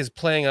league is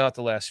playing out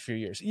the last few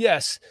years.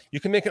 Yes, you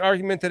can make an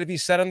argument that if he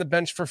sat on the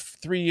bench for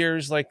 3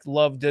 years like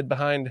Love did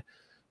behind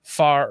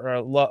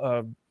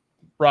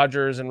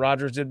Rodgers and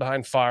Rodgers did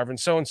behind Favre and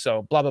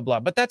so, blah, blah, blah.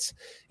 But that's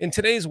in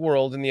today's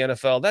world in the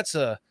NFL, that's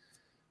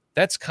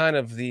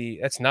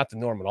not the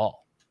norm at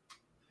all.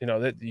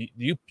 That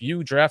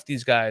you draft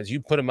these guys,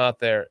 you put them out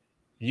there,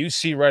 you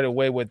see right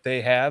away what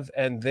they have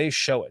and they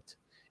show it.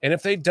 And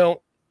if they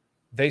don't,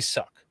 they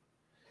suck.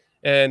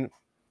 And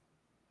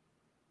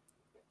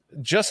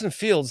Justin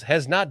Fields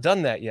has not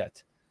done that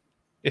yet.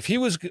 If he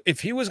was going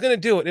to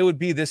do it, it would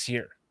be this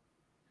year.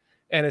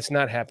 And it's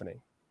not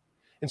happening.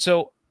 And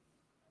so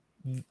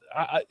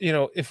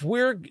if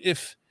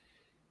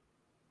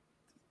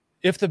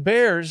the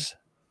Bears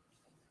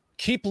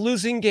keep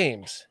losing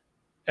games,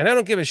 and I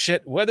don't give a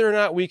shit whether or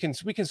not we can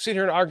sit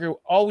here and argue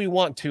all we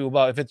want to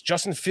about if it's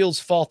Justin Fields'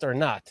 fault or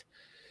not.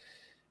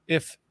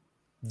 If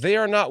they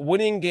are not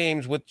winning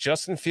games with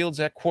Justin Fields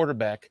at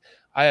quarterback,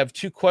 I have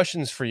 2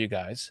 questions for you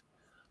guys.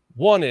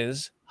 One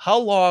is, how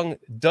long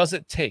does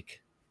it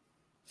take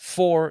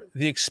for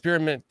the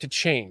experiment to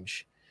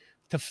change,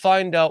 to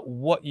find out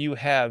what you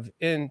have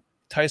in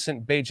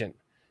Tyson Bagent?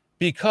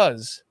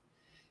 Because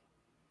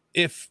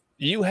if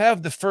you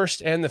have the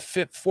first and the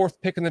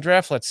 4th pick in the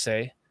draft, let's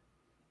say,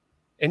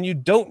 and you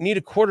don't need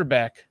a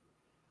quarterback,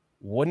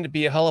 wouldn't it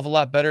be a hell of a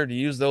lot better to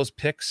use those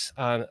picks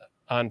on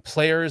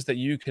players that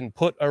you can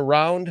put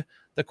around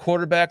the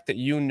quarterback that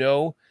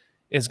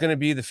is going to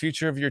be the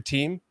future of your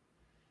team?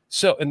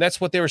 So, and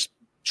that's what they were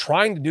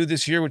trying to do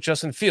this year with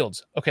Justin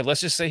Fields. Okay,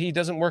 let's just say he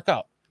doesn't work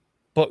out,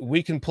 but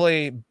we can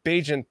play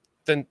Bagent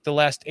the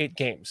last 8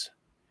 games.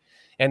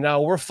 And now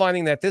we're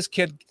finding that this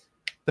kid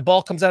The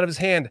ball comes out of his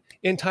hand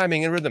in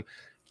timing and rhythm.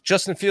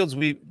 Justin Fields,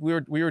 we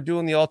were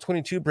doing the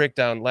all-22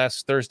 breakdown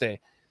last Thursday.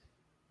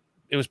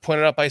 It was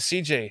pointed out by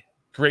CJ.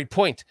 Great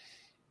point.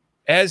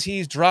 As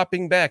he's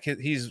dropping back,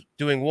 he's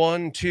doing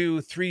 1,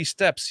 2, 3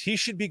 steps. He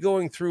should be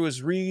going through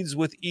his reads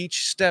with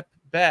each step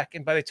back.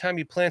 And by the time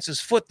he plants his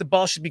foot, the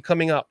ball should be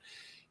coming out.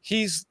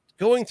 He's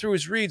going through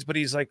his reads, but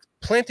he's like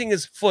planting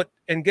his foot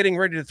and getting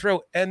ready to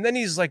throw. And then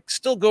he's like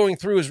still going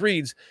through his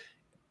reads.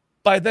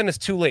 By then it's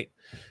too late.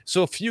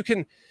 So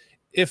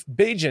if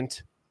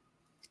Bagent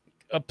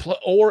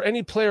or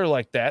any player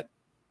like that,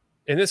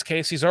 in this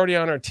case, he's already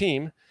on our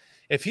team.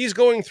 If he's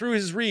going through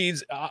his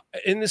reads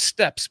in the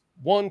steps,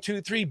 1,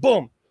 2, 3,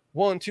 boom,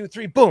 1, 2,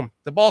 3, boom,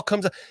 the ball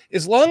comes out.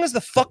 As long as the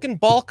fucking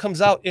ball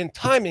comes out in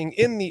timing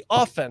in the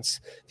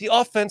offense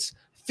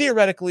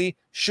theoretically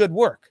should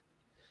work.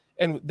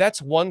 And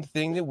that's one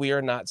thing that we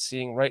are not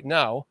seeing right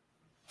now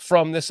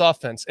from this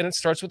offense. And it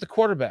starts with the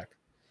quarterback.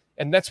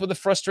 And that's where the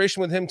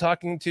frustration with him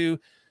talking to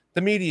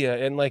the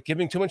media and like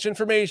giving too much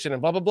information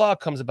and blah, blah, blah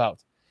comes about.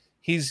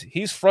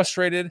 He's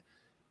frustrated.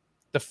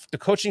 The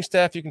coaching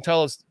staff, you can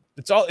tell,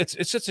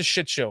 it's just a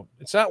shit show.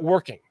 It's not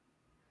working.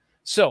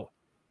 So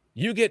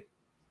you get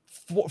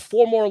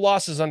four more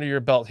losses under your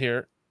belt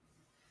here,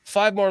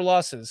 5 more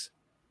losses,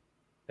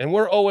 and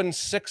we're 0-6,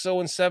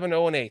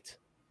 0-7,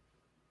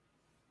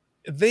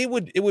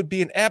 0-8. It would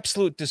be an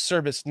absolute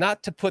disservice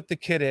not to put the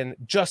kid in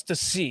just to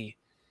see.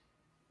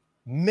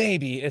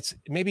 Maybe it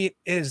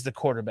is the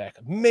quarterback.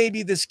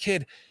 Maybe this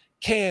kid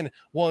can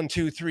 1,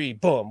 2, 3,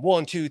 boom,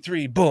 1, 2,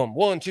 3, boom,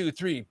 1, 2,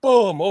 3,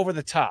 boom, over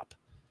the top.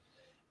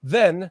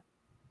 Then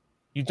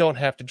you don't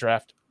have to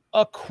draft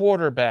a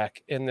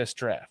quarterback in this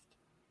draft.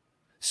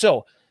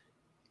 So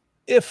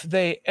if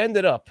they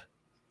ended up,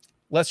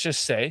 let's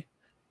just say,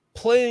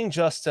 playing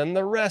Justin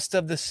the rest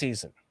of the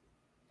season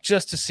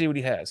just to see what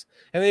he has,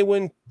 and they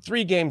win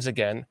 3 games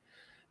again,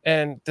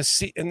 and the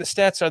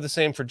stats are the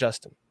same for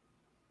Justin.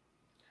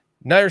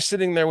 Now you're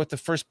sitting there with the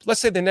first,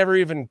 let's say they never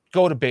even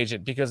go to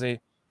Bagent because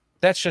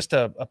that's just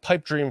a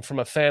pipe dream from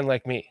a fan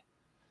like me.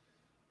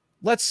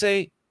 Let's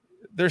say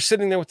they're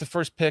sitting there with the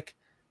first pick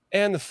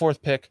and the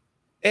 4th pick,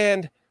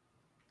 and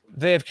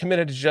they have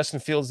committed to Justin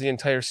Fields the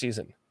entire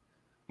season.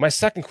 My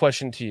second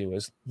question to you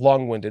is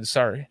long-winded,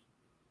 sorry.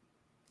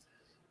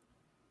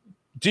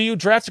 Do you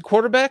draft a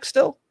quarterback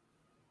still?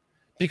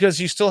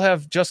 Because you still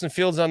have Justin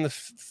Fields on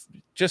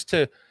just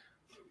to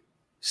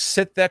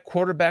sit that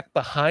quarterback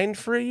behind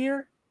for a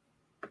year?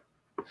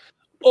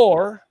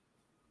 Or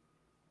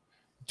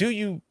do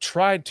you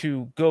try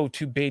to go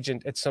to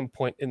Bagent at some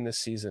point in this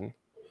season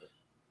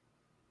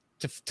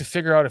to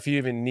figure out if you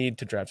even need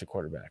to draft a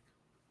quarterback?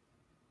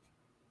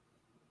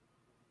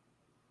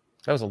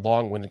 That was a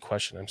long-winded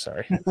question. I'm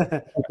sorry.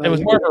 It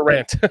was more of a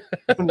rant.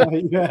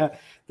 Yeah,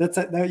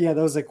 that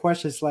was a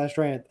question /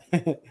 rant.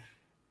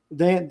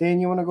 Dan,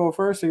 you want to go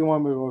first, or you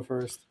want me to go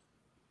first?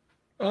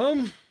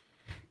 I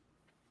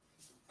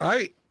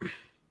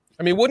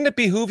mean, wouldn't it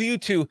behoove you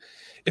to,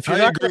 if you're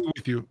I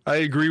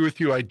agree with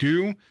you. I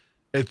do.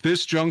 At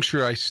this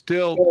juncture, I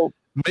still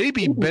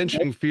maybe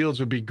benching Fields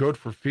would be good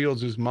for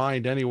Fields'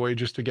 mind anyway,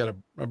 just to get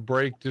a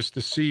break, just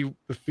to see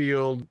the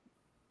field,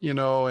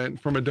 and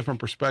from a different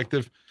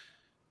perspective.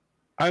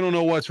 I don't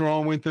know what's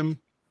wrong with him,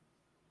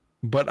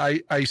 but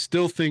I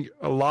still think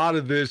a lot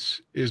of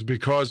this is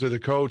because of the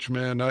coach,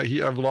 man.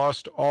 I've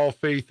lost all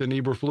faith in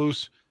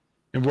Eberflus,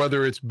 and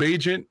whether it's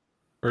Bagent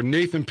or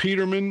Nathan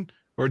Peterman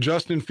or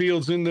Justin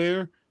Fields in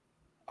there,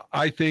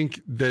 I think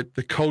that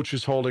the coach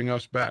is holding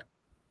us back.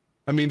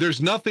 I mean,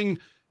 there's nothing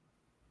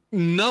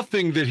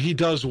that he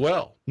does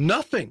well.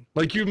 Nothing.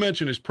 Like you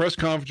mentioned, his press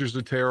conferences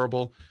are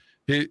terrible.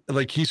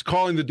 He's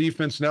calling the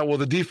defense now. Well,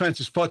 the defense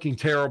is fucking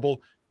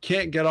terrible.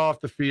 Can't get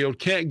off the field,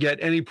 can't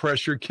get any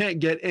pressure,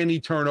 can't get any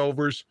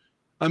turnovers.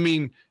 I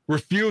mean,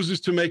 refuses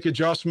to make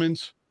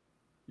adjustments.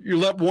 You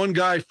let one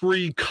guy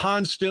free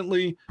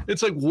constantly.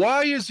 It's like,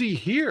 why is he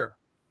here?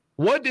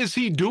 What is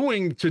he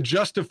doing to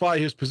justify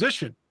his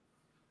position?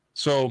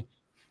 So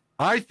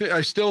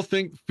I still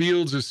think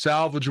Fields is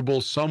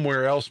salvageable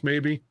somewhere else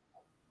maybe,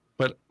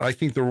 but I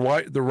think the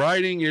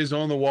writing is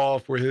on the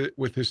wall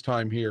with his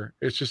time here.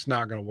 It's just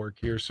not going to work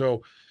here.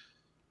 So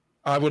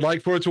I would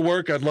like for it to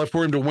work. I'd love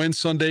for him to win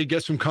Sunday,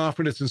 get some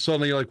confidence, and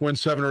suddenly win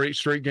 7 or 8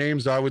 straight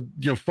games. I would,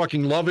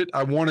 fucking love it.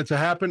 I want it to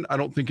happen. I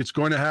don't think it's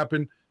going to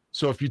happen.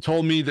 So if you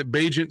told me that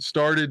Bagent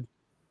started,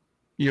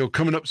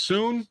 coming up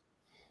soon,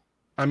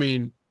 I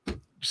mean,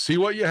 see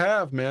what you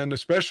have, man.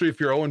 Especially if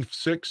you're 0-6,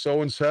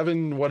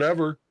 0-7,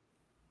 whatever.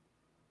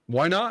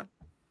 Why not?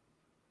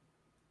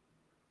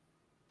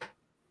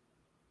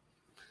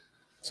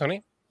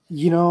 Sonny?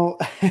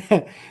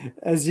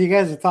 As you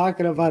guys are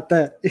talking about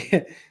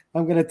that,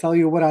 I'm going to tell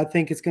you what I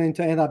think is going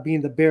to end up being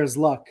the Bears'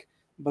 luck.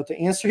 But to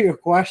answer your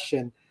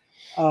question,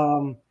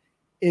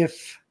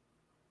 if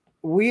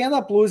we end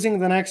up losing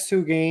the next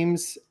 2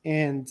 games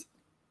and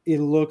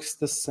it looks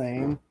the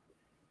same,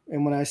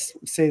 and when I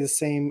say the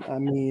same, I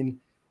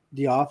mean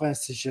the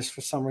offense is just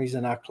for some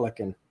reason not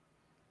clicking.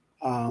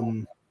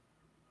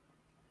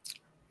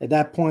 At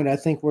that point, I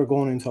think we're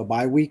going into a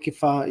bye week.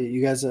 If I'm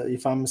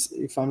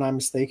not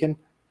mistaken,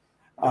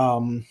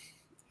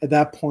 at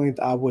that point,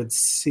 I would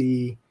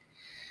see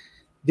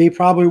they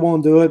probably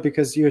won't do it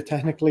because you're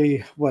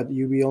technically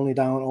you'd be only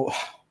down. Oh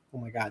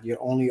my God,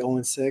 you're only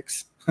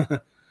 0-6.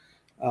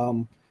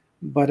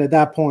 But at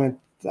that point,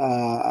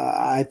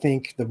 I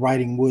think the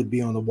writing would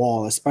be on the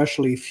wall,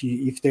 especially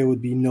if there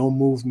would be no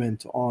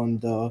movement on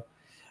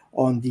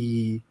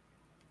the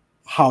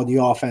how the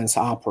offense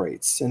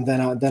operates. And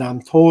then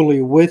I'm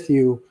totally with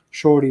you,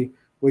 Shorty,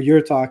 what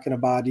you're talking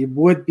about. It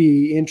would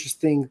be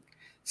interesting.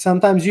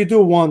 Sometimes you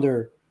do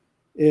wonder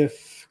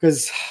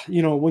because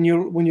when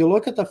you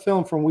look at the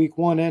film from week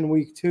 1 and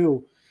week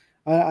 2,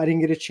 I didn't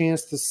get a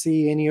chance to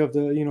see any of the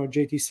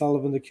JT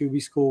Sullivan, the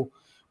QB school,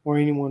 or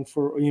anyone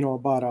for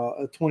about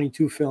a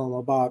 22 film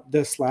about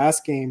this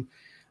last game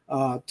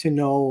to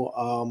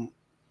know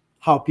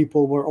how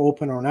people were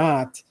open or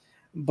not.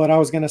 But I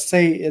was going to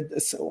say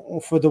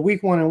for the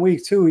week 1 and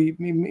week 2, it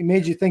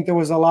made you think there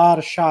was a lot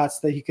of shots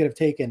that he could have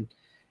taken,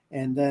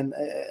 and then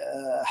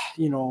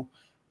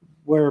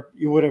where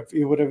you would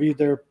have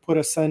either put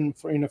us in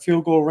a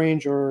field goal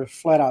range or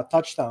flat out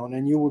touchdown,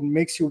 and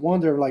makes you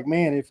wonder, like,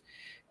 man, if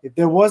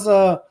there was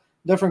a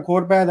different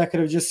quarterback that could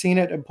have just seen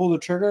it and pulled the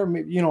trigger,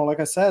 like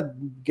I said,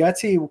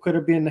 Getsy could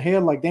have been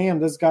hailed like, damn,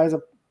 this guy's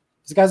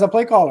a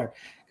play caller.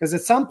 Because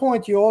at some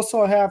point you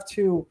also have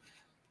to,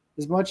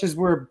 as much as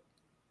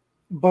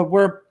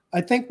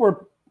I think we're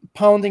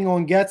pounding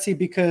on Getsy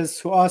because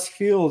to us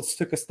Fields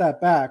took a step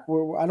back.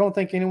 I don't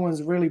think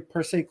anyone's really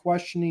per se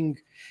questioning.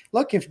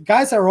 Look, if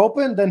guys are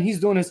open, then he's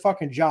doing his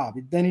fucking job.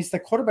 Then it's the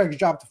quarterback's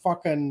job to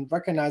fucking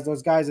recognize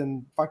those guys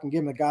and fucking give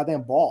him the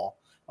goddamn ball.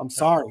 I'm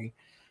sorry.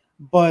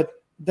 But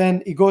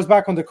then it goes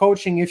back on the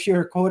coaching. If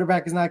your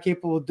quarterback is not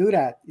capable to do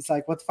that, it's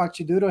like, what the fuck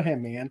you do to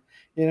him, man?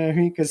 You know what I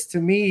mean? Because to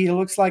me, he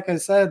looks like I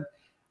said,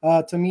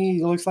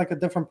 he looks like a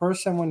different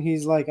person when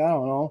he's like, I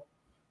don't know,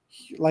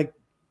 like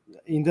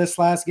in this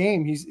last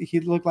game, he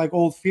looked like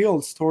old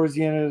Fields towards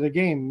the end of the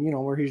game,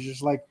 where he's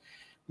just like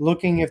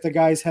looking if the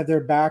guys have their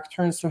back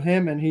turns to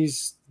him and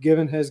he's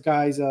giving his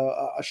guys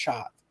a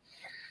shot.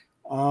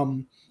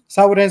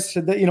 So I would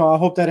answer that, I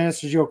hope that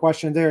answers your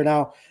question there.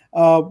 Now,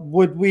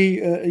 would we,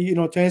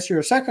 to answer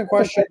your second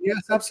question,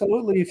 yes,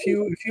 absolutely. If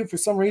you for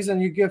some reason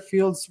you give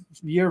Fields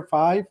year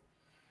 5,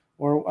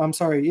 or I'm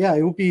sorry, yeah,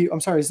 it would be.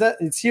 I'm sorry,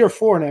 it's year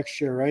 4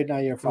 next year, right?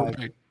 Not year 5.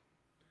 Right.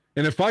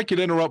 And if I could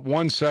interrupt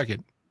 1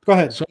 second, go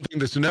ahead. Something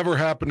that's never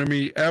happened to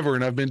me ever,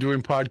 and I've been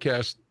doing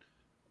podcasts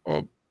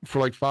for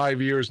like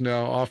 5 years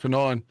now, off and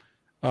on.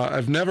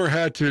 I've never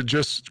had to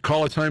just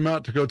call a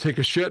timeout to go take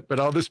a shit, but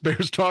all this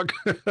Bears talk,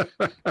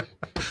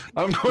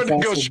 I'm going to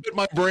go shit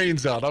my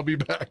brains out. I'll be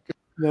back.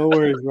 No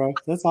worries, bro.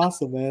 That's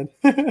awesome, man.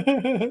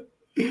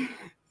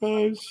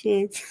 Oh,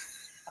 shit.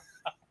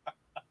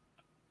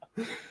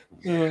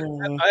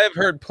 I have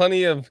heard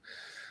plenty of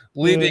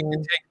leaving to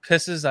take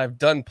pisses. I've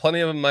done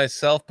plenty of them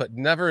myself, but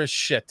never a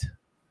shit.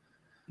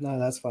 No,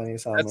 that's funny.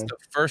 That's the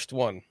first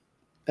one.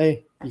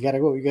 Hey, you gotta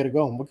go.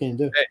 What can you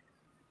do? Hey.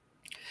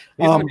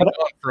 He's been gone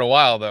for a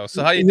while though.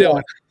 So how you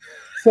doing?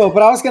 So,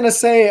 but I was gonna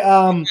say,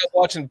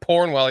 watching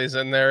porn while he's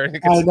in there.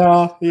 I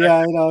know. Yeah,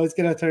 I know. It's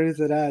gonna turn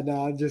into that.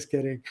 No, I'm just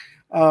kidding.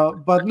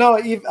 But no,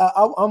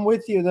 I'm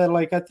with you that,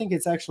 like, I think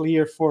it's actually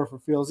year 4 for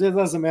Fields. It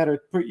doesn't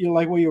matter.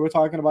 Like what you were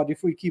talking about.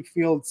 If we keep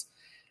Fields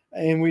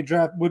and we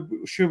draft,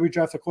 should we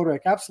draft a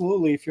quarterback?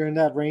 Absolutely. If you're in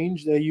that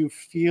range that you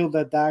feel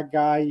that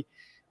guy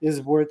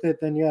is worth it,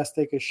 then yes,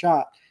 take a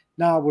shot.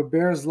 Now, with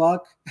Bears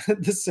luck,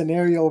 this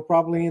scenario will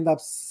probably end up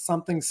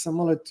something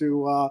similar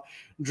to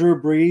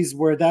Drew Brees,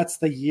 where that's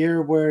the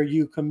year where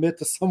you commit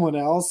to someone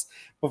else,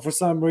 but for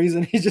some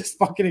reason he just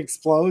fucking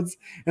explodes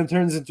and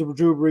turns into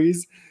Drew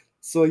Brees.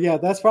 So, yeah,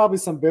 that's probably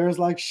some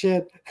Bears-like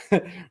shit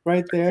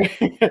right there.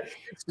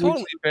 It's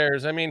totally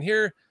Bears. I mean,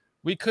 here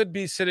we could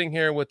be sitting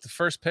here with the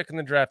first pick in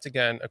the draft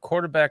again, a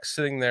quarterback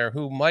sitting there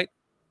who might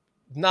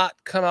not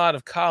come out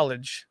of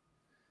college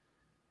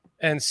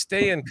and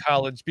stay in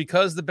college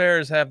because the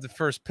Bears have the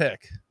first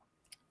pick.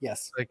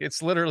 Yes. Like,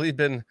 it's literally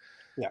been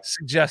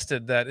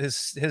suggested that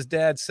his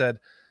dad said,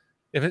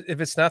 if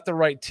it's not the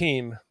right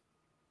team,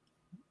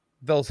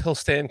 he'll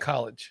stay in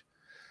college.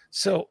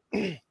 So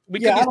we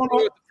could be with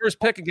the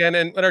first pick again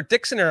and our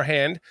dicks in our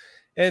hand,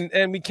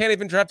 and we can't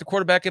even draft a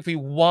quarterback if we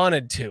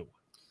wanted to.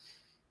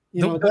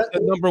 The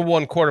number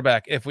 1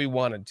 quarterback if we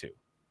wanted to.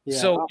 Yeah.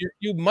 So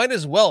you might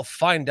as well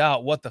find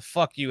out what the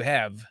fuck you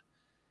have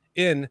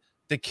in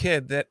the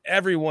kid that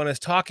everyone is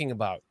talking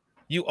about.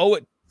 You owe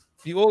it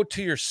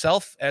to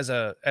yourself as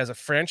a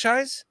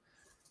franchise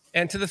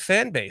and to the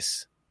fan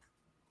base.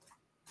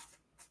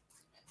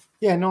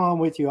 Yeah, no, I'm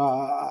with you.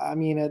 I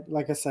mean,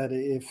 like I said,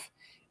 if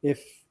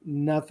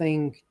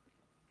everything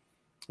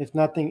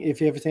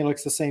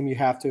looks the same, you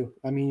have to.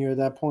 I mean, you're at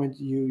that point,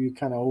 you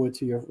kind of owe it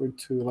to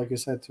like you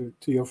said, to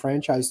your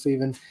franchise to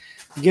even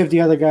give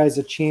the other guys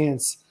a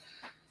chance.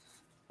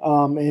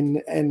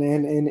 And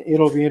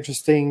it'll be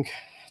interesting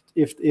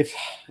if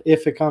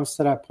it comes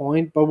to that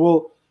point. But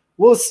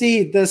we'll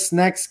see this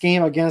next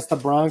game against the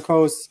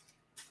Broncos.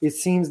 it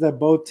seems that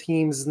both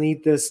teams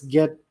need this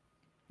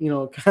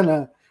kind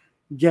of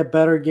get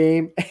better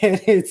game,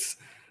 and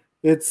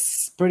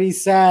it's pretty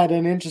sad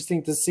and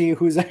interesting to see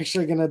who's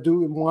actually gonna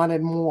want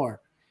it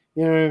more.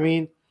 You know what I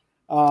mean?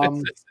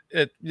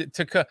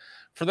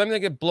 For them to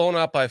get blown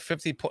up by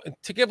 50 points,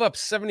 to give up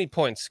 70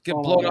 points, get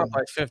blown up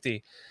by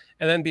 50,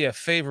 and then be a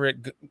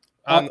favorite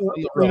on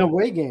the road. In a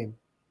away game.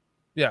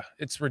 Yeah,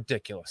 it's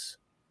ridiculous.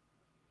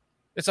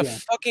 It's a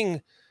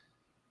fucking.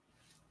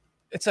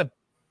 It's a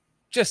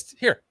just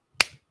here.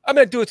 I'm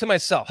gonna do it to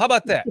myself. How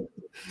about that?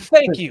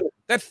 Thank you.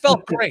 That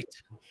felt great.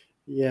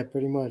 Yeah,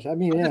 pretty much. I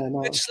mean,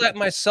 I slapped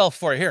myself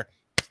for it here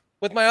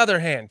with my other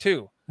hand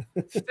too.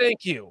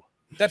 Thank you.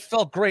 That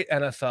felt great,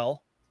 NFL.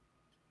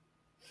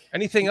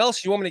 Anything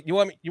else you want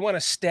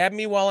to stab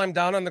me while I'm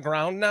down on the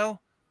ground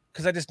now?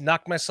 Because I just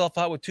knocked myself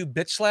out with 2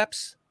 bitch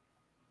slaps?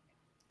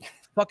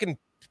 Fucking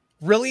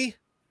really?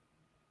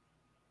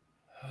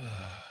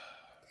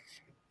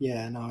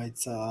 Yeah, no,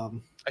 it's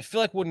I feel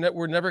like we're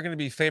never going to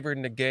be favored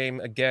in a game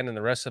again in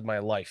the rest of my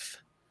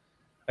life.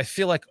 I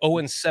feel like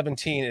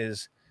 0-17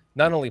 is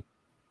not only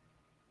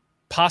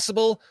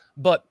possible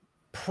but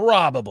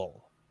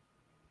probable.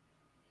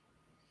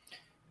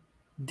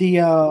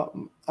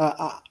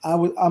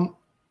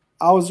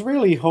 I was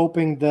really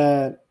hoping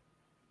that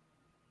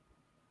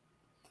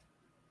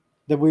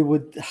we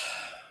would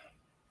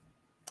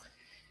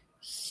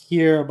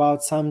hear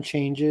about some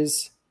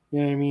changes. You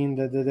know what I mean?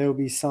 That there will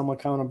be some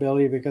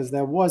accountability, because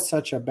that was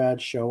such a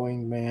bad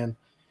showing, man.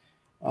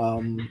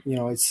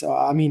 It's.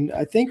 I mean,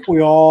 I think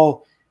we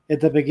all at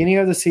the beginning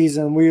of the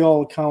season we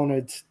all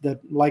counted that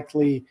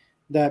likely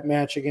that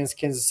match against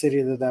Kansas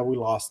City that we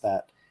lost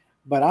that,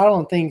 but I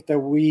don't think that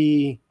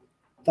we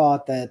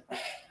thought that.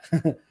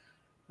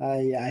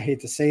 I hate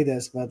to say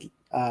this, but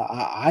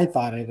I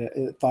thought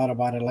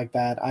about it like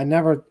that. I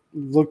never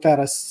looked at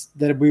us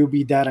that we would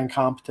be that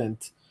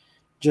incompetent,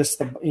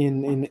 just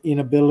in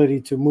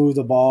inability to move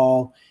the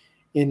ball,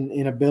 in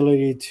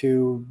inability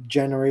to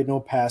generate no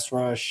pass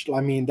rush.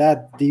 I mean,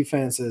 that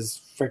defense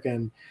is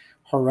freaking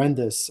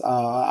horrendous.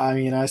 I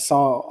mean, I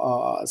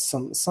saw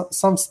some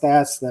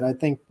stats that I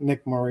think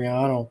Nick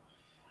Mariano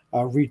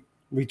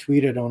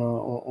retweeted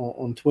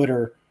on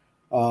Twitter.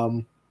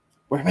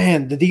 Where,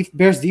 man, the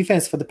Bears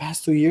defense for the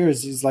past 2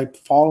 years is like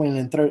falling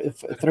in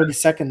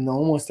 32nd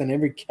almost in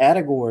every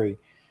category.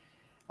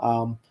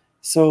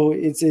 So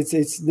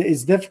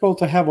it's difficult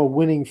to have a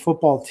winning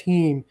football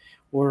team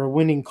or a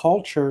winning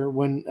culture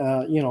when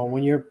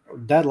when you're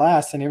dead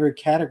last in every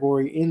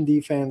category in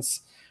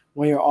defense.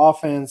 When your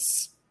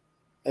offense,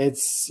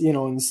 it's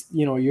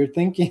you're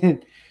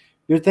thinking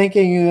you're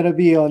gonna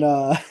be on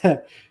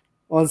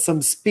on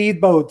some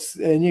speedboats,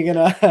 and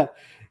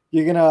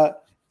you're gonna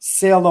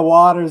sail the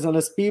waters on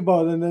a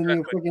speedboat, and then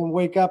you freaking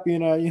wake up,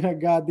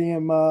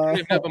 goddamn.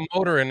 You have a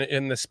motor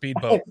in the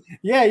speedboat.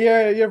 Yeah,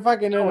 you're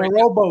fucking in a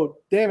rowboat.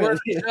 Damn it.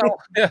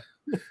 Yeah.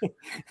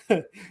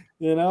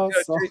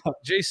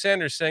 Jay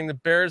Sanders saying the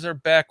Bears are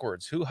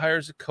backwards. Who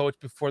hires a coach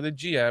before the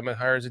GM and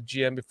hires a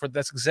GM before?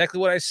 That's exactly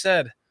what I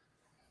said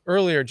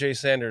earlier, Jay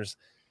Sanders.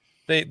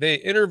 They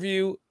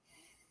interview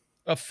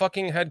a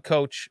fucking head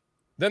coach,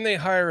 then they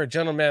hire a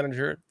general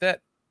manager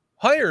that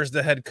hires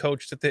the head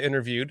coach that they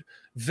interviewed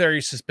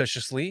very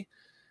suspiciously.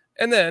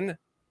 And then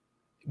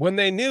when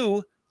they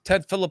knew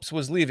Ted Phillips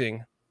was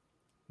leaving,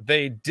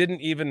 they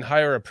didn't even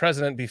hire a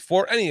president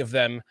before any of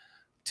them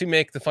to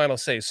make the final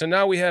say. So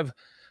now we have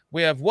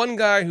one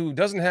guy who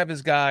doesn't have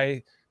his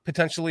guy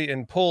potentially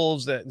in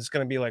polls that is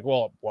going to be like,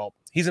 well,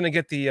 he's going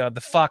to get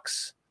the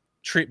Fox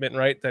treatment,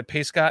 right? That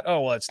Pace got.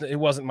 Oh, well, it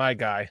wasn't my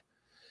guy.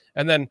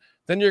 And then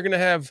you're going to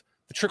have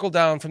the trickle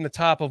down from the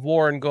top of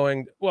Warren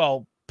going,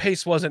 well,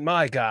 Pace wasn't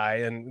my guy,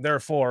 and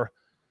therefore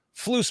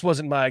Flus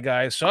wasn't my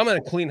guy. So I'm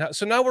going to clean house.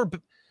 So now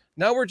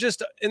we're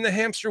just in the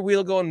hamster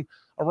wheel going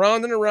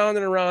around and around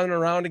and around and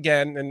around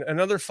again. And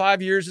another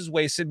 5 years is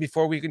wasted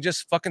before we can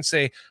just fucking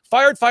say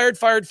fired.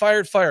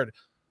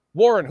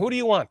 Warren, who do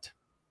you want?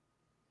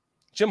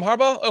 Jim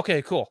Harbaugh?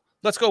 Okay, cool.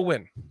 Let's go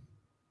win.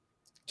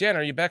 Jan,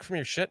 are you back from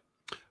your shit?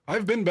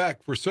 I've been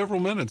back for several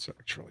minutes,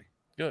 actually.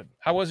 Good.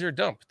 How was your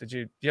dump? Do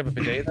you have a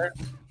bidet there?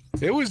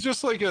 It was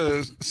just like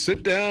a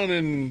sit down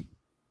and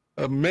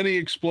a mini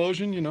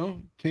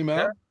explosion, came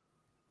out,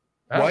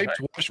 wiped,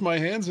 washed my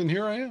hands, and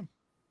here I am.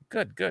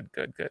 Good.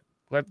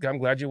 I'm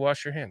glad you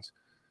washed your hands.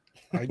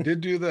 I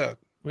did do that.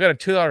 We got a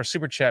 $2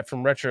 super chat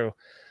from Retro.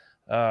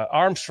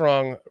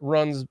 Armstrong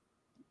runs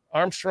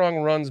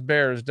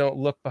Bears. Don't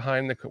look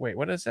behind the wait.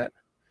 What is that?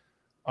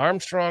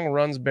 Armstrong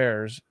runs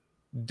Bears.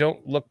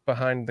 Don't look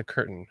behind the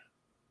curtain.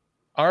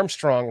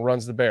 Armstrong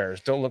runs the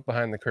Bears. Don't look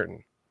behind the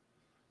curtain.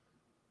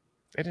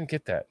 I didn't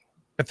get that,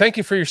 but thank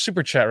you for your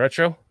super chat,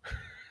 Retro.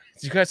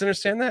 Did you guys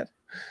understand that?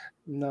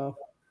 No,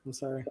 I'm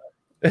sorry.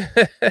 I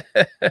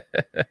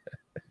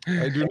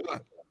do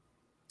not.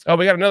 Oh,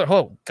 we got another.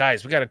 Oh,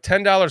 guys, we got a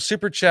 $10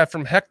 super chat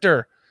from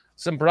Hector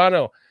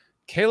Zambrano.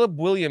 Caleb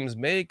Williams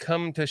may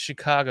come to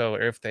Chicago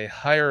if they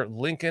hire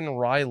Lincoln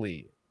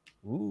Riley.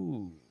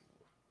 Ooh.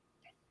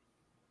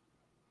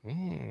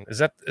 Is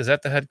that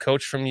the head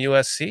coach from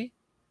USC?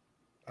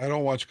 I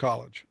don't watch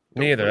college.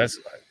 Me either.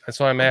 That's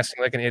why I'm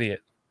asking like an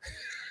idiot.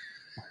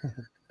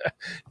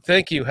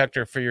 Thank you,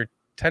 Hector, for your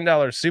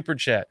 $10 super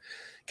chat.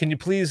 Can you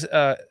please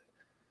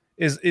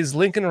is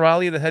Lincoln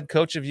Riley the head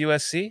coach of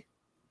USC?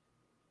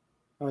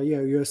 Yeah,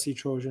 USC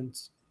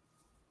Trojans.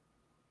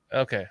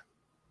 Okay.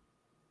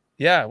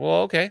 Yeah,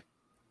 well, okay.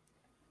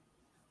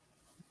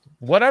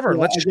 Whatever.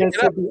 Yeah, Let's I check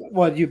guess it up.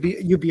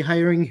 you'd be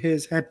hiring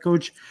his head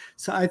coach.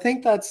 So I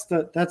think that's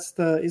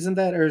the isn't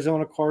that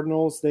Arizona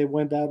Cardinals? They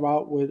went that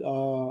route with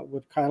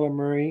Kyler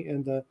Murray,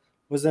 and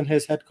wasn't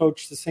his head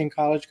coach the same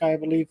college guy, I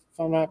believe, if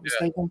I'm not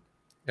mistaken.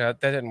 Yeah,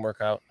 that didn't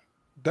work out.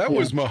 That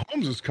was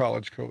Mahomes'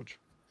 college coach.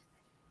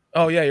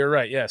 Oh yeah, you're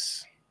right.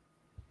 Yes.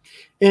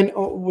 And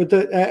with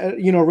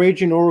the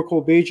Raging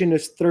Oracle Bajan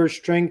is third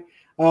string.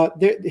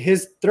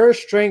 His third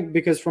string,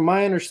 because from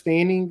my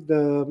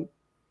understanding,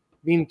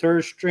 being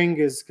third string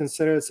is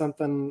considered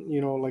something,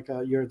 like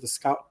you're the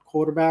scout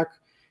quarterback.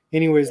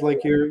 Anyways,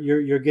 like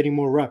you're getting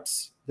more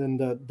reps than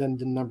the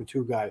number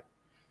two guy.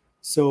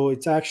 So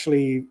it's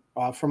actually,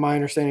 from my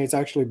understanding, it's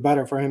actually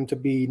better for him to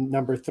be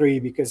number three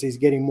because he's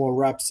getting more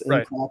reps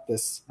in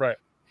practice, right,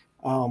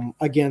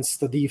 against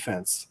the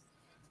defense.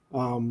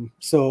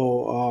 Just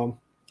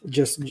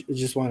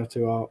wanted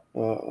to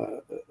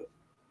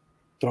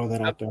throw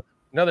that out there.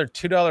 Another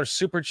 $2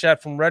 super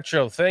chat from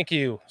Retro. Thank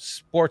you,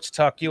 Sports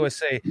Talk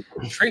USA.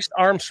 Trace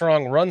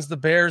Armstrong runs the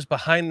Bears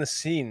behind the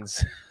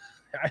scenes.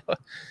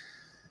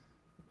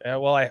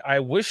 I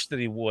wish that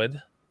he would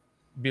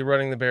be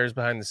running the Bears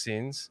behind the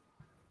scenes.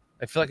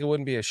 I feel like it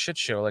wouldn't be a shit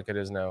show like it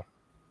is now.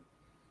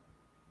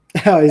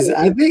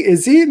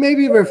 Is he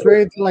maybe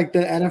referring to like the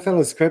NFL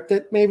is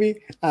scripted?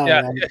 Maybe.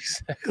 Yeah,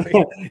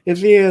 exactly. If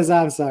he is,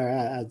 I'm sorry.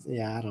 I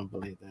don't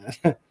believe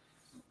that.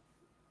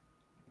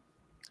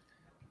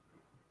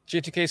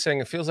 GTK saying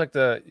it feels like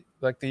the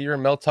year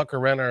Mel Tucker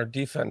ran our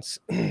defense,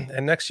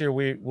 and next year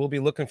we will be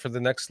looking for the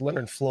next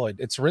Leonard Floyd.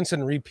 It's rinse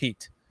and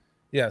repeat.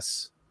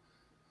 Yes.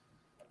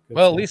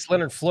 Well, at least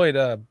Leonard Floyd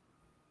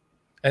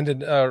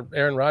ended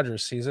Aaron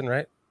Rodgers' season,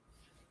 right?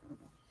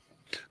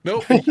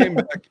 Nope, he came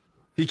back.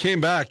 He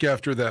came back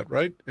after that,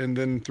 right? And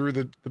then threw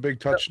the big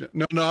touchdown.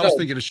 No, I was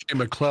thinking of Shane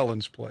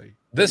McClellan's play.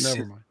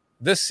 Never mind.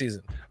 This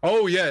season.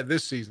 Oh yeah,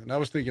 this season. I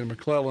was thinking of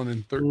McClellan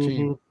in 13.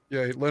 Mm-hmm.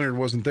 Yeah, Leonard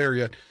wasn't there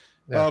yet.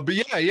 Yeah. But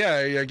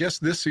I guess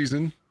this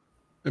season,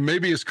 and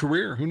maybe his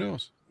career. Who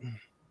knows?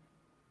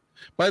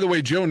 By the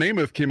way, Joe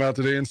Namath came out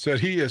today and said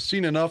he has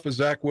seen enough of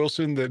Zach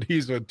Wilson that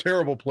he's a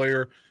terrible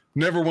player.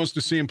 Never wants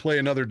to see him play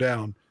another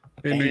down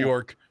in New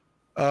York.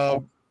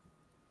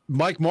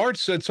 Mike Martz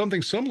said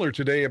something similar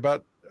today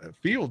about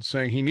Fields,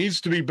 saying he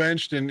needs to be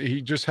benched and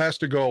he just has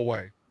to go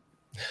away.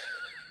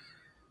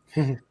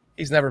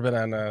 He's never been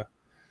on.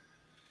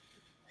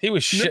 He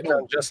was shitting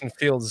on Justin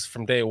Fields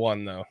from day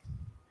one, though.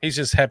 He's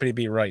just happy to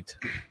be right.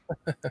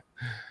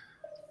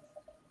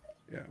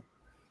 Yeah.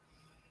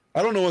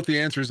 I don't know what the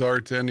answers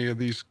are to any of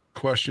these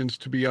questions,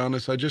 to be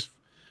honest. I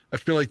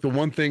feel like the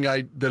one thing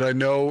that I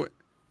know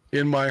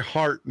in my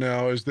heart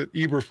now is that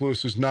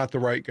Eberflus is not the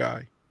right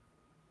guy.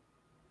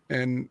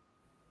 And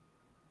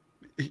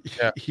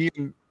I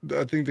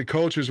think the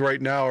coaches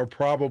right now are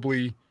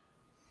probably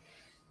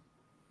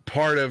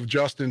part of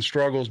Justin's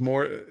struggles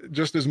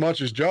just as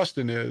much as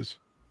Justin is.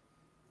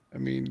 I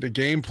mean, the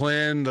game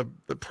plan,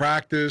 the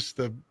practice,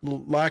 the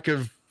lack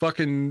of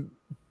fucking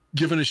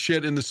giving a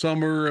shit in the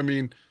summer. I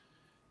mean,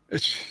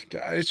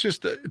 it's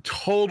just a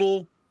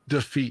total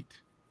defeat.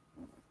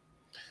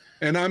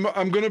 And I'm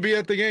going to be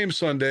at the game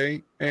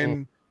Sunday,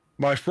 and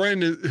my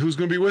friend who's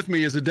going to be with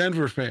me is a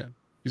Denver fan.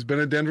 He's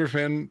been a Denver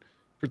fan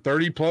for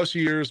 30 plus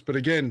years, but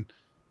again,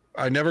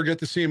 I never get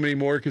to see him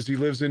anymore because he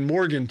lives in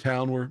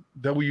Morgantown, where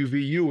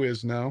WVU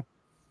is now,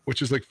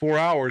 which is like 4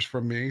 hours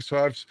from me.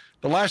 So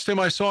the last time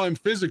I saw him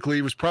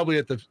physically was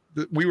probably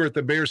we were at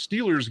the Bears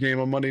Steelers game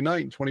on Monday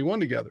night in 21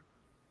 together.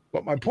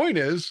 But my point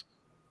is,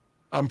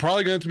 I'm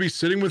probably going to be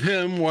sitting with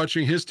him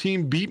watching his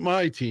team beat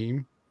my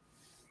team.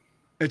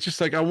 It's just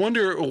like, I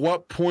wonder at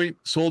what point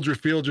Soldier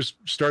Field just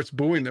starts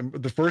booing them.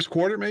 The first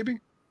quarter, maybe?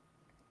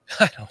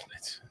 I don't know.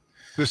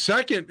 The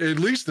second, at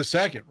least the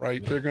second,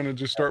 right? They're going to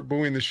just start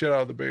booing the shit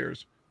out of the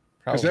Bears.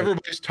 Because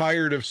everybody's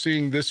tired of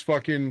seeing this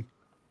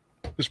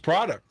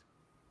product.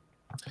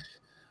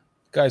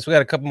 Guys, we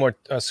got a couple more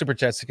super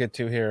chats to get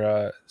to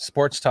here.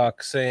 Sports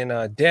Talk saying,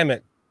 damn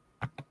it.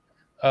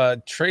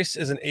 Trace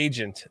is an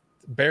agent.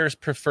 Bears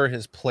prefer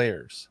his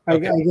players.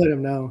 Okay. I get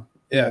him now.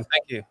 Yeah,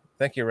 thank you.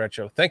 Thank you,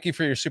 Retro. Thank you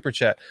for your super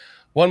chat.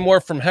 One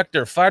more from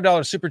Hector,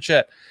 $5 super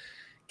chat.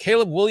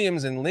 Caleb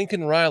Williams and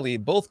Lincoln Riley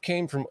both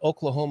came from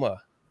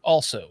Oklahoma.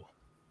 Also,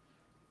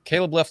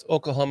 Caleb left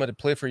Oklahoma to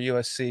play for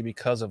USC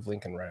because of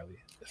Lincoln Riley.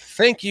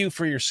 Thank you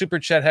for your super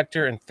chat,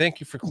 Hector, and thank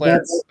you for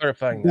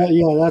clarifying that.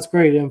 Yeah, that's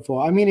great info.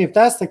 I mean, if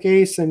that's the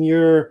case and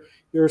you're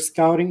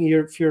scouting,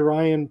 if you're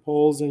Ryan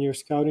Poles and your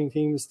scouting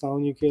team is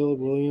telling you Caleb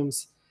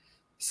Williams,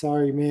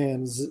 sorry,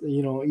 man,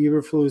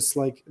 Eberflus,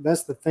 like,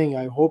 that's the thing.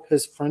 I hope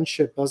his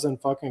friendship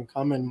doesn't fucking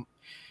come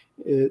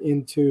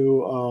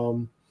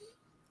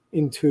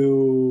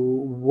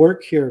into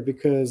work here,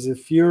 because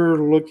if you're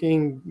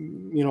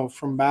looking,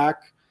 from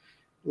back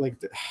like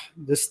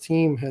this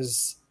team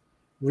has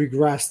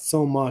regressed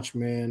so much,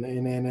 man.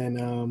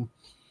 And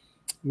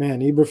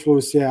man,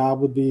 Eberflus, yeah, I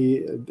would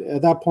be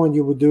at that point.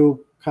 You would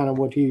do kind of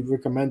what he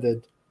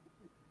recommended.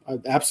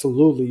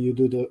 Absolutely, you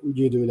do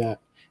that.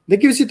 That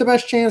gives you the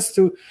best chance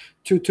to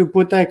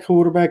put that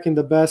quarterback in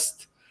the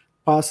best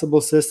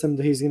possible system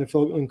that he's going to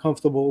feel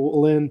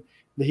uncomfortable in,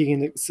 that he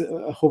can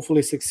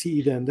hopefully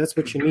succeed in. That's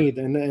what you need.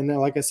 And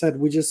like I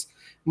said,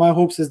 my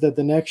hopes is that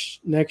the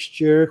next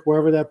year,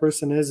 whoever that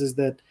person is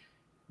that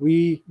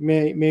we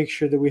may make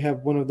sure that we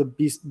have one of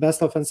the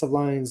best offensive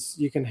lines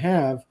you can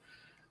have.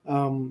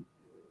 I'm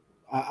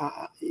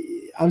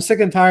sick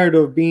and tired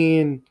of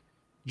being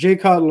Jay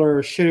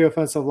Cutler, shitty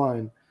offensive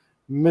line,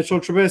 Mitchell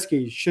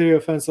Trubisky, shitty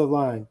offensive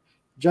line,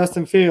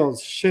 Justin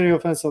Fields, shitty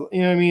offensive.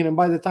 You know what I mean? And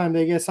by the time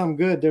they get something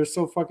good, they're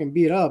so fucking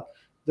beat up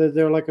that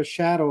they're like a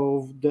shadow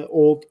of the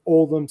old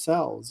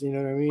themselves. You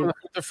know what I mean?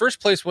 The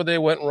first place where they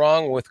went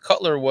wrong with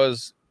Cutler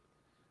was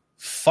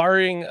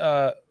firing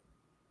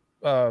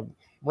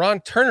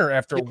Ron Turner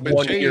after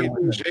 1 year.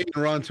 Jay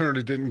and Ron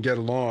Turner didn't get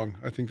along.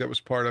 I think that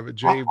was part of it.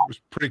 Jay was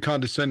pretty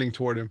condescending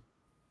toward him.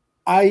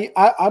 I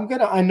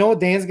know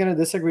Dan's gonna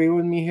disagree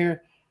with me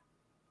here.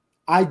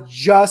 I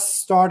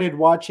just started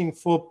watching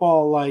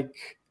football, like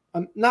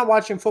I'm not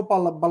watching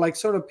football, but like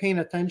sort of paying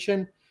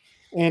attention.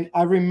 And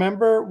I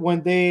remember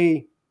when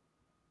they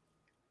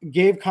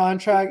gave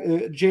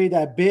Jay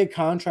that big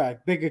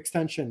contract, big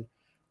extension.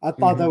 I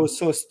thought that was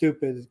so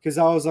stupid because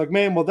I was like,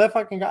 man, well, that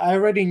fucking guy, I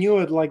already knew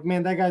it. Like,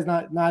 man, that guy's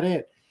not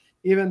it.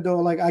 Even though,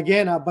 like,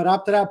 again, but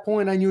up to that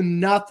point, I knew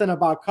nothing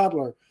about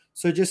Cutler.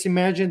 So just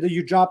imagine that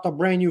you dropped a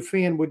brand new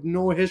fan with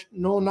no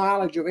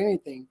knowledge of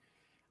anything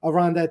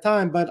around that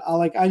time. But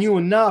I knew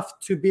enough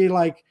to be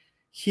like,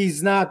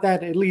 he's not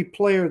that elite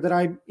player that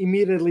I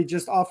immediately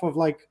just off of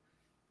like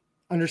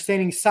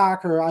understanding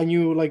soccer. I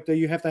knew like that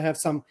you have to have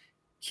some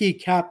key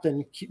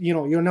captain, you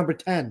know, you're number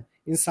 10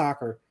 in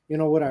soccer, you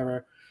know,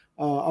 whatever.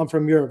 I'm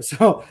from Europe,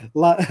 so a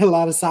lot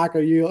of soccer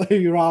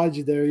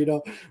urology there, you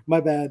know, my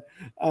bad.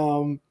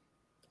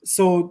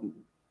 So,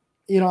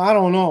 you know, I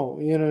don't know,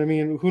 you know what I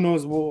mean? Who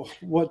knows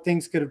what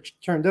things could have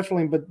turned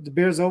differently, but the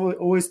Bears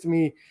always to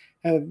me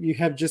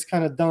have just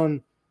kind of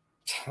done,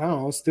 I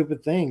don't know,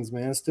 stupid things,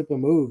 man, stupid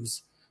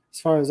moves as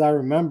far as I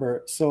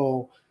remember.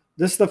 So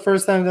this is the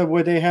first time that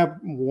where they have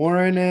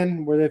Warren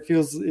in, where it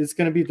feels it's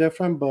going to be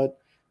different, but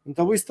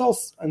until we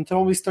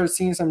start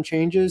seeing some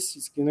changes,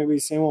 it's going to be the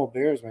same old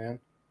Bears, man.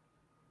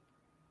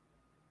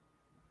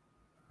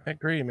 I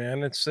agree,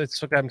 man. It's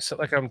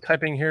like I'm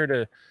typing here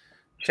to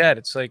chat.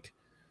 It's like,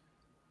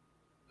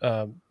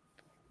 what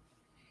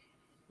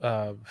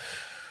the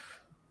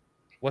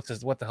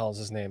hell is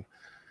his name?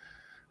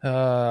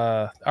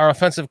 Our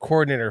offensive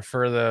coordinator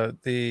for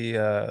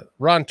the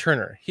Ron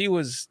Turner. He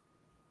was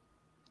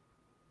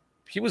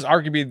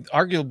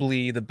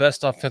arguably the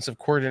best offensive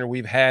coordinator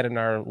we've had in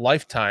our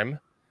lifetime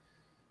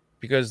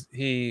because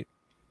he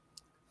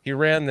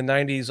ran the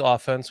 90s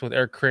offense with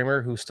Eric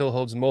Kramer, who still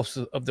holds most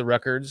of the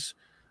records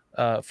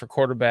for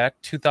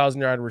quarterback,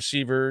 2,000-yard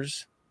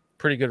receivers,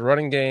 pretty good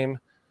running game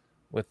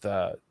with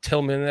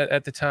Tillman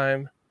at the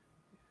time,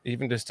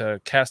 even just a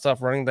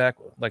cast-off running back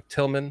like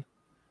Tillman.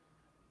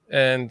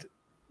 And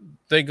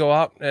they go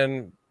out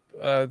and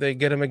they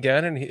get him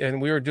again,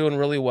 and we were doing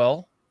really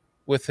well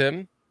with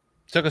him.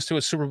 Took us to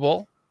a Super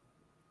Bowl,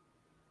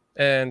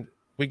 and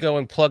we go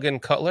and plug in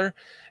Cutler.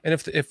 And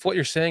if what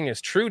you're saying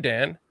is true,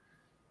 Dan,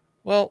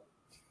 well,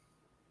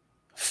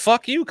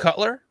 fuck you,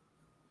 Cutler.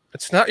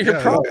 It's not your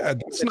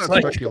problem. It's not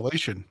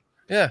speculation.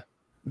 Yeah.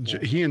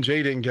 He and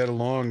Jay didn't get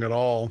along at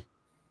all.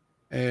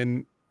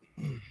 And,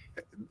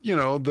 you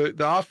know, the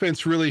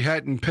offense really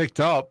hadn't picked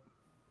up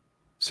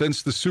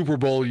since the Super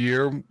Bowl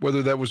year,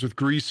 whether that was with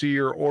Greasy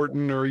or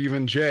Orton or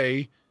even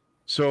Jay.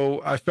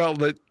 So I felt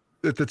that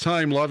at the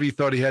time, Lovey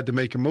thought he had to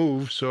make a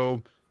move.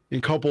 So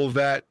in couple of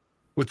that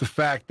with the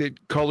fact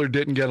that Cutler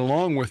didn't get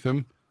along with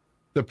him,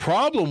 the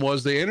problem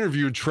was they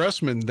interviewed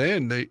Trestman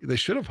then. They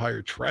should have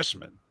hired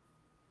Trestman.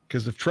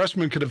 Because if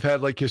Trestman could have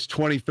had like his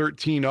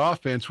 2013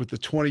 offense with the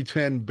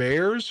 2010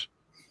 Bears,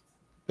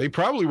 they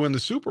probably win the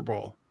Super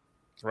Bowl.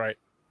 Right.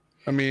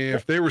 I mean,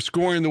 if they were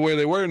scoring the way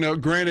they were. Now,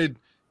 granted,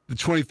 the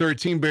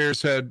 2013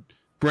 Bears had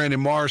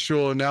Brandon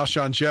Marshall and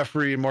Alshon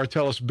Jeffrey and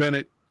Martellus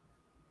Bennett.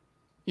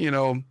 You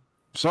know,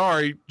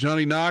 sorry,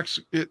 Johnny Knox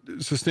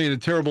sustained a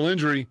terrible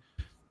injury,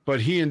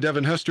 but he and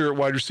Devin Hester at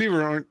wide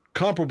receiver aren't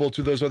comparable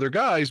to those other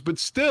guys. But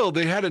still,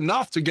 they had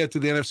enough to get to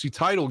the NFC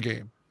title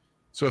game.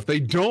 So if they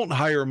don't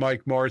hire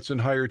Mike Martz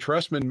and hire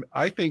Trestman,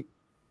 I think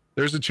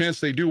there's a chance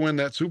they do win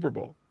that Super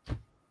Bowl.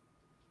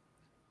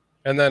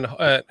 And then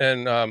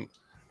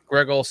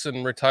Greg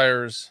Olsen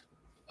retires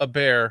a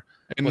Bear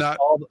and with not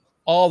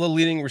all the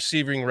leading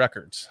receiving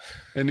records.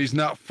 And he's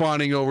not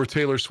fawning over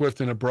Taylor Swift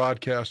in a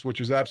broadcast,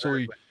 which is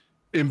absolutely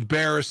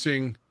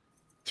embarrassing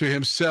to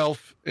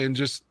himself and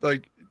just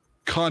like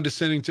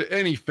condescending to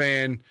any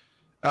fan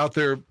out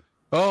there.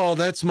 Oh,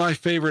 that's my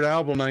favorite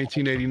album,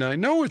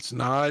 1989. No, it's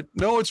not.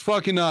 No, it's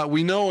fucking not.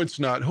 We know it's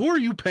not. Who are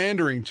you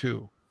pandering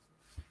to?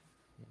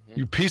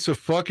 You piece of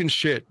fucking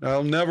shit.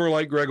 I'll never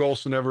like Greg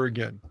Olson ever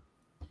again.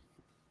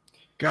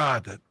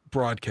 God, that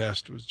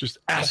broadcast was just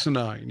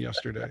asinine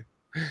yesterday.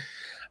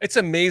 It's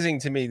amazing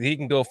to me that he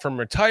can go from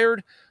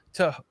retired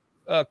to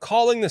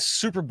calling the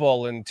Super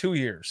Bowl in 2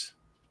 years.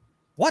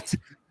 What?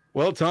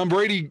 Well, Tom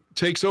Brady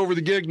takes over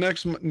the gig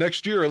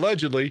next year,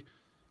 allegedly.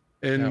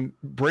 And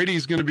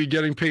Brady's going to be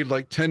getting paid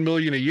like $10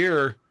 million a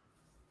year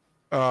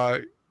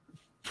for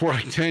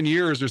like 10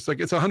 years. It's a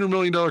 $100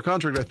 million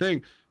contract, I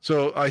think.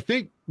 So I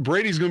think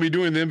Brady's going to be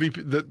doing the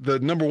MVP, the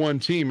number one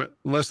team,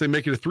 unless they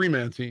make it a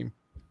 3-man team.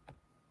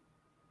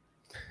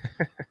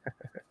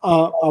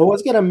 I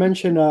was going to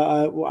mention,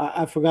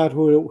 I forgot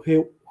who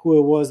it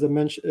was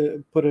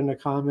that put in a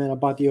comment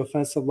about the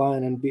offensive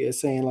line and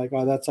saying like,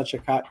 oh, that's such a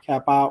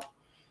cap out.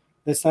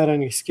 That's not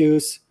an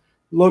excuse.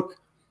 Look,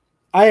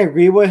 I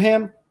agree with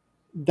him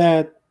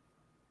that,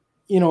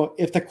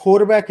 if the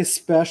quarterback is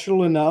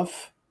special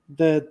enough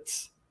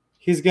that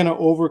he's going to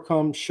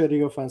overcome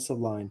shitty offensive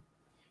line.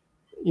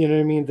 You know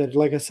what I mean? That,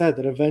 like I said,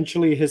 that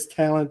eventually his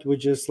talent would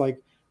just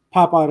like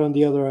pop out on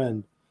the other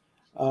end.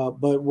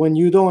 But when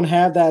you don't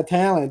have that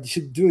talent,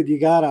 dude, you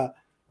gotta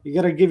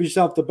give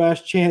yourself the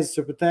best chance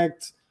to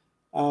protect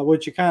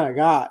what you kind of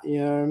got. You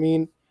know what I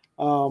mean?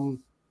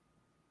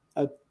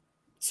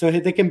 So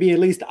they can be at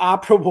least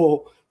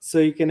operable, so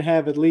you can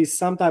have at least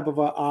some type of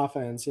an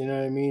offense. You know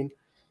what I mean?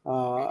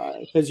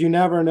 Because you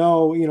never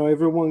know.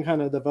 Everyone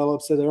kind of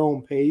develops at their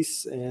own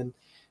pace, and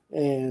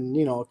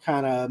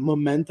kind of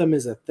momentum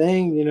is a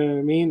thing. You know what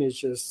I mean? It's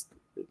just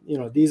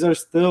these are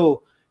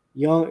still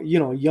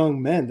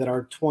young men that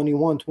are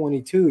 21,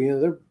 22,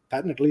 they're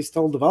technically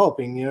still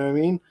developing, you know what I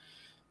mean?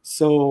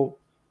 So,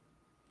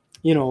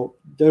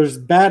 there's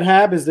bad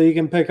habits that you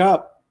can pick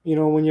up,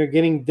 when you're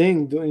getting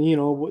dinged,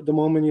 the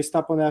moment you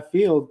step on that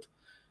field,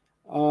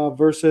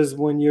 versus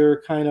when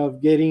you're kind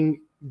of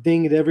getting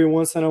dinged every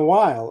once in a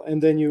while.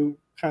 And then you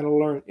kind of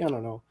learn, I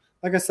don't know.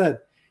 Like I said,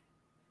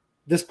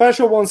 the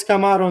special ones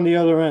come out on the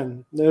other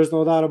end. There's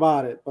no doubt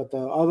about it. But the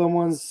other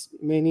ones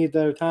may need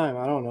their time.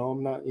 I don't know.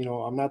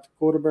 I'm not the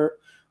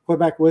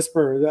quarterback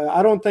whisperer.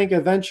 I don't think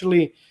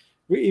eventually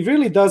it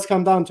really does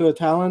come down to a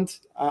talent.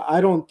 I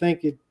don't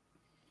think it,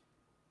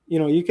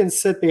 you can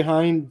sit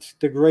behind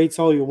the greats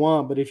all you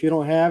want, but if you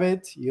don't have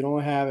it, you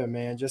don't have it,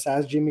 man. Just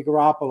ask Jimmy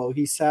Garoppolo.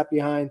 He sat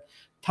behind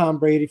Tom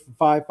Brady for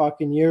 5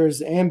 fucking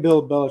years and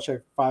Bill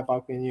Belichick for 5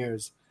 fucking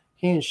years.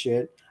 He ain't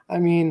shit. I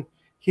mean,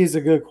 he's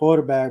a good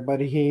quarterback, but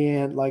he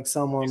ain't like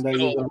someone He's that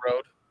middle of the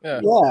road.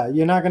 Yeah,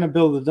 you're not going to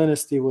build a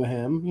dynasty with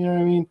him. You know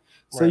what I mean?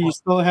 So you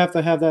still have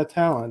to have that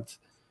talent.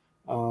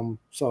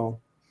 So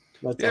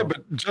that's all.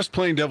 But just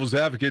playing devil's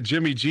advocate,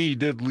 Jimmy G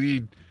did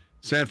lead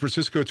San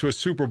Francisco to a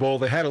Super Bowl.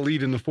 They had a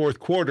lead in the fourth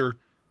quarter,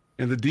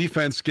 and the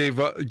defense gave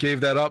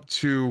that up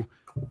to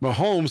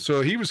Mahomes. So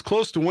he was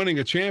close to winning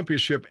a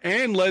championship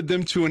and led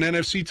them to an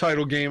NFC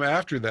title game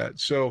after that.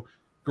 So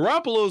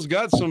Garoppolo's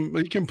got some.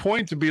 He can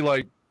point to be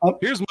like,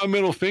 here's my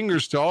middle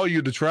fingers to all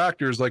you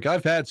detractors. Like,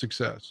 I've had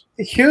success.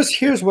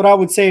 Here's what I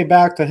would say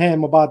back to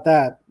him about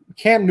that.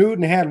 Cam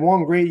Newton had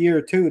one great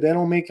year too. They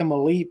don't make him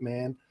elite,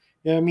 man.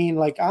 You know what I mean?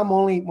 Like,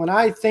 when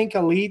I think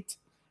elite,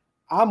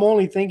 I'm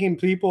only thinking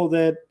people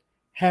that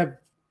have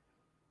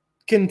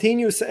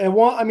continuous. At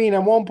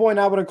one point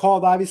I would have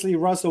called obviously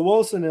Russell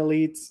Wilson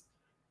elite.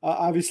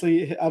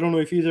 Obviously, I don't know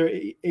if either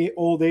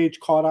old age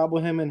caught up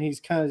with him and he's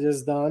kind of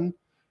just done,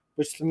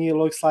 which to me it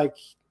looks like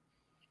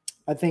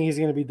I think he's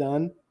going to be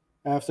done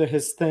after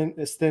his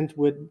stint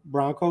with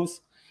Broncos.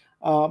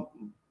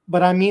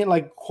 But I mean,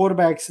 like,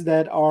 quarterbacks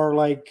that are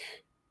like,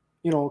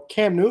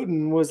 Cam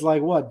Newton was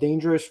like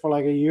dangerous for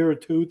like a year or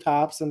two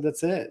tops, and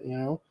that's it.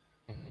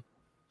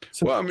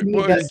 So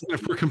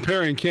if we're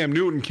comparing Cam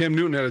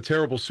Newton had a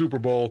terrible Super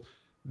Bowl.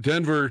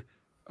 Denver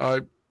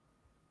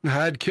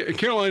had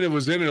Carolina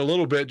was in it a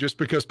little bit just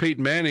because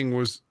Peyton Manning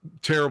was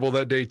terrible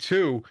that day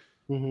too.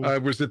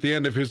 Was at the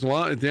end of his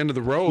line, at the end of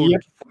the road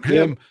for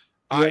him.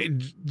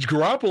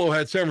 Garoppolo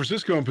had San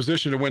Francisco in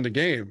position to win the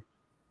game.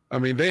 I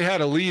mean, they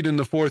had a lead in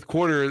the fourth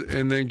quarter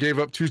and then gave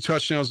up 2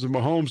 touchdowns to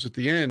Mahomes at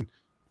the end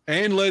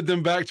and led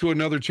them back to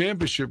another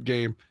championship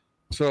game.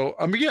 So,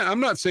 I mean, I'm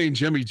not saying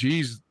Jimmy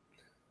G's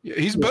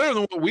he's better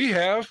than what we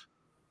have.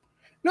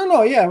 No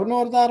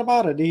doubt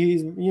about it.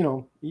 He's,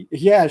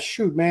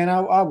 shoot, man,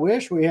 I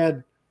wish we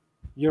had,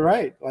 you're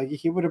right. Like,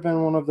 he would have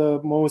been one of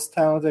the most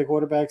talented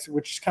quarterbacks,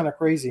 which is kind of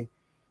crazy.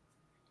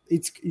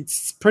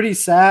 It's pretty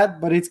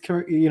sad, but it's,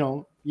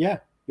 you're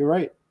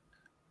right.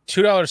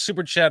 $2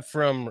 super chat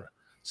from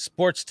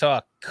Sports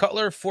Talk.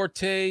 Cutler,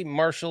 Forte,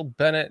 Marshall,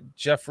 Bennett,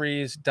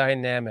 Jeffries,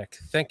 dynamic.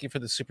 Thank you for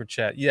the super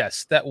chat.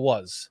 Yes, that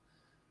was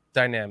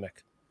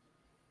dynamic.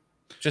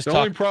 The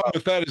only problem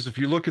with that is if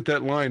you look at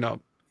that lineup,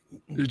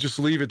 you just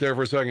leave it there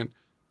for a second.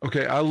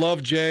 Okay, I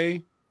love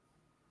Jay,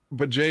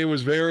 but Jay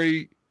was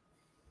he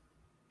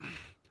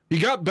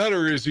got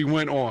better as he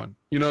went on,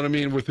 you know what I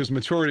mean, with his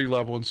maturity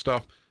level and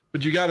stuff.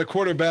 But you got a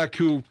quarterback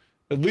who,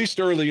 at least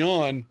early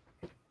on,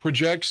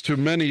 projects to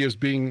many as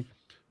being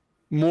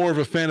more of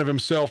a fan of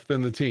himself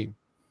than the team,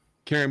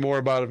 caring more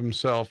about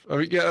himself. I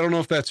mean, I don't know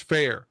if that's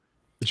fair.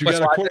 But you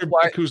got a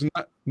quarterback who's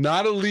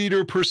not a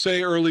leader per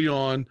se early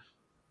on.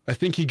 I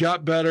think he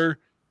got better.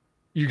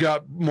 You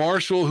got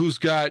Marshall, who's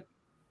got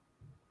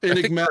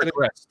enigmatic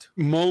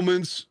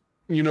moments,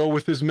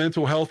 with his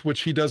mental health,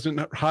 which he doesn't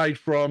hide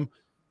from.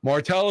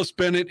 Martellus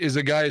Bennett is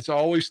a guy that's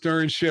always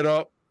stirring shit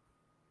up,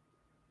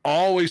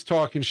 always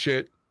talking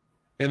shit.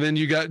 And then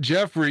you got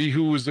Jeffrey,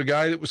 who was the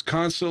guy that was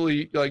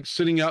constantly like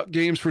sitting out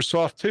games for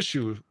soft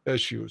tissue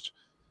issues.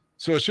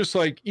 So it's just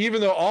like, even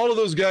though all of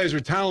those guys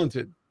are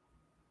talented,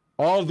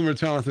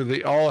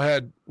 they all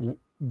had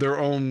their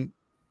own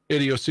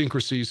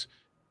idiosyncrasies,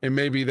 and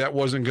maybe that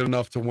wasn't good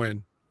enough to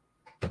win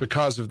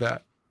because of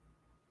that.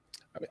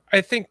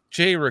 I think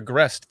Jay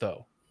regressed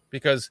though,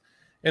 because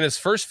in his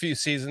first few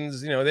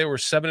seasons, they were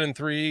 7-3,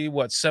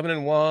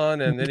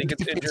 7-1, and then he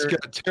gets injured.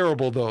 It got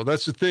terrible though.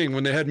 That's the thing.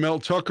 When they had Mel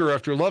Tucker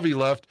after Lovey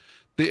left,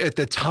 at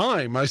the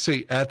time,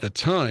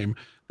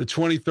 the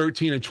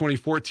 2013 and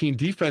 2014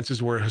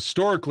 defenses were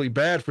historically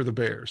bad for the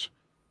Bears.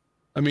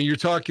 I mean, you're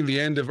talking the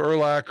end of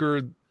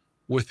Urlacher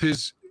with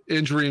his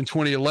injury in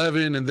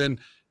 2011, and then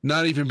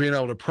not even being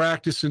able to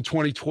practice in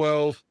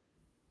 2012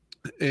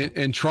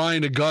 and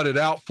trying to gut it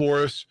out for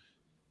us.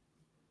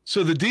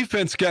 So the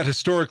defense got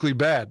historically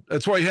bad.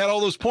 That's why he had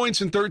all those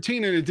points in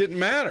 13 and it didn't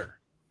matter.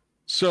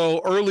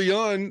 So early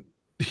on,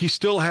 he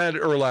still had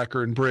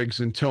Urlacher and Briggs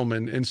and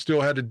Tillman and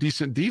still had a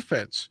decent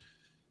defense.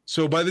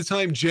 So by the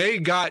time Jay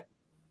got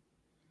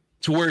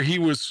to where he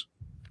was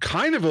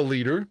kind of a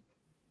leader,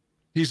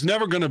 he's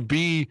never going to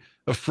be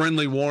a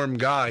friendly, warm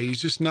guy.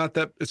 He's just not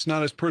that. It's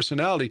not his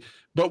personality.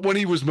 But when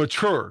he was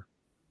mature,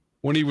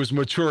 he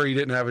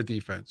didn't have a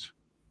defense.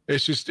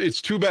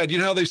 It's too bad. You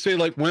know how they say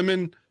like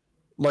women,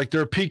 like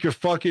their peak of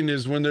fucking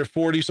is when they're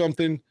 40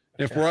 something.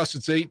 And for us,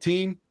 it's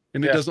 18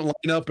 and it doesn't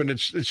line up, and it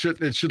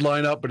should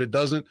line up, but it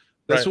doesn't.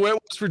 That's the way it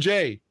was for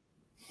Jay.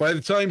 By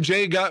the time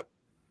Jay got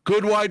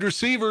good wide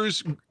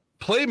receivers,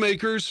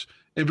 playmakers,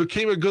 and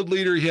became a good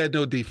leader, he had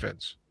no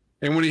defense.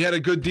 And when he had a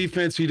good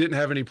defense, he didn't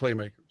have any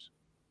playmakers.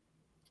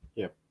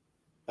 Yep.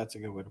 That's a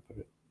good way to put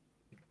it.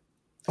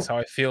 That's how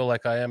I feel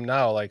like I am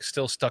now, like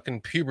still stuck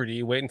in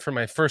puberty, waiting for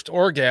my first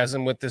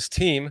orgasm with this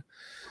team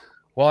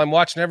while I'm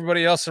watching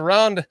everybody else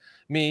around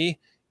me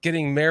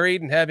getting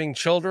married and having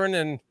children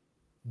and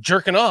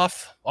jerking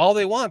off all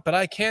they want, but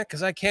I can't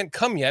because I can't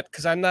come yet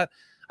because I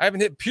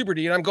haven't hit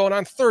puberty and I'm going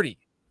on 30.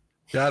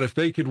 God, if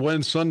they could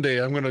win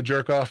Sunday, I'm going to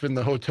jerk off in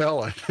the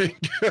hotel, I think.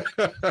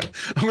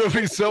 I'm going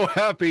to be so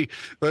happy.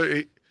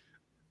 I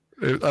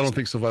don't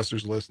think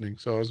Sylvester's listening,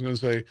 so I was going to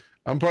say,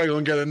 I'm probably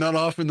going to get a nut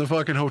off in the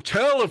fucking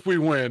hotel if we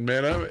win,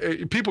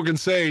 man. People can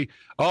say,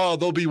 oh,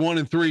 they'll be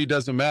 1-3.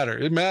 Doesn't matter.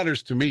 It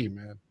matters to me,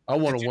 man. I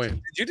want to win.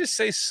 Did you just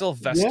say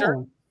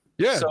Sylvester?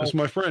 Yeah, that's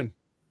my friend.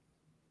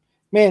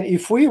 Man,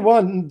 if we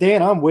won,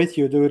 Dan, I'm with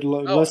you, dude.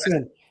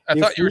 Listen. I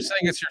thought you were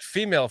saying it's your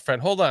female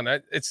friend. Hold on.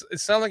 It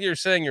sounded like you were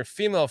saying your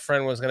female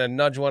friend was going to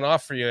nudge one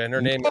off for you, and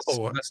her name is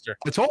Sylvester.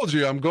 I told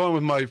you I'm going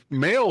with my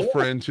male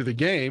friend to the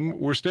game.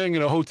 We're staying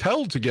in a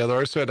hotel together.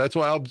 I said that's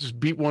why I'll just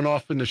beat one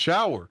off in the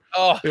shower.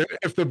 Oh,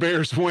 if the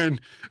Bears win,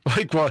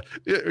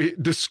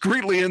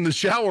 discreetly in the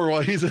shower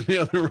while he's in the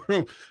other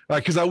room,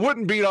 because I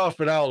wouldn't beat off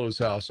at Aldo's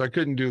house. I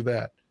couldn't do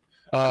that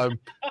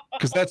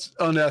because that's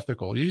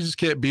unethical. You just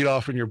can't beat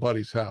off in your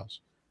buddy's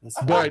house.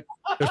 But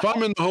if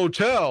I'm in the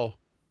hotel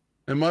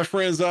and my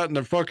friend's out in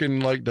the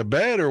fucking like the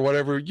bed or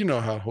whatever, you know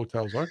how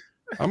hotels are.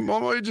 I'm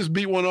going to just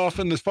beat one off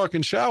in this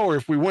fucking shower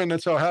if we win.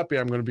 That's how happy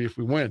I'm going to be if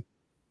we win.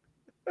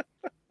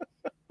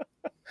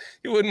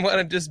 You wouldn't want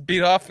to just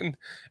beat off in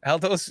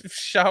Aldo's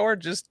shower?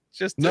 Just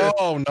no,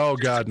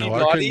 God, no.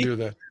 I couldn't do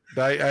that.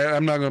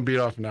 I'm not going to beat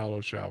off in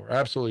Aldo's shower.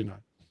 Absolutely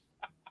not.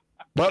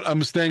 But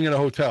I'm staying in a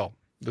hotel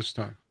this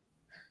time.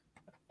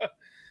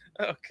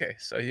 Okay,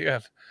 so you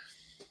have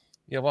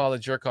all the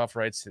jerk off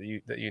rights that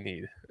you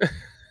need.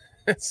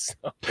 So,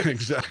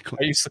 exactly.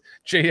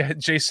 Are you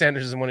Jay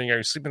Sanders is wondering, are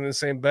you sleeping in the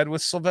same bed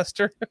with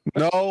Sylvester?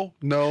 No.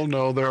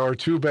 There are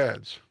two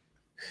beds.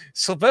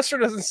 Sylvester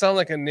doesn't sound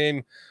like a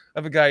name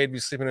of a guy you'd be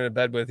sleeping in a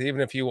bed with,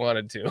 even if you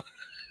wanted to.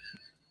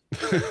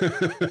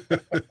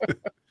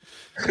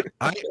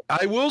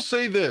 I will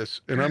say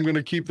this, and I'm going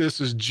to keep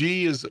this as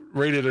G as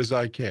rated as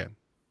I can,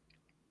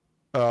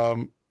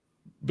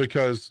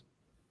 because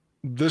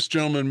this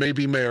gentleman may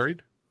be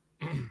married.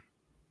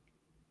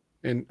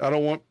 And I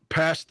don't want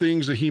past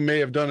things that he may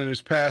have done in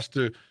his past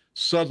to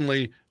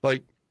suddenly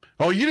like,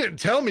 oh, you didn't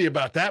tell me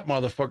about that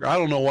motherfucker. I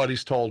don't know what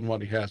he's told and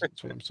what he hasn't.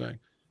 That's what I'm saying.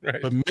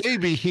 Right. But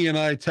maybe he and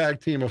I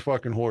tag team a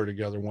fucking whore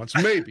together once.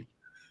 Maybe.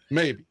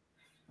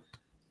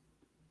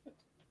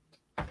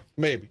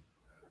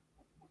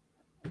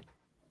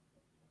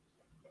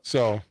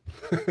 So.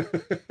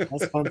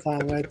 That's fun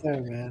time right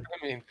there, man.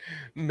 I mean,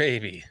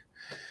 maybe.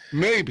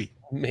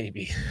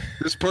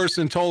 This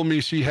person told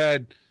me she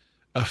had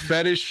a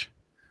fetish.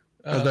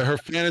 That her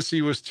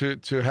fantasy was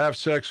to have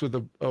sex with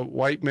a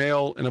white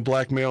male and a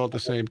black male at the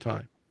same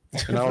time.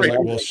 And I was like,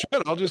 well,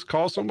 shit, I'll just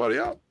call somebody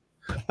up.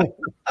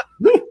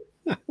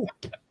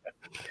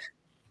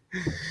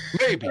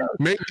 Maybe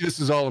this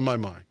is all in my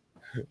mind.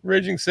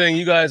 Raging saying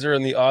you guys are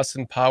in the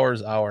Austin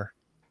Powers hour.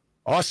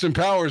 Austin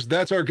Powers,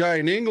 that's our guy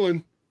in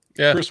England.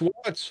 Yeah. Chris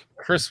Watts.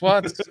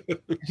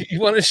 You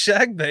want a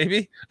shag,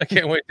 baby? I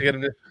can't wait to get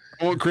into.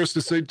 I want Chris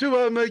to say, "Do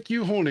I make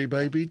you horny,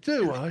 baby?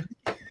 Do I?"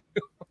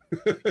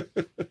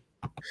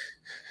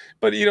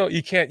 But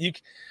you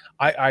can't.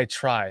 I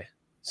try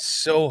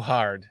so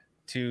hard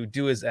to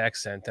do his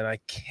accent, and I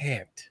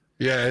can't.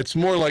 Yeah, it's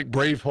more like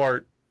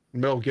Braveheart,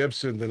 Mel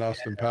Gibson than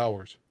Austin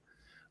Powers.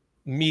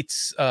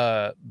 Meets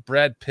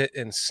Brad Pitt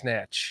in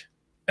Snatch.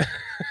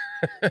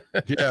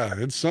 Yeah,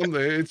 it's something.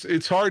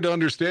 It's hard to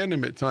understand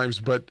him at times,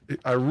 but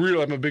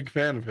I'm a big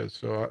fan of his,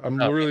 so I'm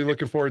really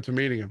looking forward to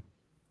meeting him.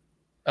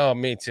 Oh,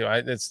 me too.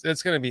 It's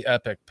going to be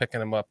epic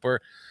picking him up.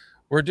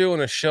 We're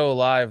doing a show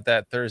live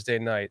that Thursday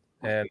night,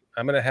 and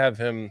I'm going to have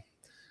him,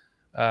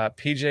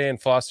 PJ and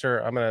Foster.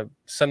 I'm going to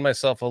send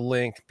myself a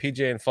link.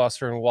 PJ and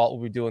Foster and Walt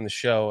will be doing the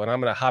show, and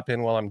I'm going to hop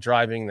in while I'm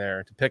driving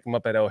there to pick him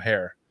up at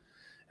O'Hare,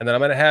 and then I'm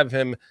going to have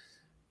him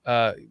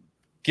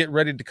get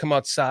ready to come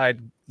outside,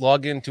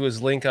 log into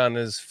his link on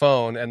his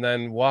phone, and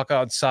then walk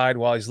outside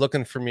while he's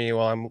looking for me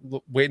while I'm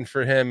waiting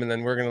for him. And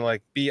then we're going to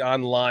be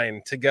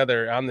online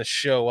together on the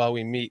show while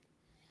we meet.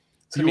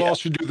 You all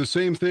should do the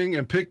same thing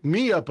and pick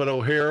me up at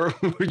O'Hare.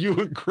 You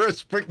and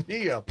Chris pick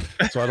me up.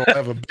 So I don't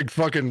have a big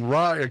fucking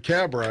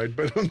cab ride.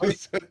 But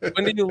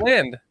when did you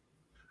land?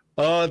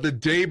 The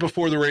day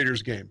before the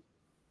Raiders game.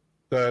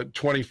 The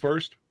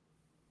 21st.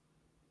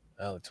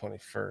 Oh, the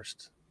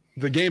 21st.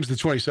 The game's the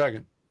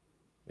 22nd.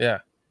 Yeah.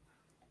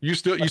 You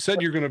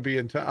said you're going to be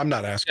in town. I'm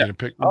not asking you to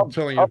pick. I'm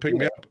telling you to pick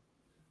me up.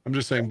 I'm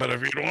just saying, but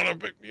if you don't want to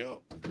pick me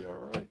up, it'll be all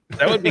right.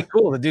 That would be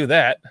cool to do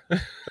that.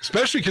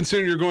 Especially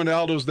considering you're going to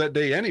Aldo's that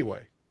day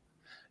anyway.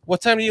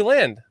 What time do you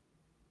land?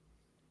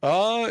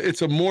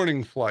 It's a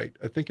morning flight.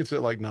 I think it's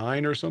at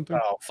 9 or something.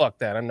 Oh, fuck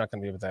that. I'm not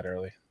going to be up that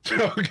early.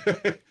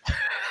 Okay.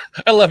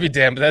 I love you,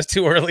 Dan, but that's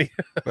too early.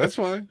 That's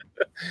fine.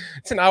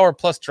 It's an hour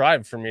plus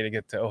drive for me to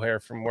get to O'Hare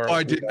from where. Oh,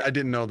 I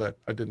didn't know that.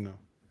 I didn't know.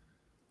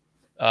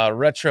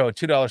 Retro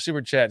 $2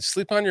 super chat.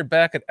 Sleep on your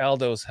back at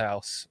Aldo's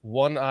house.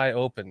 One eye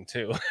open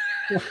too.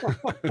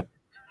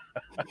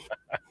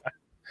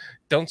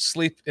 Don't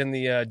sleep in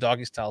the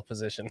doggy style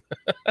position.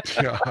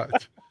 God.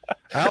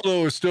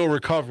 Aldo is still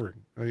recovering.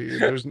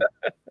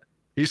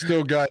 He's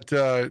still got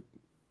the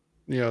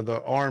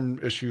arm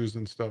issues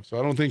and stuff. So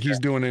I don't think he's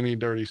doing any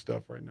dirty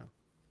stuff right now.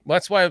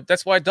 Well,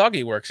 that's why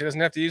doggy works. He doesn't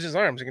have to use his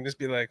arms. He can just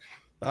be like.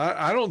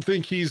 I don't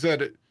think he's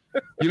at it.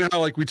 You know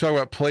how we talk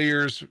about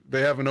players, they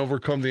haven't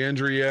overcome the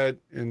injury yet,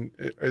 and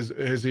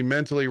is he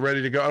mentally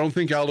ready to go? I don't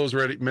think Aldo's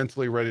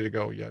mentally ready to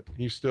go yet.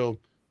 He's still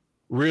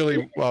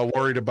really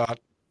worried about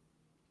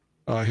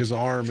his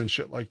arm and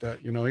shit like that.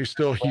 He's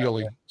still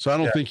healing, so I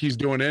don't think he's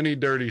doing any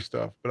dirty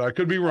stuff. But I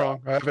could be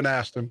wrong. I haven't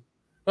asked him.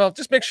 Well,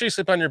 just make sure you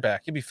sleep on your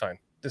back. You'll be fine.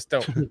 Just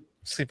don't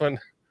sleep on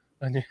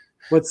your.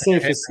 What's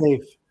safe is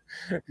safe.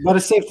 Better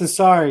safe than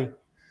sorry.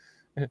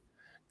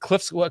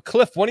 Cliff,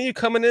 when are you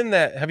coming in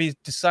that? Have you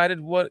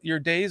decided what your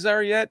days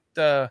are yet?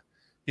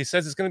 He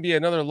says it's going to be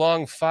another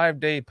long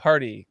 5-day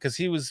party because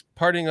he was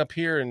partying up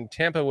here in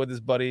Tampa with his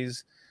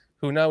buddies,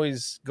 who now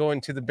he's going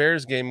to the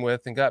Bears game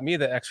with, and got me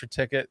the extra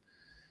ticket.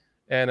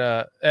 And,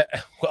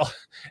 well,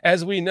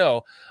 as we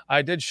know,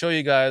 I did show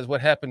you guys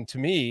what happened to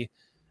me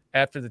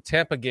after the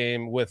Tampa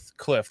game with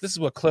Cliff. This is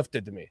what Cliff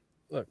did to me.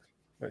 Look.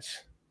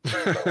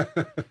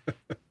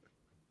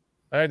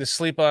 I had to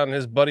sleep on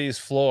his buddy's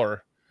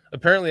floor.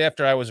 Apparently,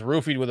 after I was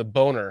roofied with a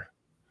boner.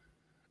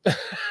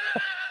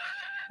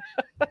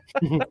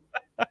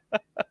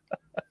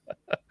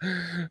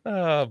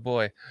 Oh,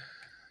 boy.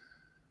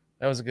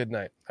 That was a good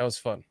night. That was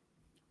fun.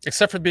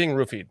 Except for being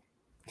roofied.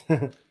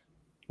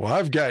 Well,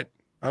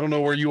 I don't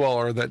know where you all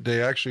are that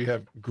day. I actually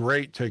have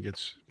great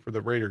tickets for the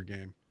Raider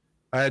game.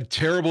 I had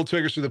terrible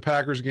tickets for the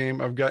Packers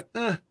game. I've got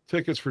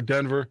tickets for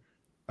Denver.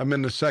 I'm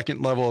in the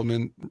second level. I'm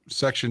in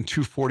section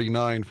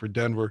 249 for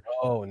Denver.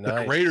 Oh,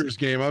 nice. The Raiders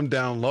game, I'm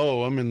down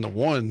low. I'm in the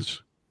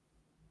ones.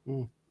 I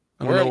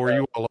don't know where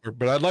you all are,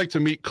 but I'd like to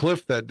meet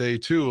Cliff that day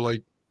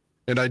too.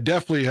 And I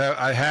definitely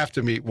have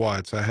to meet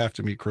Watts. I have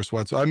to meet Chris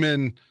Watts. I'm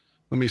in,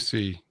 let me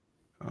see.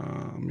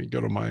 Let me go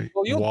to my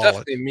you'll wallet.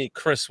 Definitely meet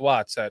Chris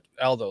Watts at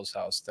Aldo's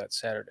house that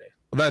Saturday.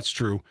 That's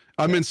true.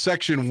 I'm in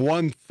section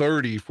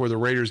 130 for the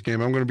Raiders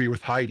game. I'm going to be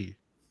with Heidi.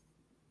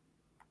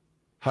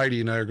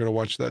 Heidi and I are going to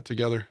watch that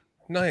together.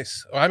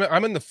 Nice.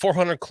 I'm in the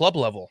 400 club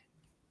level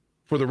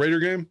for the Raider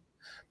game.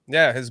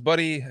 Yeah, his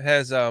buddy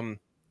has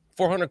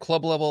 400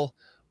 club level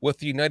with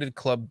the United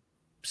Club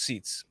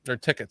seats or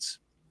tickets.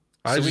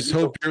 I just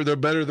hope they're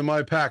better than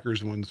my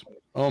Packers ones.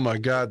 Oh my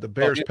God, the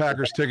Bears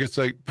Packers tickets,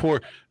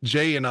 poor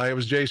Jay and I. It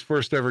was Jay's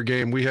first ever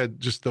game. We had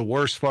just the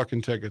worst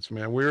fucking tickets,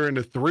 man. We were in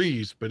the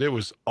threes, but it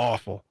was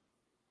awful.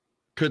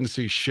 Couldn't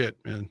see shit,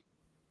 man.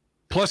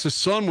 Plus the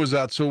sun was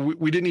out, so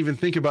we didn't even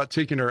think about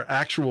taking our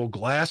actual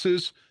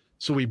glasses.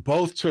 So we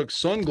both took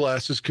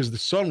sunglasses because the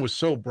sun was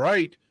so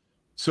bright.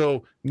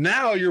 So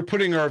now you're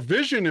putting our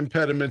vision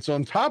impediments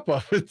on top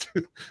of it,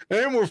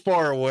 and we're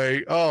far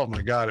away. Oh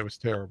my God, it was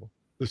terrible.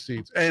 The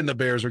seats and the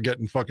Bears are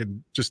getting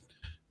fucking just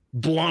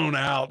blown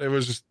out. It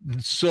was just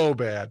so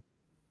bad.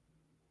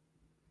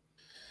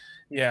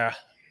 Yeah.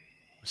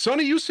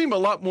 Sonny, you seem a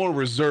lot more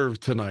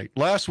reserved tonight.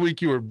 Last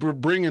week you were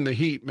bringing the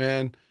heat,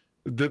 man.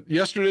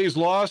 Yesterday's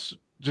loss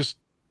just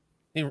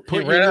He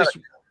put ran you out.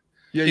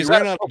 yeah, he's you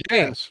ran out out of of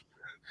cocaine. gas.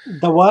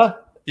 The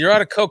what? You're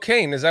out of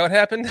cocaine. Is that what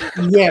happened?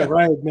 Yeah,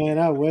 right, man.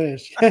 I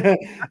wish.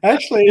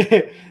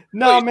 Actually,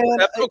 no, you man.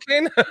 have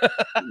cocaine?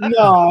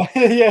 No,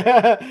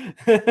 yeah.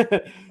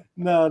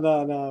 No,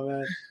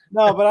 man.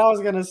 No, but I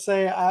was gonna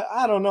say,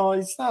 I don't know.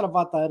 It's not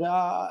about that.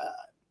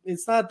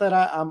 It's not that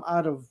I'm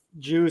out of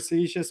juice.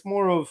 It's just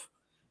more of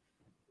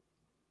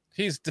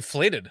He's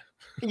deflated.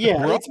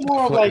 yeah. We're It's all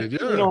more of like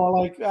deflated, yeah.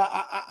 like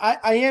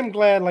I am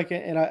glad, like,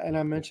 and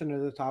I mentioned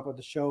at the top of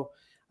the show,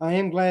 I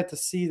am glad to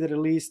see that at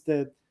least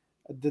that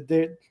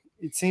they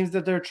it seems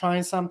that they're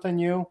trying something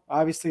new.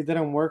 Obviously, it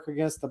didn't work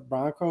against the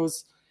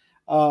Broncos.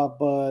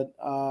 But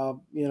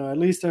at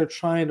least they're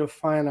trying to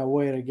find a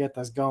way to get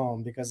this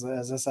going because,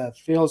 as I said,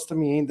 Fields to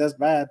me ain't this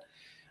bad.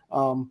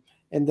 And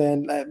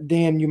then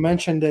Dan, you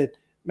mentioned it,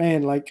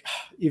 man. Like,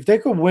 if they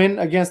could win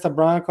against the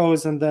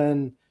Broncos and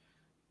then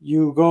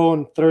you go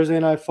on Thursday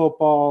Night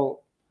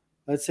Football,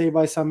 let's say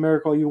by some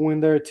miracle you win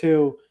there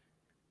too.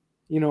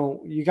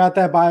 You got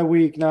that bye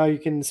week. Now you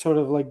can sort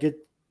of like get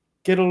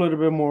a little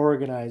bit more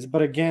organized.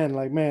 But again,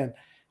 like, man,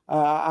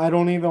 I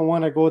don't even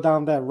want to go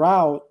down that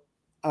route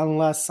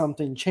unless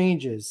something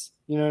changes.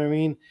 You know what I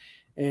mean?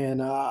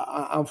 And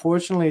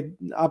unfortunately,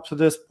 up to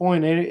this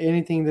point,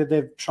 anything that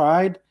they've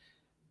tried,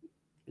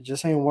 it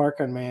just ain't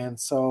working, man.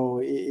 So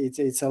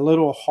it's a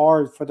little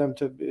hard for them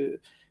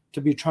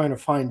to be trying to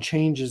find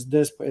changes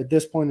at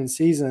this point in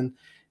season.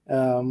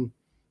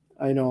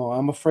 I know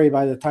I'm afraid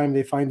by the time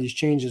they find these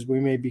changes, we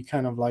may be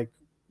kind of like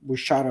we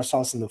shot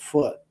ourselves in the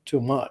foot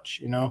too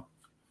much,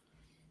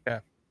 Yeah,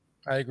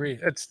 I agree.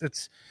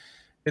 It's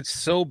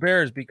so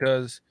Bears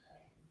because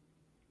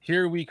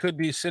here we could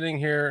be sitting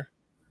here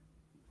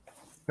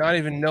not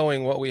even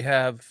knowing what we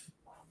have.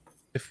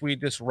 If we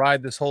just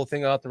ride this whole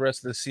thing out the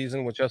rest of the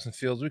season with Justin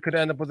Fields, we could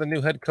end up with a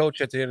new head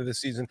coach at the end of the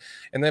season.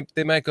 And then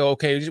they might go,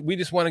 okay, we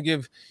just want to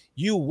give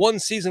you one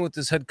season with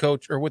this head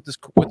coach or with this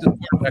quarterback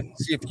and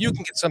see if you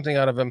can get something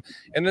out of him.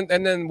 And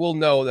then we'll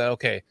know that,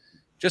 okay,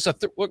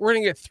 we're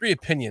going to get 3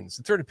 opinions.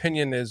 The third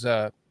opinion is,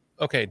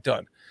 okay,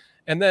 done.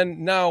 And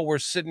then now we're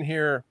sitting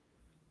here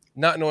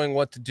not knowing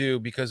what to do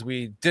because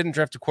we didn't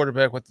draft a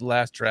quarterback with the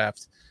last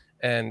draft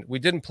and we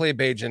didn't play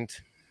Bagent.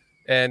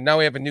 And now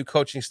we have a new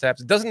coaching staff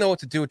that doesn't know what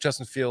to do with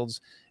Justin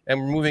Fields, and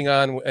we're moving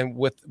on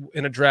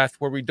in a draft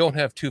where we don't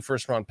have 2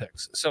 first-round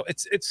picks. So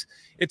it's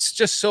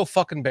just so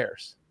fucking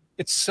Bears.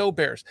 It's so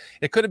Bears.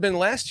 It could have been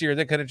last year.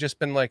 They could have just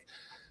been like,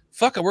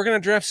 fuck it, we're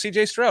going to draft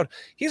C.J. Stroud.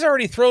 He's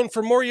already thrown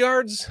for more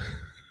yards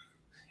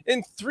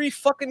in 3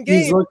 fucking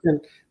games.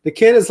 The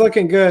kid is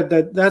looking good.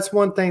 That's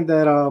one thing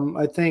that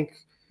I think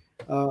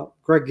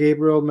Greg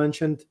Gabriel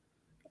mentioned.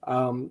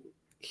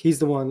 He's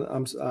the one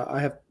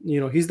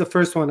he's the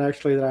first one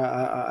actually that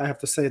I have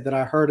to say that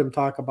I heard him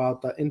talk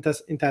about the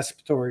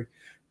anticipatory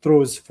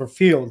throws for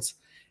Fields.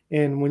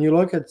 And when you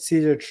look at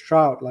CJ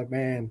Stroud, like,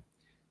 man,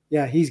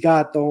 yeah, he's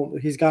got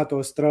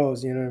those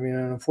throws, you know what I mean?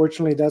 And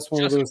unfortunately, that's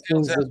one of those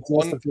things that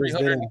Justin Fields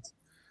didn't.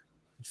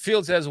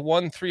 Fields has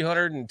 1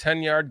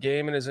 310-yard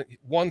game in his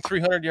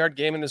 300-yard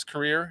game in his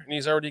career, and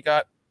he's already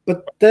got.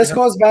 But this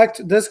goes back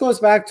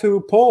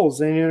to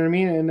polls, and you know what I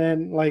mean. And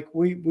then like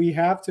we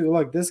have to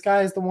look. This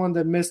guy is the one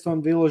that missed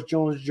on Velus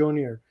Jones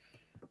Jr.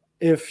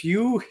 If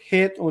you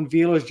hit on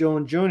Velus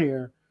Jones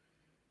Jr.,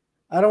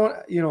 I don't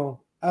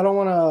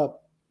want to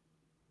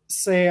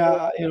say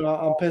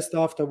I'm pissed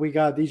off that we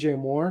got DJ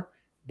Moore.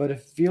 But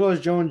if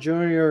Velus Jones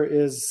Jr.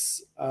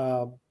 is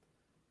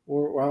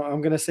or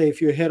I'm gonna say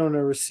if you hit on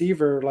a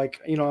receiver,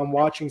 like I'm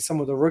watching some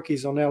of the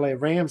rookies on LA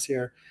Rams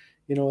here.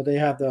 They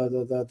have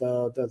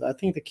the I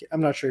think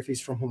I'm not sure if he's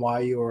from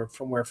Hawaii or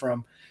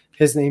from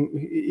his name,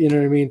 you know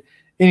what I mean?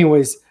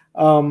 Anyways,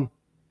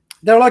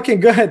 they're looking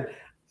good.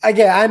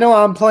 I know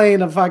I'm playing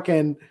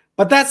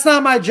but that's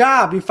not my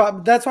job.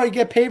 That's why you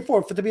get paid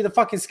for to be the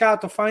fucking scout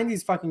to find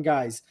these fucking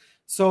guys.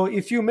 So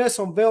if you miss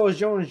on Velus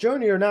Jones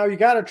Jr., now you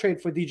got to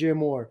trade for DJ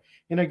Moore.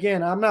 And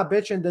again, I'm not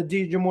bitching that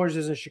DJ Moore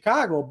is in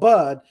Chicago,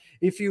 but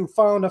if you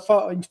found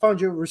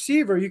your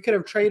receiver, you could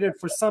have traded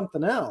for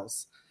something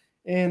else.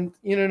 And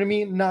you know what I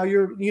mean? Now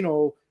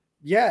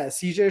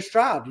CJ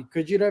Stroud,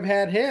 could you have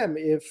had him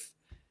if,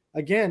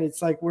 again,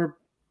 it's like we're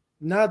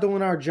not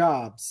doing our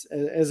jobs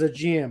as a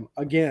GM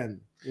again.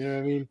 You know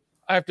what I mean?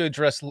 I have to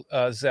address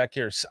Zach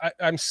here.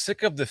 I'm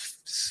sick of the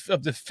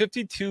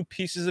 52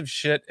 pieces of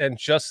shit and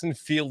Justin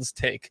Fields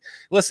take.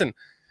 Listen,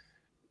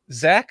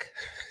 Zach,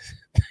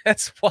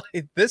 that's why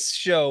this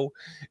show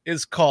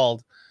is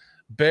called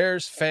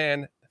Bears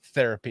Fan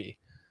Therapy.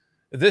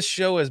 This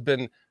show has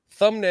been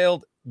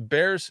thumbnailed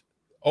Bears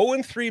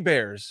 0-3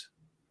 Bears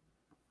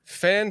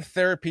fan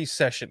therapy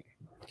session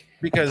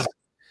because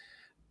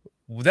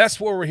that's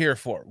what we're here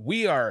for.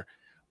 We're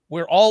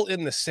all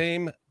in the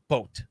same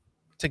boat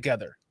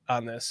together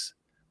on this.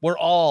 We're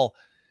all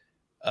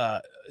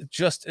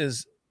just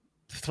as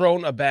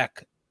thrown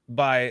aback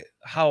by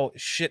how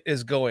shit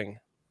is going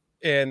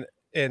and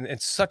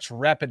it's such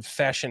rapid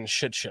fashion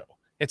shit show.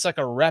 It's like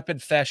a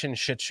rapid fashion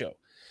shit show.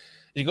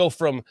 You go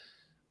from,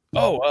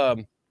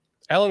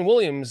 Alan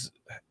Williams,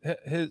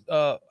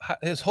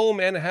 his home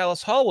and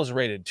Hallis Hall was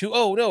raided, to,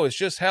 oh no, it's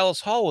just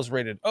Hallis Hall was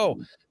raided.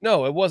 Oh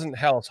no, it wasn't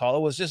Hallis Hall,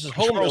 it was just his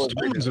home. Charles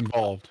Stone's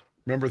involved.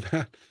 Remember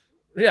that?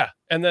 Yeah,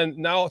 and then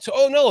now to,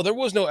 oh no, there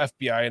was no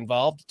FBI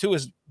involved. To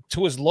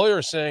his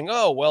lawyer saying,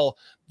 oh well,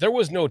 there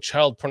was no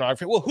child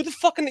pornography. Well, who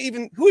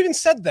even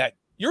said that?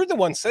 You're the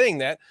one saying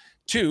that.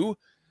 To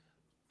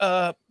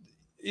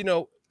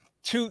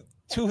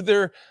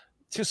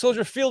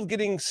Soldier Field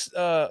getting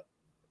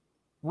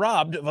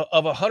robbed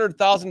of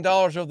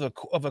 $100,000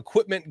 of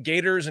equipment,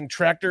 gators and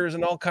tractors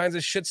and all kinds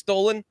of shit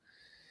stolen,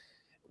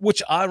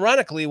 which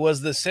ironically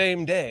was the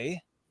same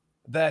day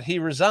that he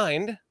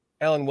resigned,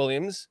 Alan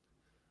Williams,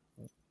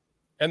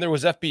 and there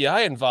was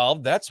FBI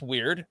involved. That's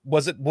weird.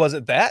 Was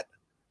it that?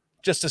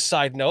 Just a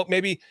side note.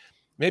 Maybe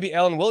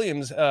Alan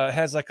Williams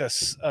has like a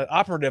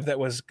operative that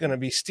was going to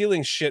be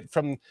stealing shit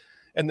from.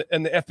 And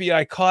the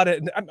FBI caught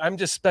it. And I'm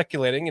just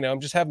speculating, I'm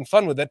just having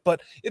fun with it.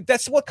 But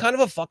that's what kind of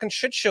a fucking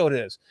shit show it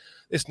is.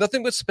 It's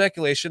nothing but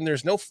speculation.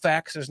 There's no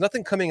facts. There's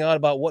nothing coming out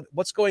about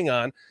what's going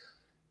on.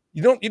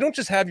 You don't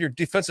just have your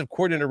defensive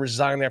coordinator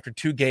resign after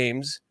 2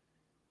 games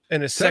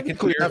in a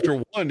second year.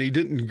 After one, he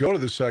didn't go to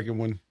the second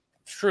one.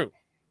 True.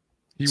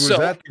 He was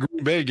at the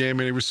Green Bay game,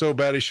 and he was so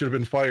bad he should have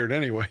been fired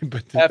anyway.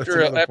 But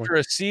after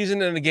a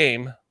season and a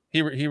game,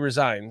 he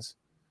resigns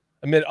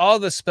amid all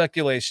the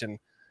speculation.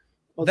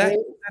 Well, that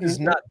is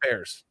not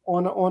Bears.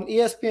 On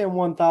ESPN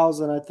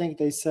 1000, I think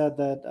they said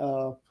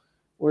that,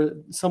 or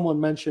someone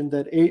mentioned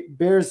that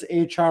Bears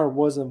HR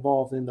was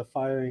involved in the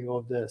firing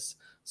of this.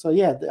 So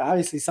yeah,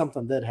 obviously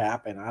something did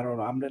happen. I don't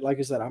know. Like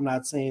I said, I'm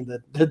not saying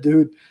that the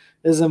dude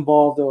is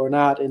involved or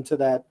not into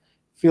that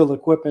field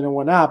equipment and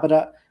whatnot.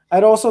 But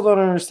I also don't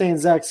understand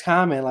Zach's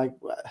comment. Like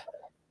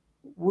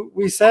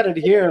we said it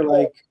here.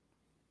 Like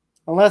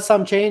unless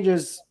some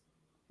changes.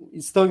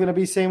 It's still going to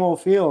be same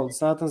old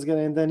fields. Nothing's going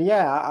to. And then,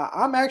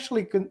 I'm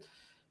actually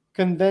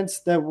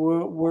convinced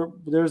that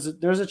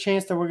there's a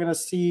chance that we're going to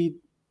see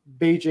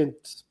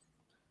Bagent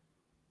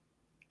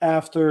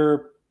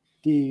after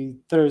the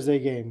Thursday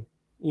game.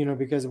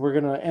 Because we're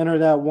going to enter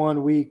that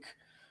 1 week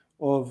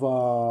of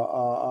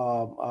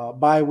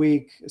bye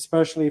week,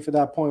 especially if at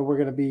that point we're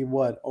going to be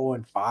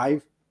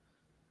 0-5.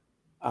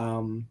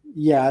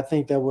 I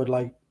think that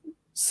would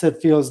sit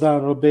Fields down a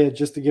little bit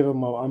just to give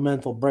him a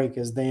mental break,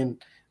 as Dan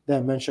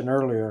that mentioned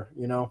earlier,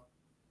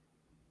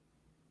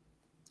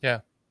 Yeah.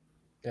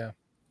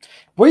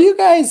 Were you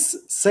guys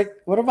sick?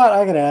 What about,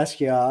 I gotta ask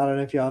you, I don't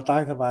know if y'all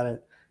talked about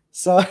it.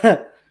 So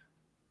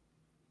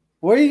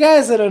were you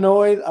guys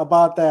annoyed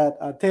about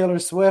that Taylor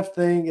Swift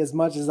thing as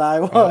much as I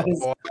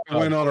was? I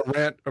went on a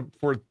rant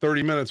for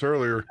 30 minutes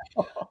earlier.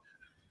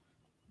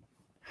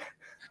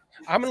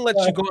 I'm going to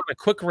let you go on a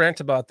quick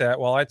rant about that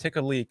while I take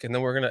a leak, and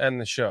then we're going to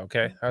end the show.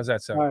 Okay, how's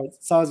that sound? All right,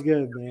 sounds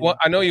good, man. Well,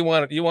 I know you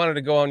wanted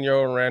to go on your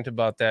own rant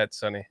about that,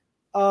 Sonny.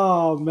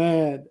 Oh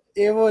man,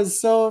 it was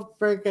so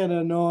freaking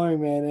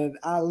annoying, man.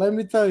 And let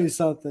me tell you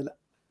something.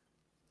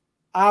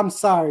 I'm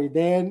sorry,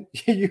 Dan.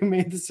 You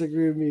may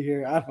disagree with me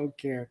here. I don't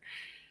care,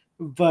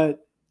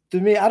 but to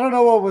me, I don't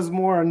know what was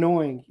more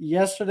annoying.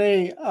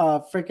 Yesterday,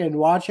 freaking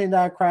watching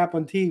that crap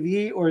on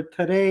TV, or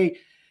today,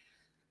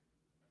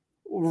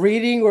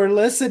 reading or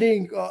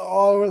listening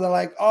all over. They're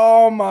like,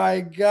 oh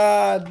my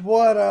God,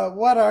 what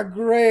a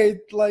great,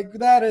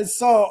 that is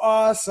so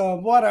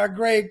awesome. What a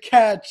great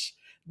catch.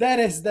 That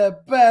is the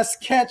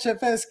best catch of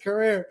his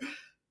career.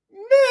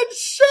 Man,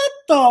 shut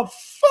the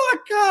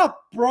fuck up,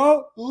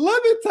 bro.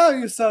 Let me tell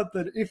you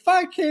something. If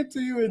I came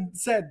to you and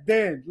said,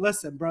 Dan,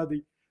 listen, brother,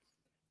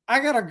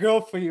 I got a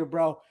girl for you,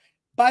 bro.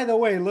 By the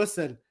way,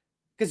 listen,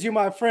 because you're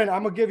my friend,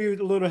 I'm going to give you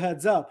a little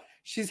heads up.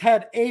 She's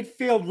had 8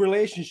 failed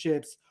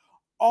relationships.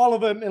 All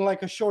of them in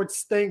a short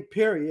stint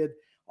period.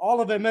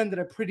 All of them ended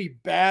up pretty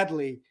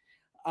badly.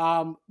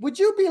 Would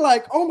you be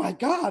like, oh my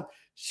God,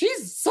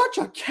 she's such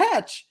a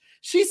catch.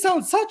 She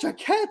sounds such a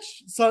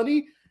catch,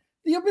 Sonny.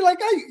 You'll be like,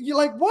 you're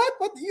like, what?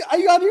 What? Are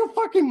you out of your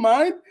fucking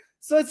mind?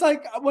 So it's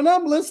like, when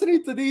I'm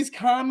listening to these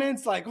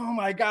comments, like, oh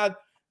my God,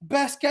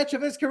 best catch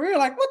of his career.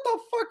 Like, what the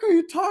fuck are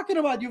you talking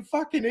about, you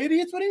fucking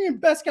idiots? What do you mean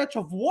best catch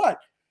of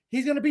what?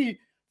 He's going to be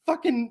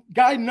fucking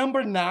guy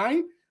number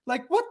 9?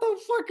 Like, what the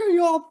fuck are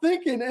you all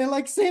thinking?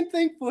 And same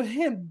thing for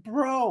him,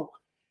 bro.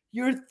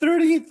 You're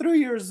 33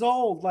 years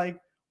old. Like,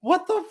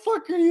 what the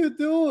fuck are you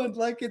doing?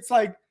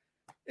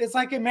 It's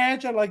like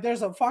imagine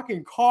there's a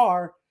fucking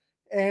car,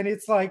 and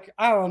it's I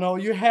don't know.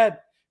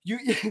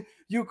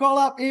 You call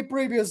up 8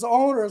 previous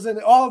owners,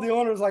 and all the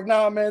owners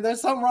nah, man,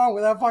 there's something wrong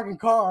with that fucking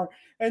car,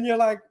 and you're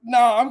like, no,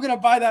 I'm gonna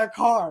buy that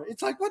car.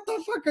 It's like, what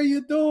the fuck are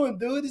you doing,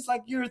 dude? It's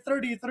like you're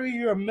 33,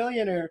 you're a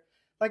millionaire.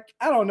 I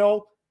don't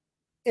know.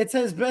 It's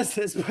his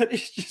business, but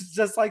it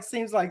just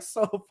seems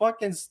so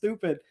fucking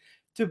stupid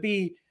to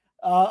be.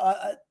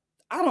 I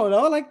don't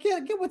know.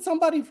 Get with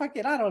somebody.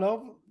 Fucking, I don't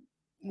know.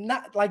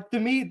 Not to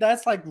me,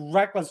 that's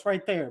reckless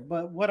right there.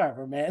 But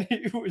whatever, man.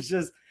 It was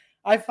just.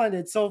 I find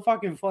it so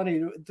fucking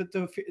funny to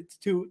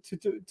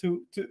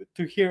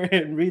hear it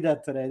and read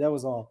that today. That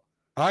was all.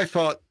 I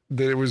thought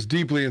that it was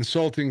deeply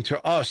insulting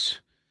to us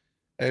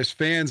as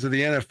fans of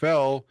the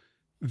NFL,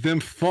 them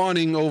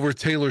fawning over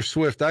Taylor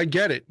Swift. I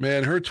get it,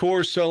 man. Her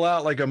tours sell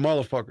out like a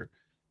motherfucker.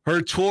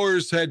 Her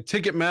tours had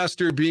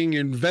Ticketmaster being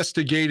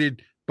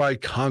investigated by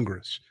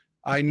Congress.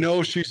 I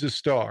know she's a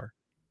star,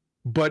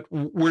 but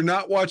we're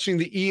not watching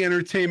the E!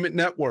 Entertainment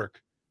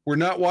Network. We're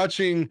not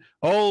watching,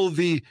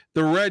 the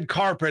red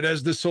carpet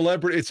as the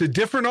celebrity. It's a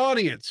different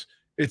audience.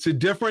 It's a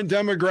different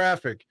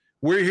demographic.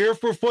 We're here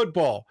for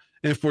football.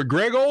 And for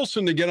Greg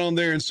Olsen to get on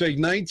there and say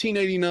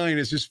 1989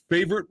 is his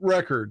favorite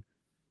record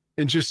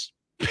and just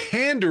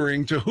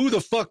pandering to who the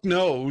fuck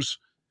knows,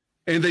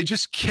 and they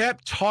just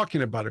kept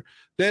talking about her.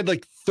 They had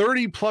like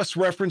 30 plus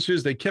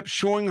references. They kept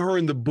showing her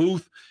in the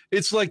booth.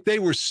 It's like they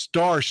were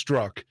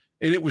starstruck,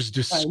 and it was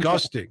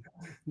disgusting.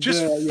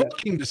 Just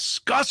fucking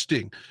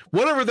disgusting.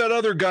 Whatever that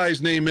other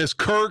guy's name is,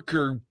 Kirk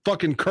or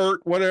fucking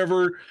Kurt,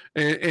 whatever,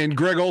 and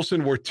Greg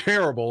Olsen were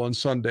terrible on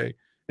Sunday.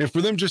 And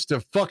for them just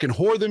to fucking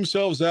whore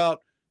themselves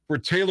out for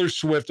Taylor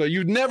Swift,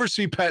 you'd never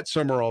see Pat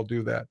Summerall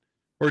do that,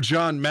 or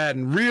John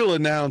Madden, real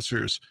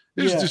announcers.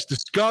 It was just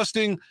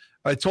disgusting.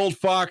 I told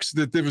Fox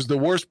that it was the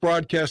worst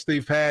broadcast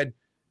they've had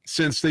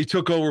since they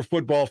took over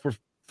football for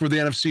the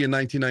NFC in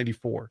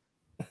 1994.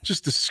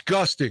 Just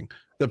disgusting.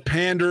 The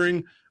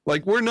pandering.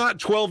 Like, we're not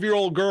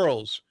 12-year-old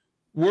girls.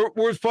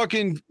 We're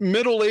fucking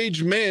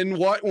middle-aged men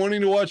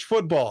wanting to watch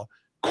football.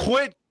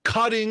 Quit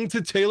cutting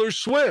to Taylor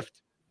Swift.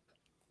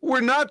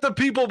 We're not the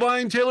people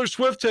buying Taylor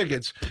Swift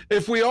tickets.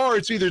 If we are,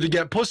 it's either to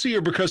get pussy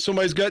or because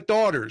somebody's got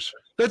daughters.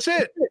 That's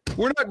it.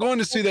 We're not going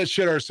to see that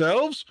shit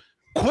ourselves.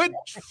 Quit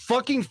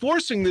fucking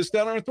forcing this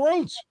down our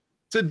throats.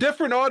 It's a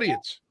different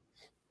audience.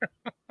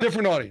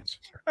 Different audience.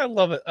 I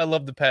love it. I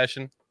love the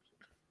passion.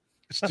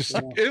 It's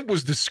just, it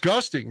was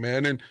disgusting,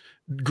 man. And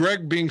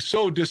Greg being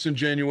so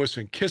disingenuous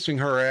and kissing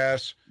her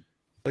ass.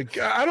 Like,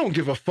 I don't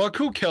give a fuck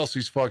who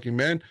Kelsey's fucking,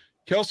 man.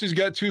 Kelsey's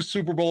got 2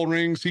 Super Bowl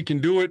rings. He can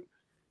do it.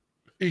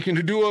 He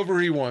can do whatever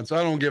he wants.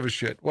 I don't give a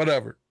shit.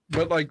 Whatever.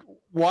 But, like,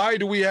 why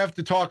do we have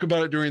to talk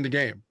about it during the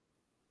game?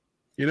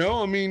 You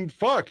know, I mean,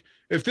 fuck.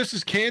 If this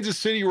is Kansas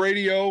City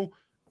radio,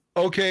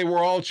 okay,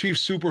 we're all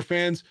Chiefs super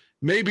fans.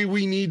 Maybe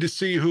we need to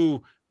see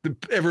who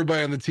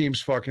everybody on the team's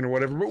fucking or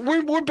whatever.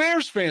 But we're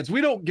Bears fans. We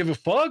don't give a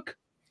fuck.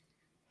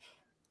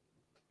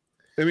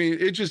 I mean,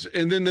 it just,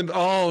 and then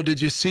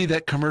did you see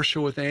that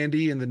commercial with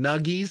Andy and the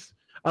Nuggies?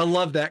 I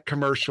love that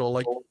commercial.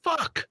 Like,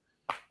 fuck.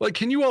 Like,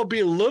 can you all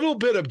be a little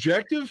bit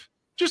objective?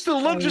 Just a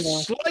little,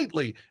 just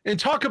slightly, and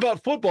talk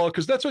about football,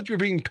 because that's what you're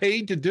being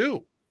paid to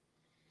do.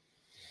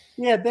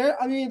 Yeah, they're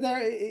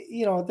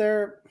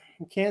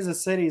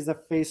Kansas City is the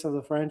face of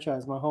the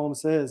franchise.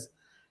 Mahomes is.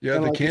 Yeah,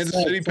 and the like Kansas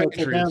said, City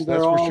Patriots. Them,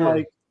 that's for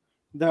sure.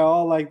 They're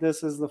all like,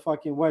 this is the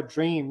fucking wet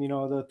dream, you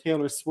know, the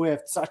Taylor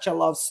Swift, such a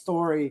love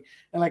story.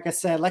 And like I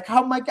said, like,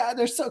 oh my God,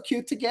 they're so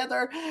cute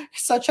together.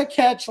 Such a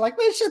catch. Like,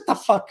 man, shut the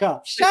fuck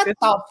up. Shut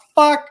the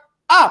fuck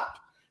up.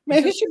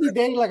 Man, he should be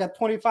dating like a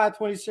 25,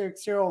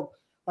 26-year-old,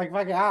 like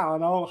fucking, I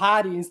don't know,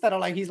 hottie, instead of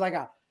like he's like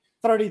a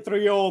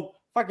 33-year-old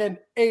fucking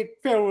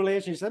 8-failed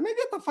relationship. Man,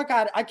 get the fuck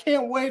out. I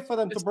can't wait for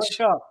them to break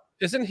up.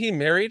 Isn't he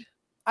married?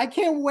 I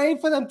can't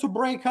wait for them to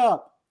break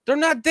up. They're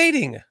not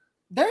dating.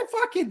 They're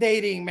fucking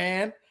dating,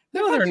 man.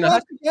 They're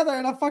not together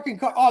in a fucking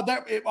car.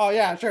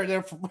 Yeah, sure.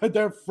 They're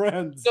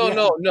friends.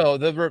 No.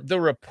 The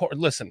report.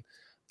 Listen,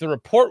 the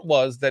report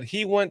was that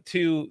he went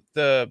to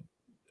the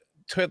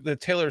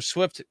Taylor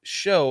Swift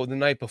show the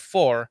night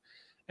before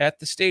at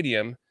the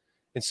stadium,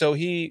 and so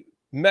he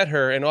met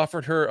her and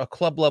offered her a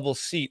club level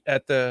seat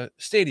at the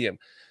stadium.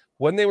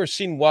 When they were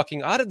seen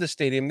walking out of the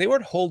stadium, they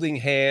weren't holding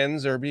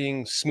hands or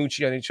being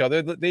smoochy on each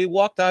other. They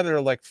walked out of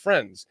there like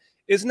friends.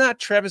 Is not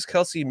Travis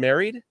Kelce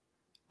married?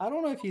 I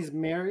don't know if he's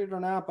married or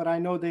not, but I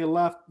know they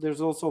left.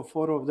 There's also a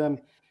photo of them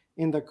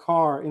in the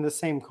car, in the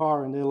same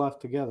car, and they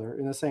left together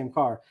in the same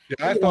car.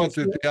 Yeah, I thought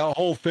that the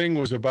whole thing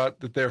was about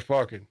that they're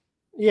fucking.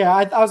 Yeah,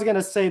 I was going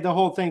to say the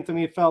whole thing to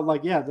me felt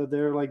like, yeah, that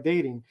they're like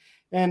dating.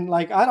 And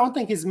like, I don't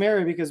think he's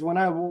married, because when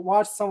I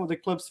watched some of the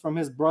clips from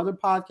his brother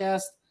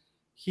podcast,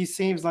 he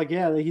seems like,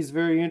 yeah, that he's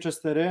very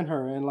interested in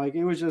her. And like,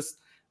 it was just,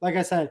 like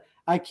I said,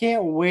 I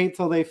can't wait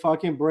till they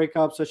fucking break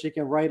up so she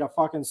can write a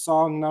fucking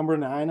song number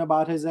 9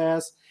 about his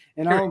ass.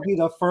 And I'll be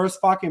the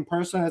first fucking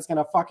person that's going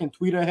to fucking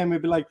tweet at him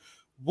and be like,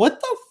 what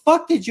the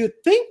fuck did you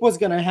think was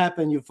going to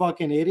happen, you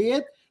fucking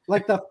idiot?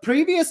 Like, the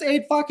previous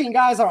 8 fucking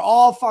guys are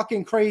all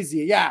fucking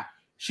crazy. Yeah,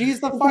 she's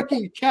the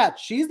fucking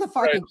catch. She's the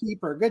fucking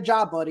keeper. Good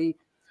job, buddy.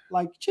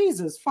 Like,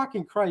 Jesus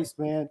fucking Christ,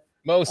 man.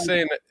 Mo's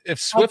saying if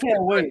Swift. I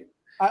can't wait.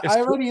 I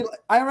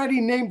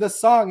already named the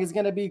song. It's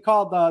going to be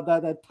called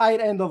the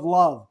Tight End of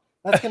Love.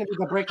 That's going to be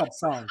the breakup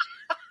song.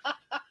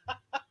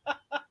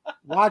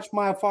 Why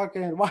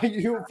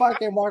you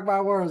fucking mark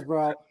my words,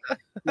 bro?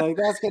 Like,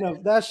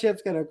 that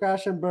ship's gonna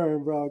crash and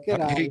burn, bro. Get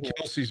out. I hate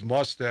Kelsey's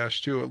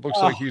mustache too. It looks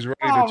like he's ready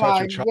to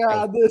touch a child.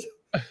 God, this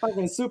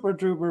fucking super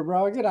trooper,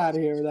 bro. Get out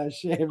of here with that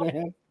shit,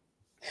 man.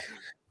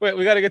 Wait,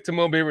 we got to get to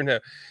Mo Beaver now.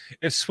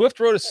 If Swift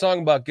wrote a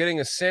song about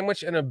getting a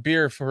sandwich and a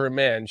beer for her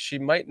man, she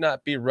might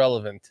not be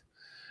relevant.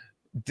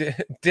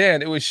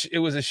 Dan, it was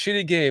a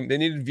shitty game. They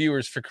needed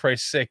viewers, for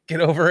Christ's sake.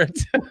 Get over it.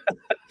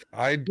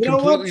 I You know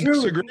what? completely True.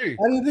 disagree.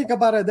 I didn't think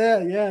about it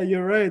that. Yeah,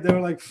 you're right. They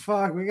were like,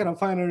 fuck, we gotta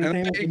find And I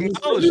entertainment.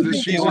 acknowledge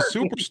that she's a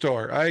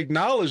superstar. I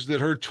acknowledge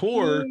that her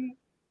tour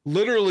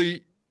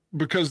literally,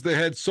 because they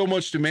had so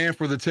much demand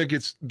for the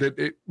tickets, that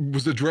it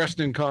was addressed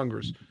in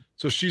Congress.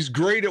 So she's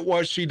great at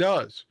what she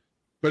does.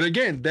 But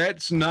again,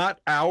 that's not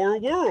our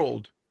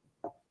world.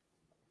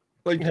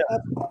 Like,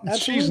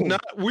 she's Absolutely.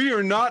 not, we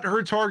are not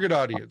her target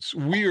audience.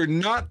 We are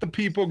not the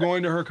people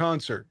going to her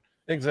concert.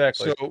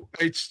 Exactly. So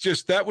it's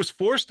just, that was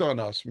forced on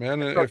us,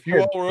 man. And if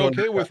you all were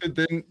okay with it,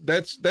 then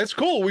that's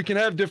cool. We can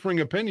have differing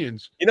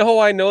opinions. You know how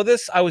I know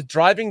this? I was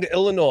driving to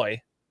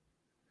Illinois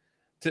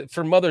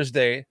for Mother's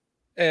Day,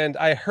 and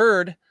I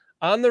heard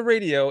on the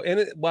radio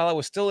while I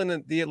was still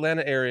in the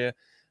Atlanta area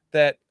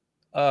that,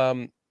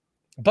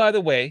 by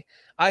the way,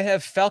 I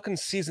have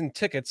Falcons season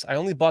tickets. I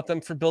only bought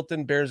them for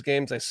built-in Bears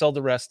games. I sell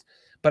the rest,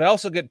 but I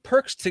also get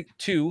perks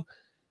to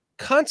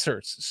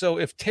concerts. So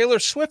if Taylor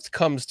Swift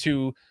comes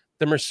to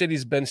the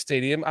Mercedes-Benz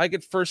Stadium, I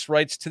get first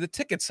rights to the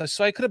tickets.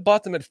 So I could have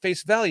bought them at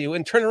face value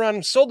and turned around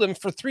and sold them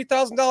for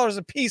 $3,000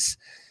 a piece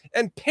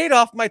and paid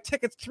off my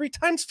tickets 3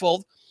 times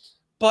fold.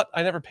 But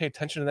I never pay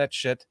attention to that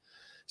shit.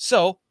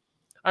 So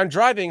I'm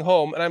driving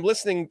home and I'm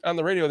listening on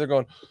the radio. They're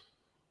going,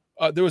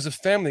 there was a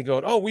family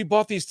going, oh, we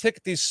bought these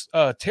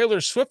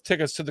Taylor Swift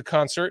tickets to the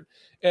concert,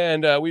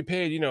 and we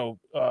paid,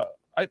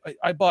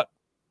 I bought,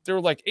 they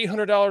were like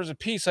 $800 a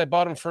piece. I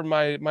bought them for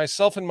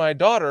myself and my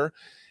daughter,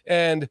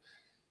 and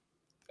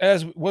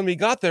when we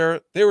got there,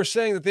 they were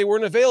saying that they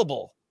weren't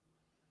available.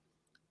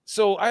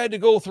 So I had to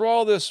go through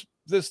all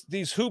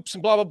these hoops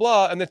and blah blah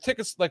blah, and the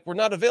tickets were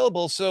not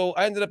available. So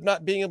I ended up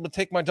not being able to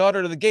take my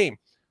daughter to the game.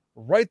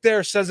 Right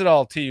there says it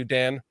all to you,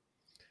 Dan.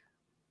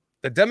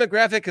 The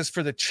demographic is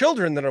for the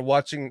children that are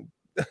watching,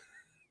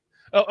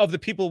 of the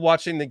people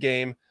watching the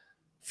game,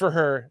 for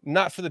her,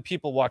 not for the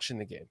people watching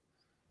the game.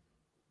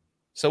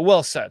 So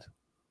well said,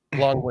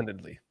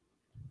 long-windedly.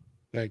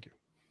 Thank you.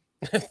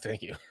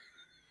 Thank you.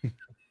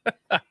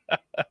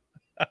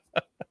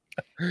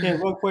 Yeah,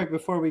 real quick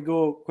before we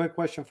go, quick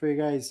question for you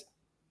guys.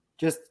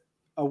 Just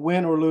a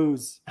win or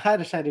lose. I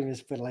didn't even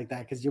put it like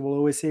that because you will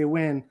always say a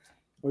win,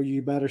 or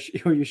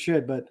you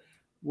should. But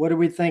what are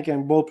we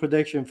thinking? Bold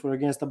prediction for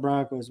against the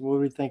Broncos. What are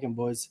we thinking,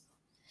 boys?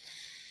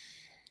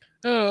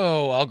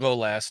 Oh, I'll go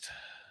last.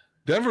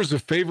 Denver's a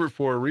favorite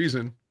for a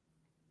reason.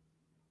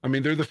 I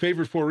mean, they're the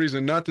favorite for a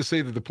reason. Not to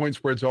say that the point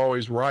spread's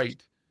always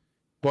right,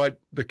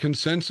 but the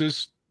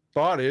consensus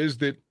thought is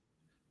that,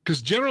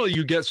 because generally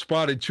you get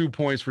spotted 2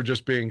 points for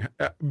just being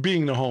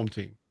the home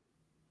team.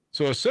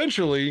 So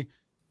essentially,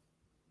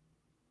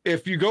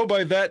 if you go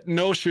by that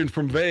notion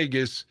from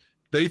Vegas,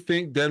 they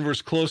think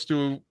Denver's close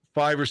to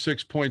 5 or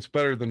 6 points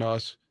better than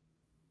us.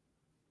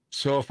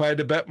 So if I had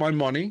to bet my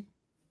money,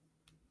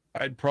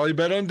 I'd probably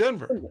bet on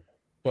Denver.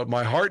 But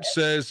my heart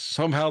says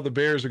somehow the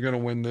Bears are going to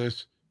win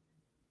this.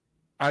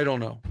 I don't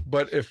know.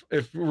 But if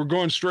we're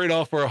going straight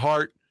off our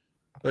heart,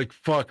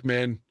 fuck,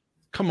 man.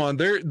 Come on,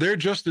 they're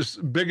just as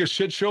big a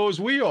shit show as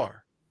we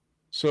are.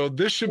 So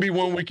this should be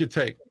one we could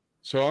take.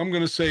 So I'm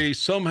going to say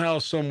somehow,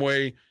 some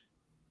way,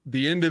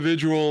 the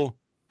individual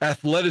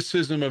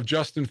athleticism of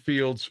Justin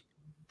Fields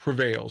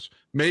prevails.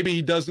 Maybe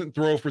he doesn't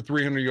throw for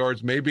 300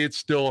 yards. Maybe it's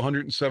still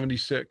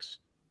 176.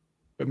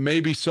 But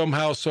maybe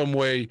somehow, some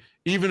way,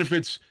 even if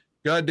it's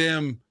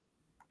goddamn,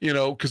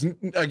 because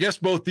I guess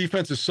both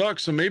defenses suck,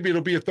 so maybe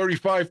it'll be a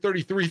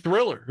 35-33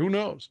 thriller. Who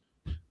knows?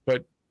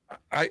 But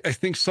I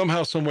think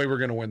somehow, some way, we're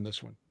going to win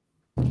this one.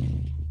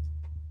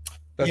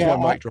 That's my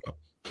mic drop.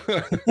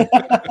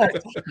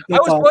 I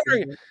was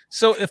wondering,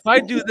 so if I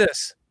do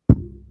this,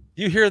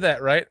 you hear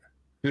that, right?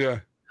 Yeah.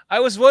 I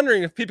was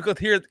wondering if people could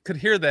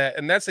hear that,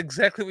 and that's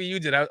exactly what you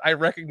did. I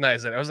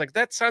recognize it. I was like,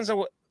 that sounds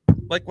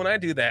like when I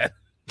do that.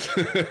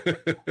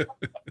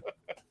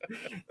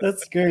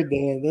 That's good,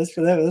 Dan. That's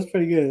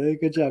pretty good.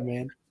 Good job,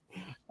 man.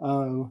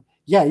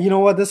 Yeah, you know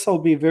what? This will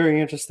be very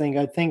interesting.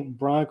 I think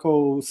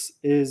Broncos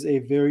is a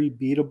very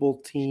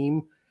beatable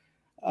team.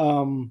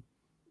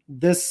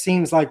 This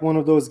seems like one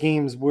of those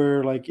games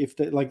where,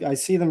 I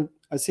see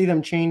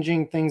them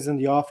changing things in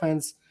the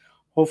offense.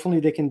 Hopefully,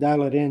 they can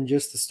dial it in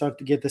just to start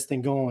to get this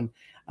thing going.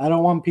 I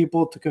don't want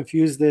people to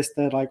confuse this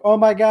that oh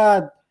my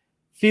God,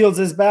 Fields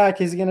is back.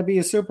 He's going to be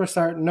a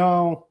superstar.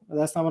 No,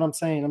 that's not what I'm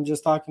saying. I'm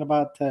just talking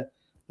about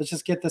let's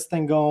just get this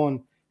thing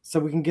going so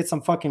we can get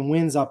some fucking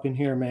wins up in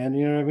here, man.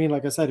 You know what I mean?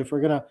 Like I said, if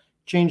we're going to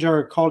change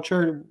our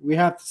culture, we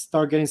have to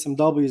start getting some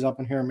W's up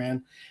in here,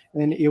 man.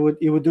 And it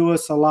would do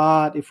us a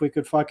lot if we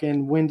could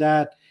fucking win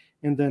that.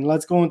 And then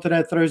let's go into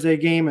that Thursday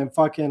game and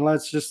fucking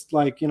let's just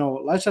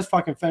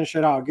fucking finish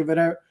it out. Give it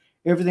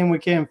everything we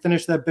can,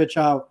 finish that bitch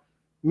out.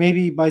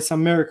 Maybe by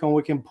some miracle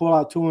we can pull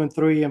out 2 and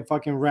 3 and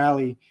fucking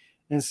rally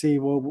and see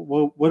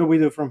what do we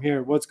do from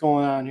here? What's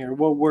going on here?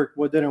 What worked?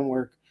 What didn't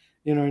work?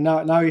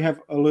 Now you have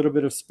a little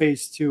bit of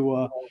space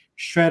to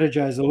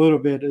strategize a little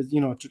bit.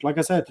 Like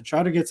I said, to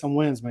try to get some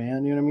wins,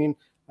 man. You know what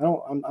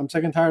I mean? I'm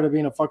sick and tired of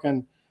being a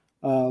fucking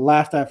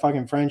laughed at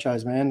fucking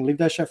franchise, man. Leave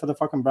that shit for the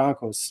fucking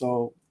Broncos.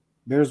 So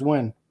Bears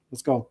win.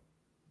 Let's go.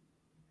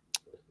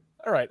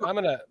 All right,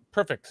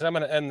 perfect, because I'm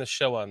gonna end the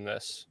show on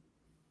this,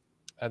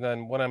 and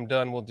then when I'm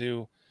done, we'll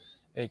do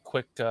a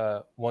quick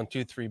 1,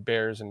 2, 3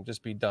 bears and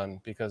just be done,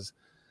 because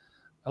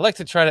I like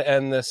to try to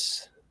end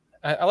this.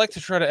 I like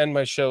to try to end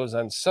my shows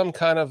on some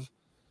kind of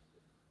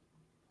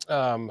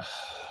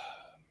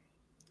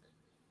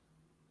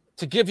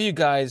to give you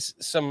guys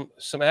some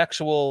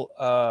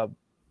actual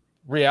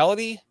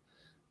reality,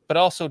 but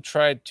also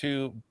try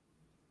to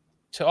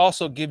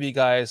also give you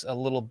guys a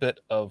little bit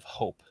of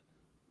hope.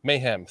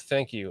 Mayhem,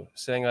 thank you,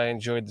 saying I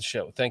enjoyed the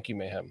show. Thank you,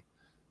 Mayhem.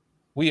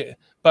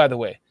 By the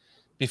way,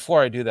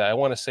 before I do that, I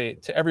want to say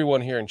to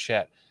everyone here in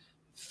chat,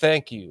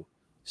 thank you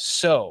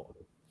so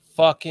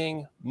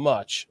fucking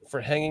much for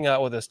hanging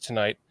out with us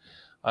tonight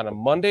on a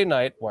Monday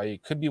night while you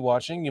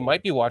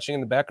might be watching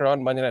in the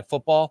background Monday Night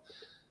Football.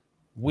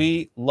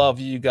 We love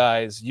you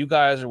guys. You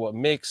guys are what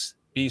makes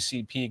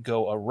BCP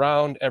go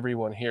around.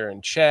 Everyone here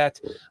in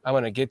chat, I'm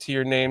going to get to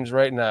your names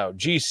right now.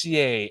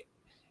 GCA,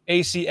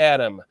 AC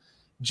Adam,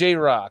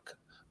 J-Rock,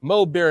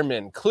 Mo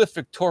Beerman, Cliff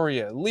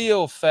Victoria,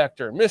 Leo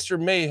Factor, Mr.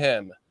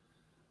 Mayhem.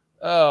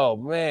 Oh,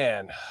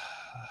 man.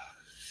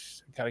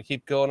 Got to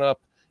keep going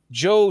up.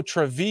 Joe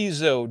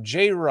Treviso,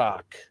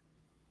 J-Rock.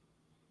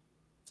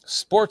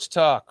 Sports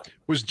Talk.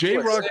 Was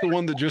J-Rock the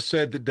one that just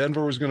said that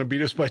Denver was going to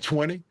beat us by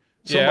 20?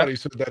 Somebody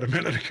said that a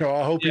minute ago.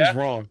 I hope he's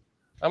wrong.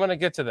 I'm going to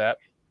get to that.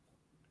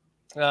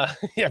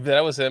 Yeah,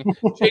 that was him.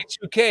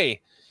 J2K,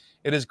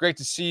 it is great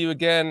to see you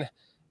again,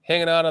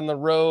 hanging out on the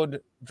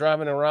road,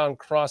 driving around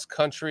cross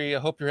country. I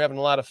hope you're having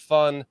a lot of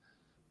fun.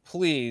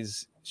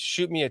 Please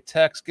shoot me a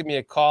text, give me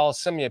a call,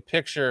 send me a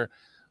picture.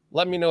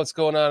 Let me know what's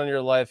going on in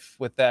your life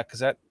with that, because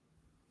that,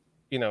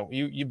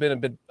 you've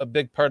been a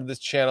big part of this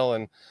channel,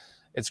 and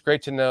it's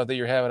great to know that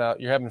you're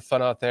having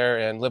fun out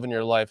there and living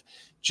your life.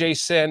 Jay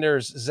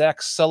Sanders,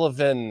 Zach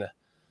Sullivan,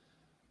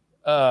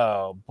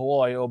 oh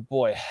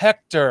boy,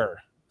 Hector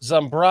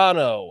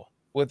Zambrano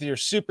with your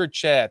super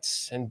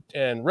chats,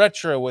 and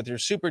Retro with your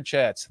super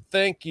chats.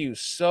 Thank you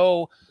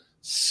so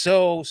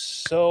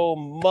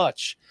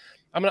much.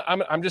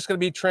 I'm just gonna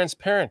be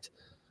transparent.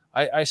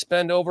 I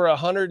spend over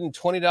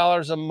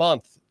 $120 a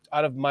month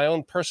out of my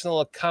own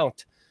personal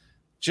account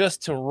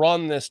just to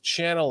run this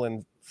channel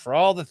and for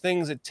all the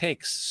things it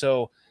takes.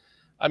 So,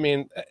 I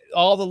mean,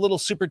 all the little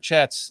super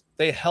chats,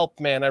 they help,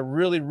 man. I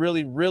really,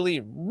 really,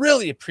 really,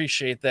 really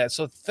appreciate that.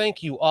 So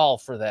thank you all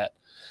for that.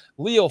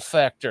 Leo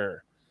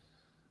Factor,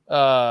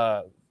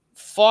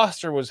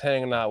 Foster was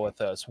hanging out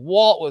with us.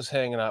 Walt was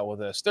hanging out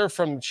with us. They're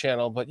from the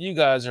channel, but you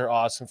guys are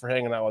awesome for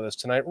hanging out with us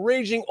tonight.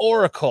 Raging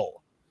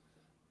Oracle,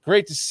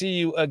 great to see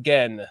you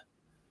again.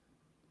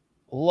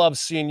 Love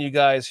seeing you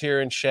guys here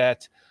in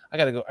chat. I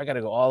gotta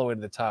go all the way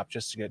to the top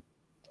just to get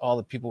all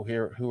the people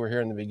here who were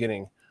here in the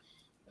beginning.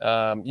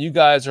 You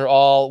guys are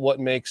all what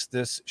makes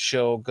this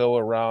show go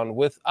around.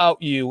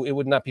 Without you, it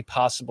would not be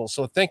possible.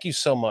 So thank you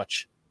so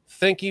much.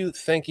 Thank you.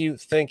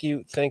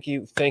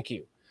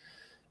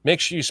 Make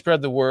sure you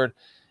spread the word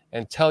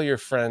and tell your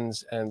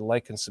friends and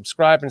like and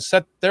subscribe and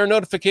set their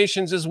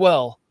notifications as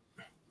well,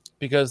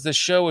 because this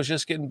show is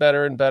just getting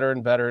better and better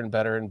and better and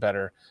better and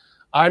better.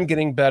 I'm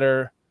getting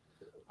better.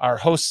 Our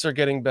hosts are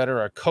getting better.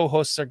 Our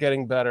co-hosts are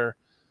getting better.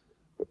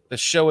 The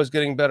show is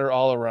getting better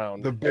all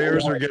around. The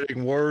Bears are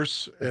getting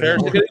worse. The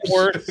Bears are getting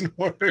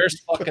worse. Bears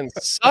fucking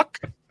suck.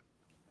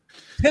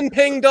 Pin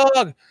Ping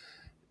Dog,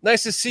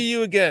 nice to see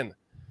you again.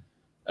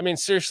 I mean,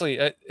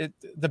 seriously,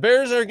 the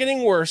Bears are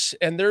getting worse,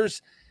 and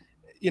there's,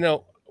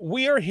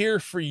 we are here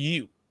for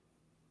you.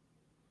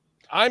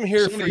 I'm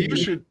here for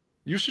you.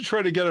 You should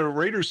try to get a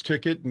Raiders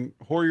ticket and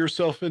whore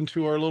yourself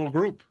into our little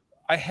group.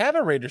 I have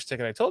a Raiders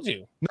ticket. I told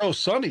you. No,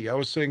 Sonny. I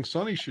was saying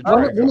Sonny should.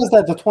 When is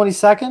that? The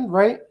 22nd,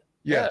 right?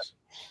 Yes.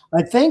 Yeah.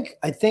 I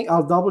think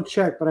I'll double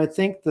check, but I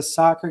think the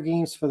soccer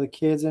games for the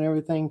kids and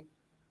everything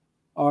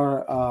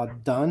are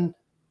done.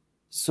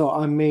 So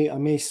I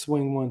may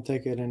swing one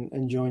ticket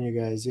and join you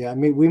guys. Yeah,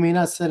 we may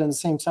not sit in the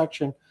same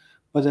section,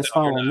 but that's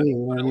fine with me.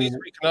 At least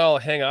we can all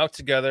hang out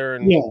together,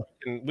 and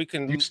we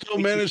can. You still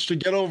managed to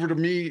get over to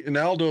me and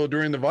Aldo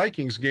during the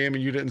Vikings game,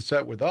 and you didn't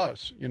sit with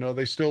us.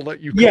 They still let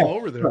you come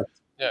over there. Correct.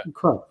 Yeah,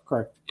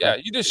 correct. Yeah,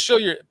 you just show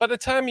by the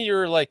time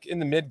you're like in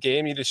the mid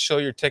game, you just show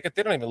your ticket.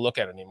 They don't even look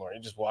at it anymore. You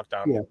just walk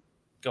down, and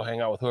go hang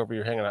out with whoever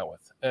you're hanging out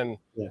with, and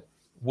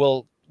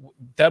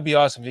that'd be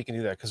awesome if you can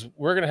do that, because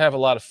we're gonna have a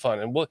lot of fun,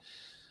 and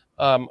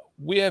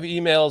we have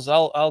emails.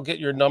 I'll get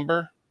your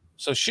number,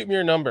 so shoot me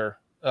your number.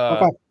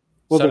 Okay.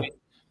 Sonny,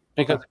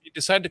 because if you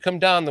decide to come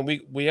down, then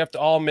we have to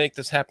all make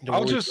this happen. We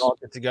all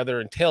get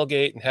together and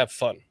tailgate and have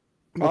fun.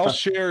 I'll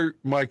share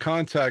my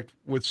contact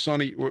with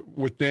Sonny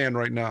with Dan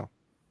right now.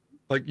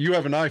 Like, you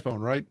have an iPhone,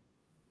 right?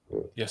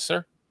 Yes,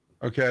 sir.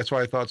 Okay, that's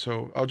why I thought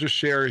so. I'll just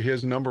share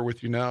his number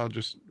with you now,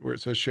 just where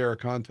it says share a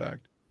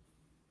contact.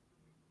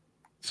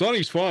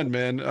 Sonny's fun,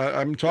 man.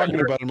 I'm talking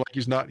about him like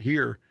he's not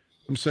here.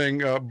 I'm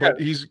saying, but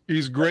he's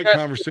great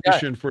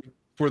conversation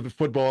for the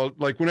football.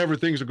 Like, whenever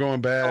things are going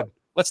bad.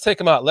 Let's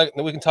take him out.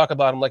 We can talk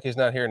about him like he's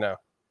not here now.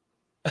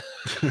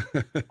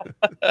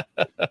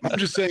 I'm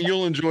just saying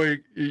you'll enjoy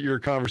your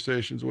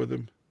conversations with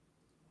him.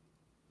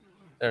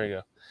 There we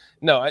go.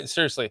 No,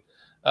 seriously,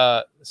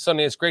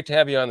 Sonny, it's great to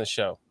have you on the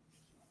show.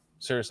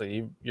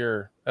 Seriously,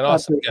 you're an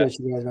awesome guy. I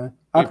appreciate you guys, man.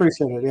 I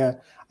appreciate it. Yeah,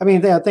 I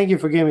mean, thank you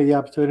for giving me the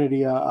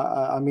opportunity.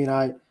 I mean,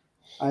 I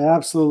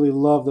absolutely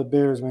love the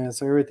Bears, man.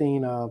 So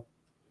everything, I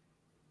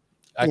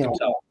can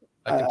tell.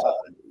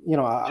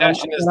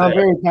 I'm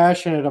very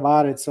passionate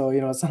about it.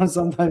 So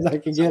sometimes I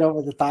can get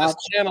over the top. This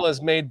channel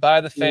is made by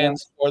the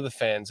fans for the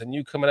fans, and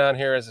you coming on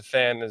here as a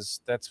fan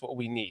that's what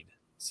we need.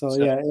 So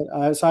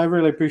I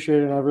really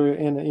appreciate it.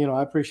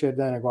 I appreciate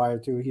Dan Aguirre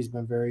too. He's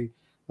been very,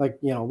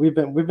 we've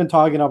been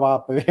talking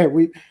about there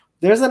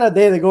isn't a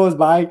day that goes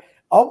by.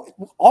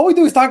 All we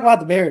do is talk about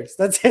the Bears.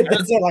 That's it.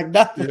 That's it. Like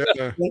nothing.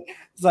 Yeah.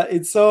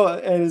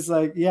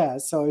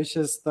 So it's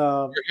just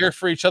you're here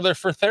for each other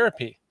for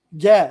therapy.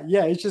 Yeah.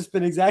 It's just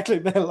been exactly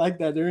been like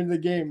that during the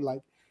game. Like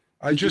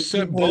I just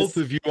sent both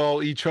of you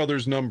all each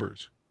other's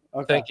numbers.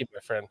 Okay. Thank you, my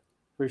friend.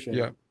 Appreciate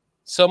it.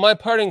 So my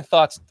parting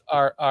thoughts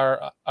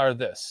are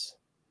this.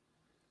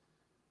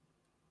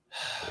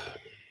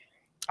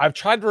 I've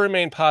tried to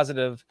remain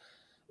positive,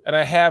 and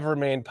I have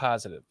remained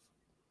positive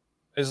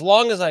as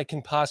long as I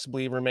can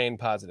possibly remain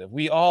positive.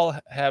 We all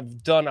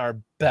have done our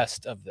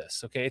best of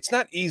this. Okay, it's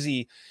not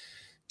easy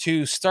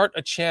to start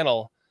a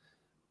channel,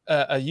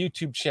 a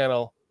YouTube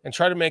channel, and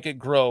try to make it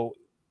grow,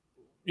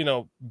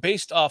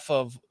 based off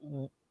of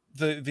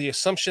the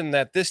assumption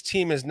that this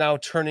team is now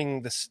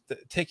taking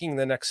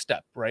the next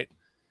step, right?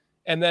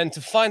 And then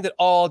to find it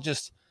all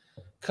just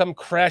come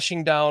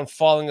crashing down,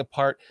 falling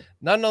apart.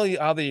 Not only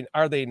are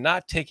they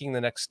not taking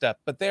the next step,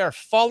 but they are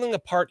falling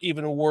apart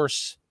even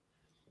worse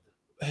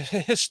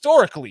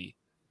historically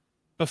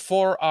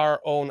before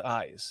our own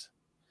eyes.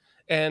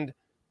 And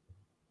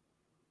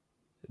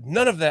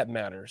none of that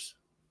matters,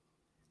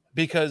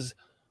 because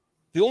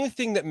the only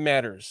thing that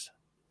matters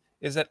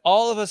is that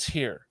all of us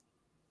here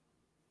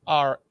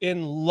are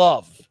in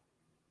love.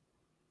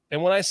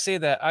 And when I say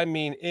that, I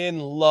mean in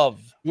love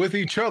with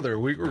each other.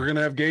 We're going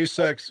to have gay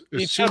sex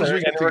as soon as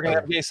we're going to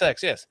have gay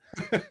sex. Yes,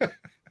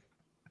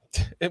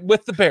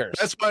 with the Bears.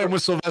 That's why I'm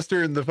with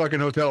Sylvester in the fucking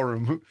hotel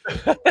room.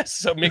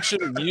 So make sure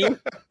you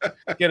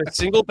get a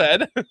single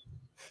bed,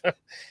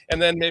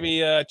 and then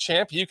maybe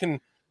Champ, you can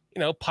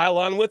pile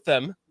on with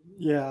them.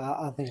 Yeah,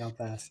 I think I'll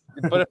pass.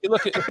 But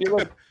if you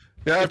look,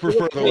 yeah, I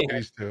prefer the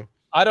ladies too.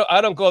 I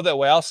don't go that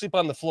way. I'll sleep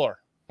on the floor.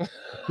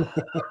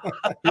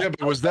 Yeah,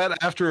 but was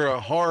that after a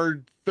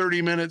hard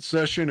 30-minute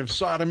session of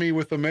sodomy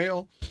with a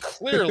male?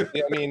 Clearly,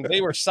 I mean,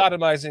 they were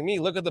sodomizing me.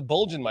 Look at the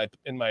bulge in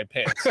my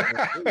pants.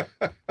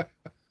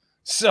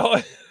 So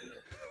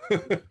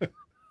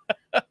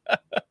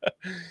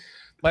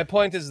my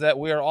point is that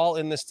we are all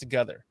in this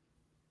together.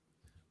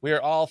 We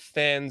are all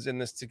fans in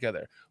this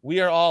together.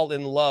 We are all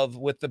in love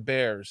with the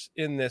Bears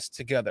in this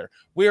together.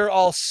 We are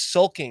all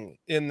sulking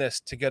in this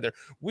together.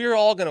 We're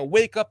all going to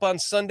wake up on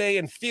Sunday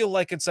and feel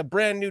like it's a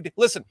brand new day.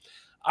 Listen,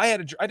 I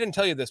didn't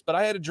tell you this, but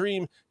I had a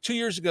dream 2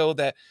 years ago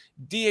that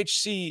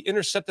DHC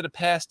intercepted a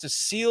pass to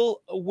seal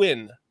a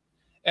win.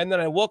 And then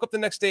I woke up the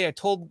next day. I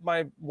told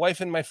my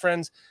wife and my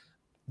friends,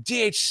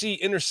 DHC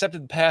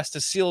intercepted the pass to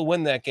seal a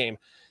win that game.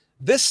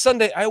 This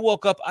Sunday, I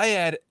woke up. I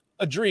had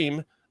a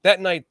dream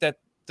that night that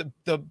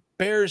the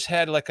Bears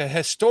had like a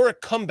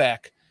historic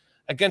comeback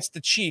against the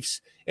Chiefs,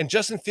 and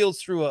Justin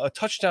Fields threw a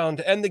touchdown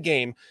to end the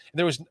game.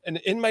 And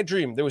in my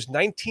dream, there was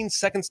 19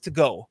 seconds to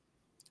go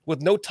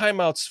with no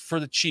timeouts for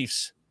the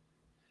Chiefs,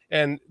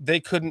 and they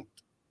couldn't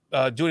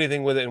do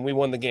anything with it, and we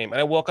won the game. And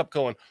I woke up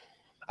going,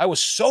 I was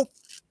so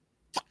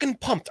fucking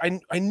pumped.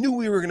 I knew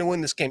we were going to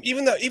win this game,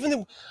 even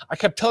though I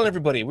kept telling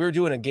everybody we were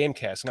doing a game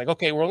cast. I'm like,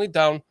 okay, we're only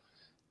down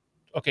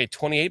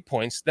 28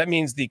 points. That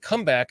means the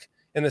comeback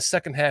in the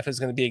second half is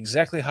going to be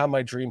exactly how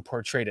my dream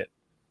portrayed it.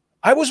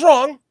 I was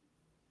wrong,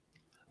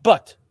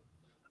 but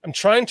I'm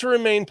trying to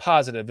remain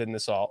positive in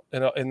this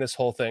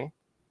whole thing.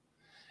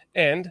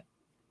 And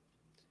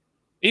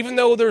even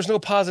though there's no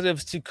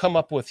positives to come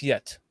up with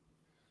yet,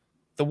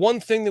 the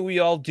one thing that we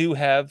all do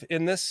have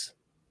in this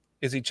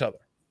is each other.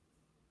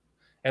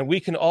 And we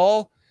can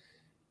all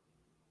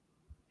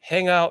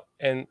hang out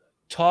and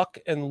talk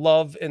and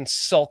love and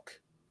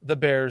sulk the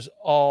Bears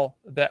all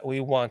that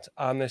we want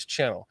on this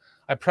channel.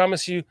 I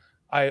promise you,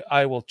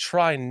 I will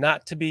try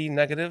not to be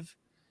negative.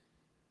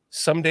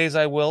 Some days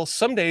I will.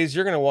 Some days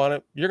you're gonna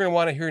want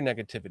to hear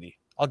negativity.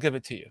 I'll give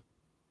it to you.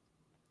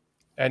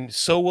 And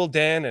so will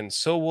Dan, and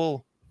so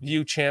will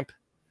you, Champ,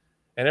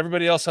 and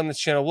everybody else on this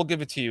channel. We'll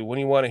give it to you when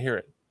you want to hear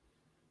it.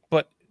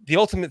 But the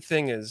ultimate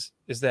thing is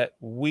that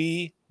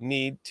we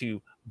need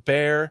to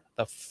bear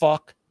the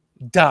fuck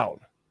down.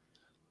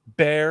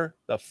 Bear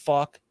the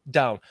fuck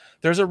down.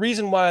 There's a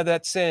reason why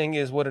that saying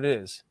is what it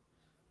is.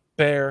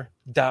 Bear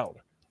down.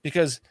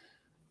 Because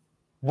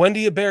when do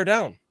you bear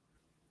down?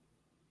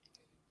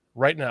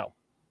 Right now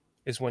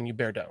is when you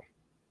bear down.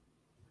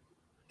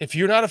 If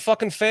you're not a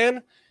fucking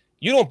fan,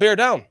 you don't bear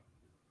down.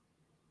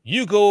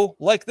 You go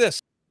like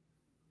this.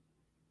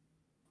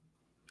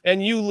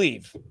 And you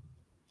leave.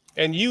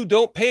 And you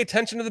don't pay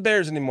attention to the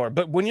Bears anymore.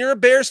 But when you're a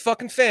Bears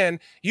fucking fan,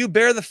 you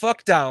bear the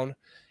fuck down.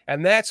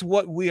 And that's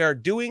what we are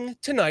doing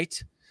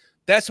tonight.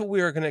 That's what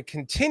we are going to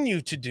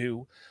continue to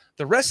do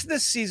the rest of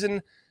this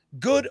season,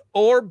 good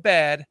or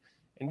bad,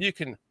 and you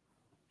can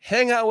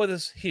hang out with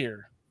us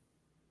here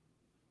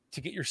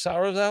to get your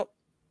sorrows out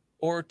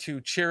or to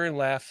cheer and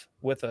laugh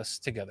with us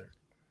together.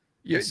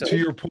 Yeah, So, to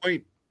your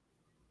point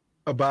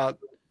about,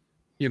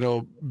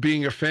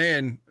 being a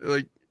fan,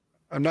 like,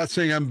 I'm not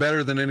saying I'm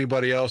better than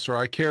anybody else or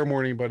I care more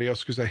than anybody else,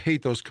 because I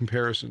hate those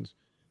comparisons.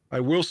 I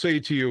will say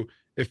to you,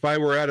 if I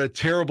were at a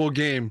terrible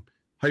game,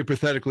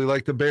 hypothetically,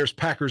 like the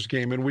Bears-Packers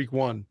game in week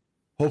 1,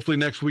 hopefully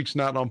next week's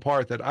not on par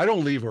with that, I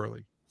don't leave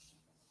early.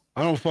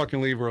 I don't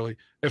fucking leave early.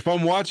 If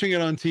I'm watching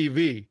it on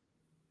TV,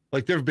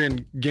 like there have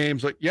been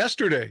games like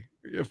yesterday,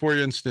 for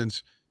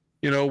instance,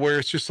 where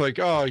it's just like,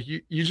 oh,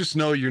 you just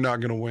know you're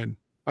not going to win.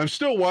 I'm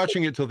still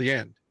watching it till the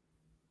end.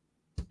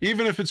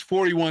 Even if it's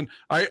 41,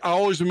 I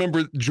always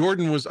remember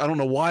Jordan was, I don't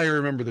know why I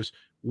remember this,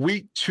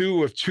 week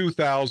 2 of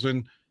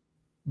 2000,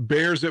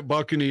 Bears at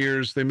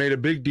Buccaneers. They made a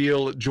big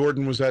deal.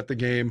 Jordan was at the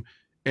game,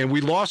 and we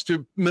lost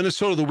to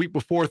Minnesota the week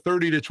before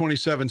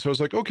 30-27. So I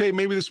was like, okay,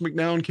 maybe this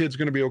McNown kid's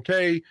going to be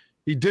okay.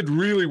 He did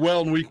really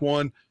well in week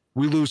 1.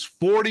 We lose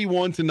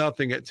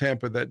 41-0 at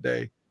Tampa that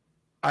day.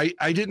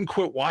 I didn't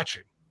quit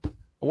watching. I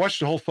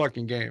watched the whole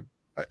fucking game.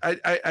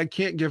 I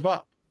can't give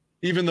up.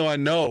 Even though I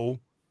know,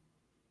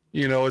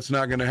 it's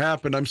not going to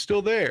happen, I'm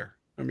still there.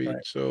 I mean,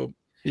 right. So,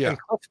 yeah. And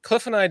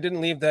Cliff and I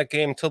didn't leave that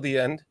game till the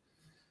end.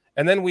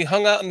 And then we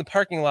hung out in the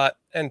parking lot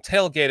and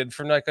tailgated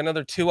for like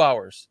another 2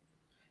 hours.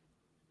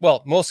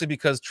 Well, mostly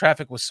because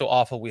traffic was so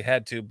awful we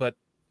had to. But,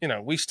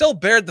 we still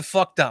bared the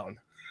fuck down.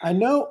 I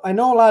know a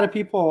lot of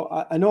people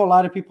are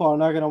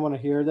not going to want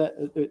to hear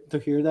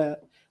that.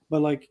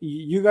 But like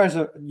you guys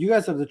are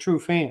the true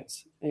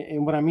fans.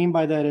 And what I mean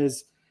by that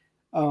is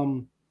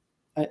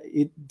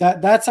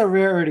that's a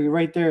rarity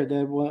right there.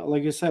 That,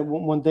 like you said,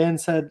 when Dan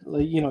said,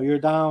 like, you're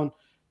down,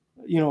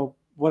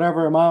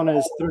 whatever amount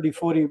is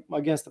 30-40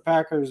 against the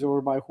Packers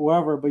or by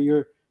whoever, but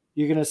you're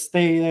going to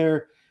stay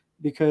there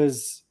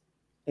because,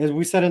 as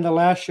we said in the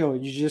last show,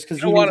 just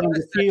because you lose on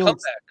the field,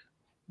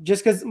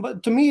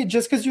 but to me,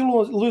 just because you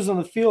lose on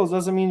the fields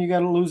doesn't mean you got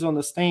to lose on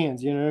the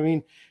stands. You know what I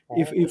mean?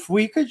 If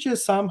we could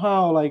just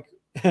somehow, like,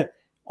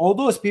 all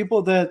those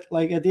people that,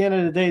 like, at the end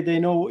of the day, they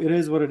know it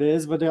is what it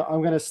is, but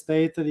I'm going to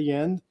stay to the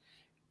end.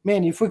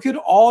 Man, if we could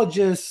all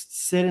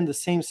just sit in the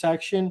same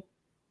section,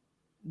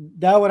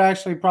 that would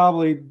actually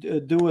probably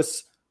do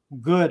us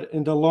good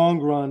in the long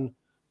run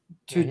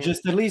to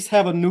just at least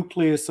have a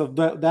nucleus of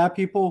that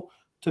people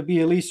to be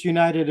at least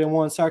united in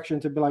one section,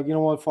 to be like, you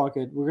know what, fuck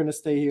it, we're going to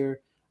stay here.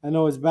 I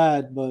know it's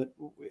bad, but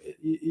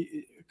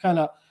kind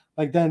of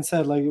like Dan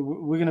said, like,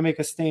 we're going to make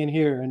a stand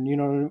here. And you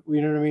know what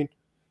I mean?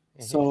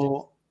 Mm-hmm.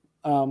 So,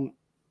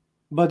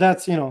 but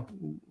that's,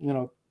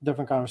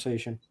 different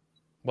conversation.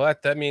 Well,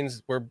 that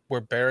means we're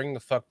bearing the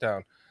fuck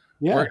down.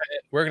 Yeah.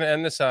 We're going to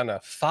end this on a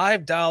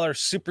 $5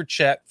 super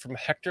chat from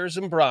Hector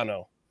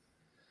Zambrano.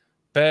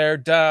 Bear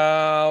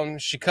down,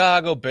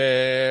 Chicago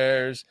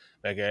Bears.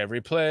 Make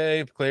every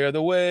play, clear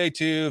the way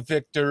to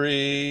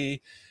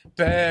victory.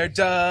 Bear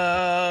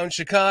down,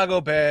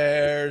 Chicago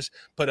Bears.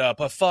 Put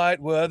up a fight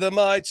with a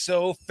might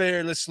so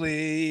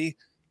fearlessly.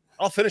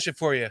 I'll finish it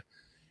for you.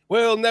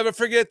 We'll never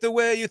forget the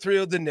way you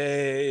thrilled the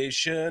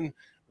nation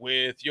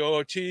with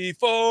your T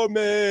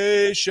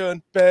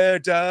formation. Bear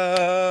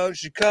down,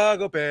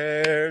 Chicago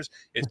Bears.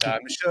 It's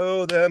time to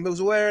show them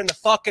who's wearing the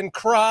fucking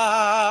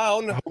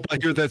crown. I hope I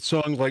hear that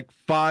song like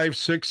 5,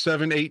 6,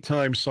 7, 8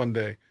 times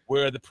Sunday.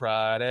 We're the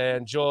pride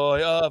and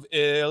joy of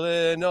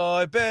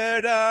Illinois.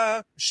 Bear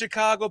down,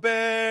 Chicago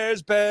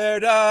Bears. Bear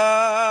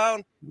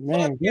down.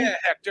 Man, yeah,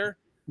 Hector.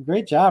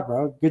 Great job,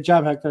 bro. Good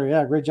job, Hector.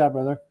 Yeah, great job,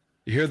 brother.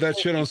 You hear that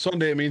shit on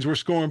Sunday, it means we're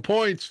scoring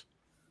points.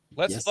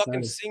 Let's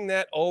fucking sing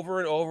that over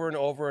and over and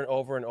over and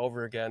over and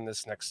over again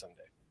this next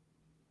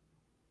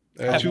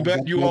Sunday. Too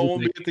bad you all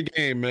won't be at the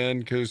game, man,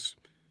 because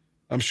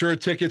I'm sure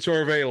tickets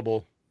are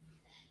available.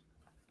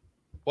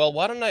 Well,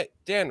 why don't I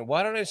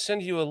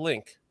send you a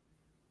link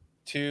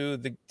to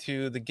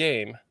the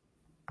game?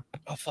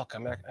 Oh fuck,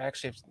 I'm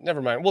actually,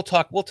 never mind. We'll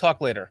talk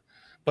later.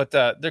 But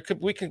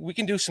we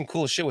can do some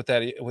cool shit with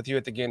you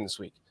at the game this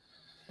week.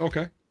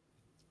 Okay.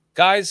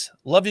 Guys,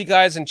 love you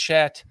guys in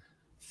chat.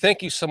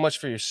 Thank you so much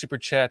for your super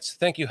chats.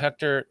 Thank you,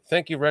 Hector.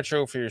 Thank you,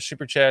 Retro, for your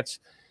super chats.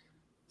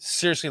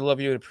 Seriously love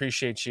you and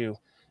appreciate you.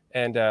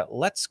 And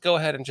let's go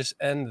ahead and just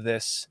end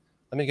this.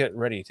 Let me get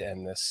ready to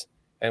end this.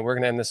 And we're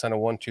going to end this on a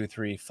 1, 2,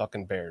 3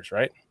 fucking Bears,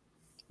 right?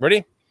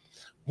 Ready?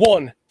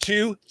 1,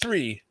 2,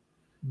 3.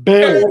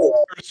 Bears.